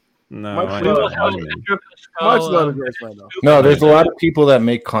preschool. No, no, there's a lot of people that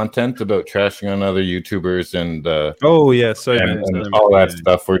make content about trashing on other YouTubers and and all that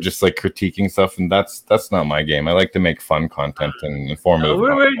stuff. We're just like critiquing stuff, and that's not my game. I like to make fun content and informative.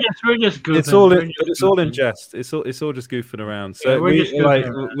 We're just goofing. It's all in jest. It's all just goofing around. So we're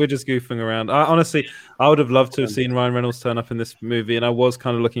just goofing around. Honestly, I would have loved to have seen Ryan Reynolds turn up in this movie, and I was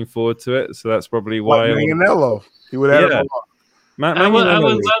kind of looking forward to it. So that's probably why. Manganiello. He would have. Yeah. I would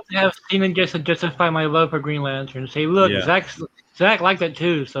love to have seen him just to justify my love for Green Lantern. Say, look, Zach liked that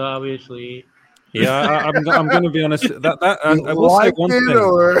too, so obviously. Yeah, I'm going to be honest. I will say one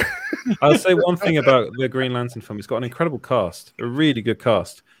thing. I'll say one thing about the Green Lantern film. It's got an incredible cast, a really good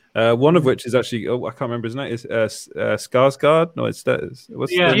cast. One of which is actually I can't remember his name. Is Skarsgård? No, what's the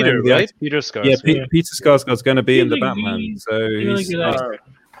Peter, name? right? Peter Skarsgård. Yeah, Peter Skarsgård's going to be in the Batman. So he's all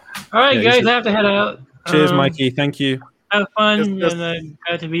right, guys, I have to head out. Cheers, Mikey. Thank you. Have fun, and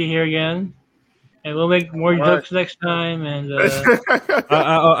glad to be here again. And we'll make more jokes next time. And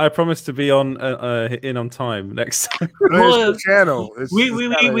I promise to be in on time next time. Well, channel.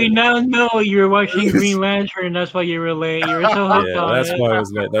 We now know you're watching Green Lantern. That's why you were late. You were so hooked on that's it. Why I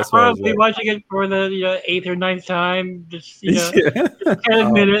was late. That's why I was late. Watching it for the 8th or 9th time. Just can't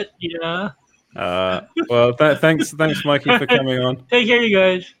admit it. Well, thanks, Mikey, for coming on. Take care, you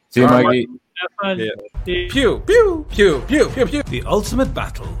guys. See you, Mikey. Have fun. Yeah. Pew, pew, pew, pew, pew, pew. The ultimate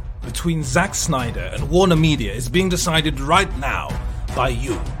battle between Zack Snyder and Warner Media is being decided right now by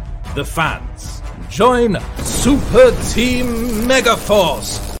you, the fans. Join Super Team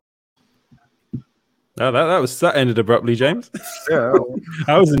Megaforce. Oh, that ended abruptly, James. Yeah,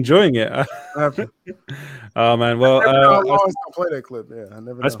 I was enjoying it. Oh man, well, I always play that clip. Yeah, I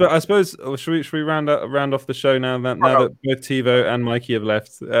never. I suppose. Should we round off the show now that both TiVo and Mikey have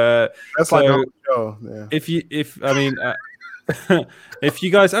left? That's like a show. Yeah. If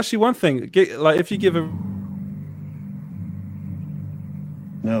you guys actually one thing, if you give a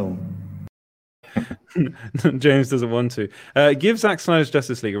no. James doesn't want to. Give Zack Snyder's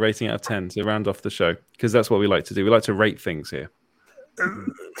Justice League a rating out of 10 to round off the show, because that's what we like to do. We like to rate things here.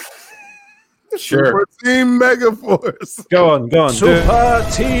 Sure. Super Team Megaforce. Go on. Super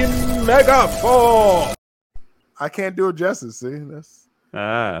Team Megaforce. I can't do it justice. See, that's.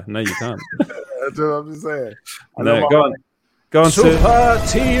 No, you can't. That's what I'm just saying. No, go on. Super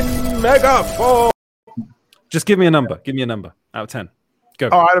Team Megaforce. Just give me a number. Give me a number out of 10. Go.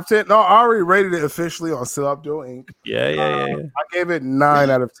 Oh, out of 10. No, I already rated it officially on Still Abdul Inc. Yeah. I gave it 9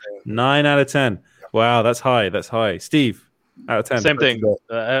 out of 10. 9 out of 10. Wow, that's high. Steve, out of 10. Same thing.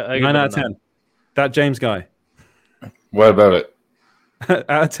 9 out of 10. That James guy. What about it?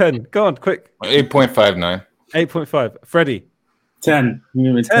 Out of 10. Go on, quick. 8.59. 8.5. Freddie. 10.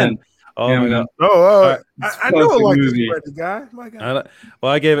 10. Oh yeah, my god. Oh, I know I like this Freddie guy. My God.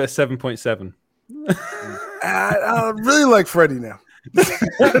 I gave it a 7.7. I really like Freddie now.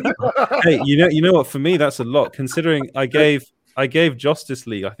 Hey, you know what? For me, that's a lot. Considering I gave Justice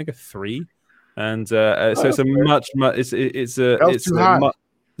League, I think, a 3, and so it's a much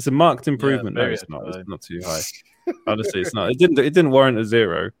it's a marked improvement. Yeah, no, it's not too high. Honestly, it's not. It didn't warrant a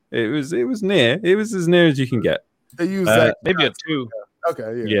 0. It was near. It was as near as you can get. They used maybe a 2.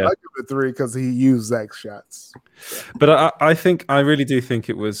 Okay, yeah. I give it a 3 because he used Zach's shots. But I think I really do think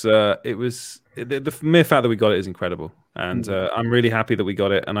it was the mere fact that we got it is incredible, and I'm really happy that we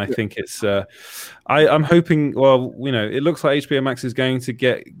got it. And I think it's I'm hoping. Well, it looks like HBO Max is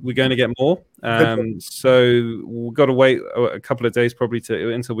we're going to get more. So we've got to wait a couple of days probably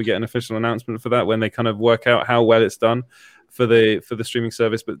until we get an official announcement for that, when they kind of work out how well it's done for the streaming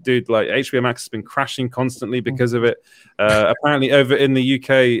service. But dude, like, HBO Max has been crashing constantly because of it. Apparently over in the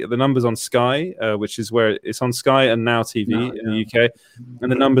UK, the numbers on Sky, which is where it's on Sky and Now TV in the UK,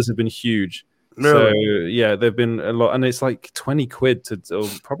 and the numbers have been huge. Really? So yeah, they've been a lot, and it's like 20 quid or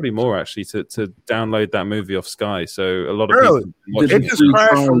probably more actually to download that movie off Sky. So a lot of people watching it just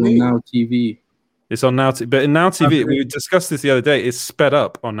crashed for me. Now TV. It's on Now TV, but in Now TV, we discussed this the other day. It's sped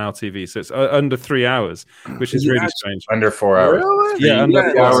up on Now TV, so it's under 3 hours, which is really strange. Under 4 hours. Really? Yeah, under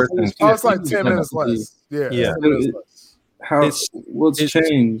 4 hours. It's like 10 minutes less. Yeah. What's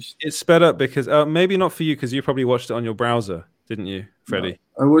changed? It's sped up because maybe not for you, because you probably watched it on your browser, didn't you, Freddie?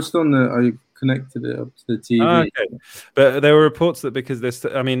 I watched on connected it up to the TV. Okay. But there were reports that because this,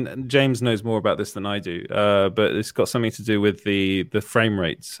 I mean, James knows more about this than I do, but it's got something to do with the frame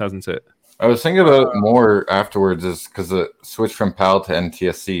rates, hasn't it? I was thinking about more afterwards, is because it switched from PAL to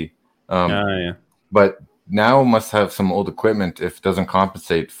NTSC. Yeah. But now must have some old equipment if it doesn't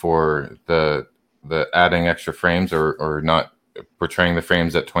compensate for the adding extra frames or not portraying the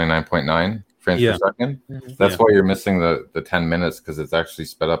frames at 29.9 frames per second. That's why you're missing the 10 minutes, because it's actually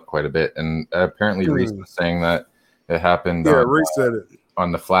sped up quite a bit. And apparently Reese was saying that it happened Reese said it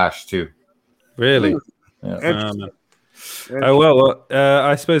on the Flash too. Really? Yeah. Oh well,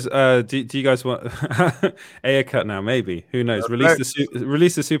 I suppose. Do you guys want a cut now? Maybe, who knows?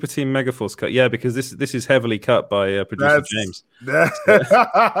 Release the Super Team Megaforce cut. Yeah, because this is heavily cut by producer James. I'm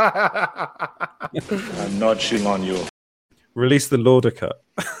not shitting on you. Release the Lauder cut.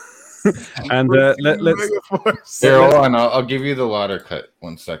 And let's. Here, hold on. I'll give you the Lauder cut.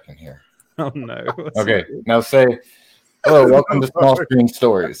 1 second here. Oh no. Okay, now say hello. Welcome to Small Screen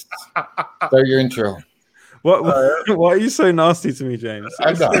Stories. Start your intro. What? Why are you so nasty to me, James?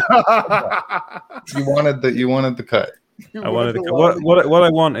 I'm not. You wanted the cut. I wanted the cut. What I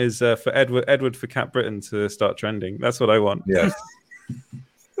want is for Edward for Cat Britain to start trending. That's what I want. Yes.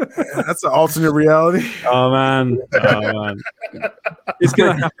 That's an alternate reality. Oh man. It's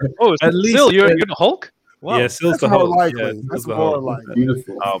gonna happen. Oh, at least you're the Hulk. Wow. Yeah, Sil's That's the more Hulk. likely. Yeah, That's the more Hulk. likely.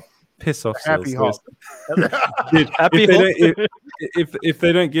 Beautiful. Oh, piss off, Happy Sil. Hulk. Dude, Happy Hulk. if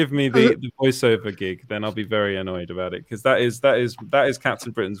they don't give me the voiceover gig, then I'll be very annoyed about it, because that is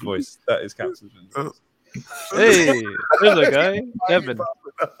Captain Britain's voice. That is Captain Britain's voice. Hey, there's a guy, Kevin.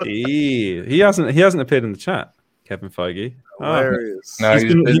 He hasn't appeared in the chat. Kevin Feige. Hilarious. No,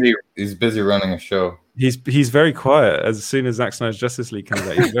 he's busy running a show. He's very quiet. As soon as Zack Snyder's Justice League comes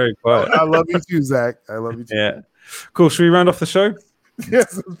out, he's very quiet. I love you too, Zach. I love you too. Yeah. Cool. Should we round off the show?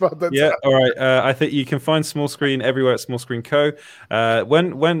 Yes, it's about that Yeah. time. All right. I think you can find Small Screen everywhere at Small Screen Co.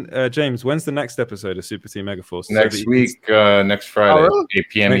 James, when's the next episode of Super Team Megaforce? Next week, next Friday, really? 8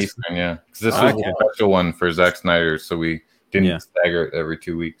 p.m. Eastern. Yeah, because this was Okay. a special one for Zack Snyder, so we didn't stagger it every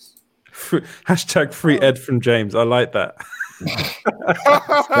 2 weeks. Hashtag free Ed from James. I like that.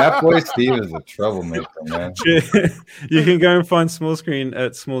 That boy Steve is a troublemaker, man. You can go and find Small Screen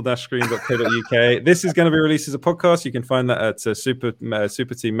at small-screen.co.uk. This is going to be released as a podcast. You can find that at Super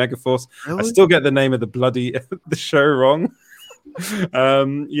Team Megaforce. Really? I still get the name of the show wrong.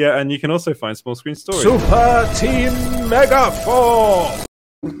 Yeah, and you can also find Small Screen Stories. Super Team Megaforce.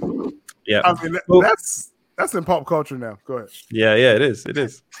 Yeah, I mean, that's in pop culture now. Go ahead. Yeah, it is.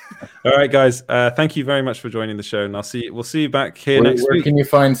 All right, guys. Thank you very much for joining the show, and we'll see you back here next Where week. can you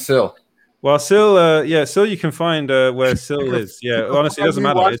find Sil? Well, Sil, Sil, you can find where Sil is. Yeah, honestly, it doesn't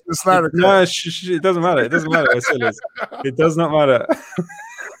matter. It doesn't matter. It doesn't matter where Sil is. It does not matter.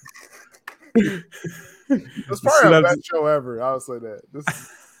 It's probably our best show ever. I'll say that. This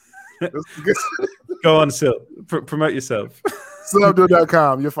is good. Go on, Sil. Promote yourself.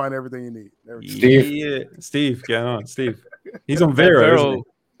 SilUpDo.com. You'll find everything you need. Steve, get on. Steve. He's on Vero.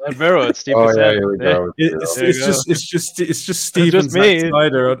 Vero, it's Steve. Oh yeah, here we go. It's just Steve and Zack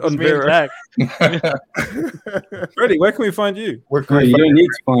Snyder on Vero. Freddie, where can we find you? You don't need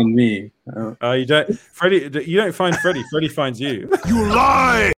to find me. You don't, Freddie. You don't find Freddie. Freddie finds you. You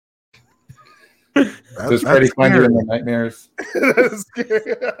lie. Does Freddie find you in the nightmares?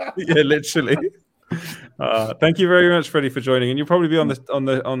 Yeah, literally. Thank you very much, Freddie, for joining, and you'll probably be on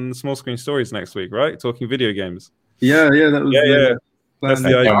the Small Screen Stories next week, right? Talking video games. Yeah, that was That's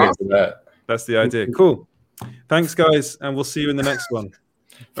the idea. That's the idea. Cool. Thanks, guys, and we'll see you in the next one.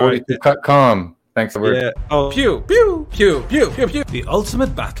 42.com. Thanks, Edward. Yeah. Oh. Pew, pew, pew, pew, pew, pew. The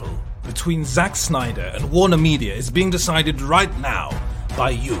ultimate battle between Zack Snyder and Warner Media is being decided right now by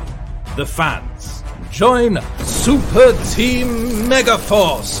you, the fans. Join Super Team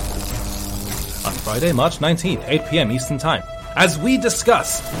Megaforce on Friday, March 19th, 8 p.m. Eastern Time, as we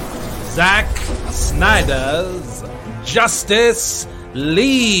discuss Zack Snyder's Justice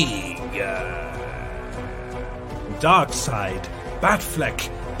League. Darkseid, Batfleck,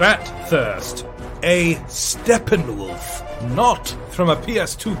 Batthirst, a Steppenwolf, not from a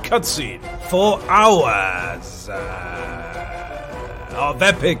PS2 cutscene, for hours of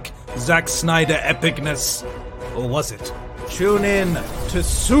epic Zack Snyder epicness. Or was it? Tune in to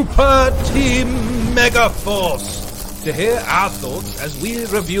Super Team Megaforce to hear our thoughts as we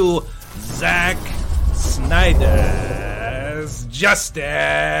review Zack Snyder's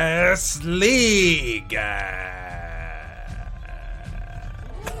Justice League.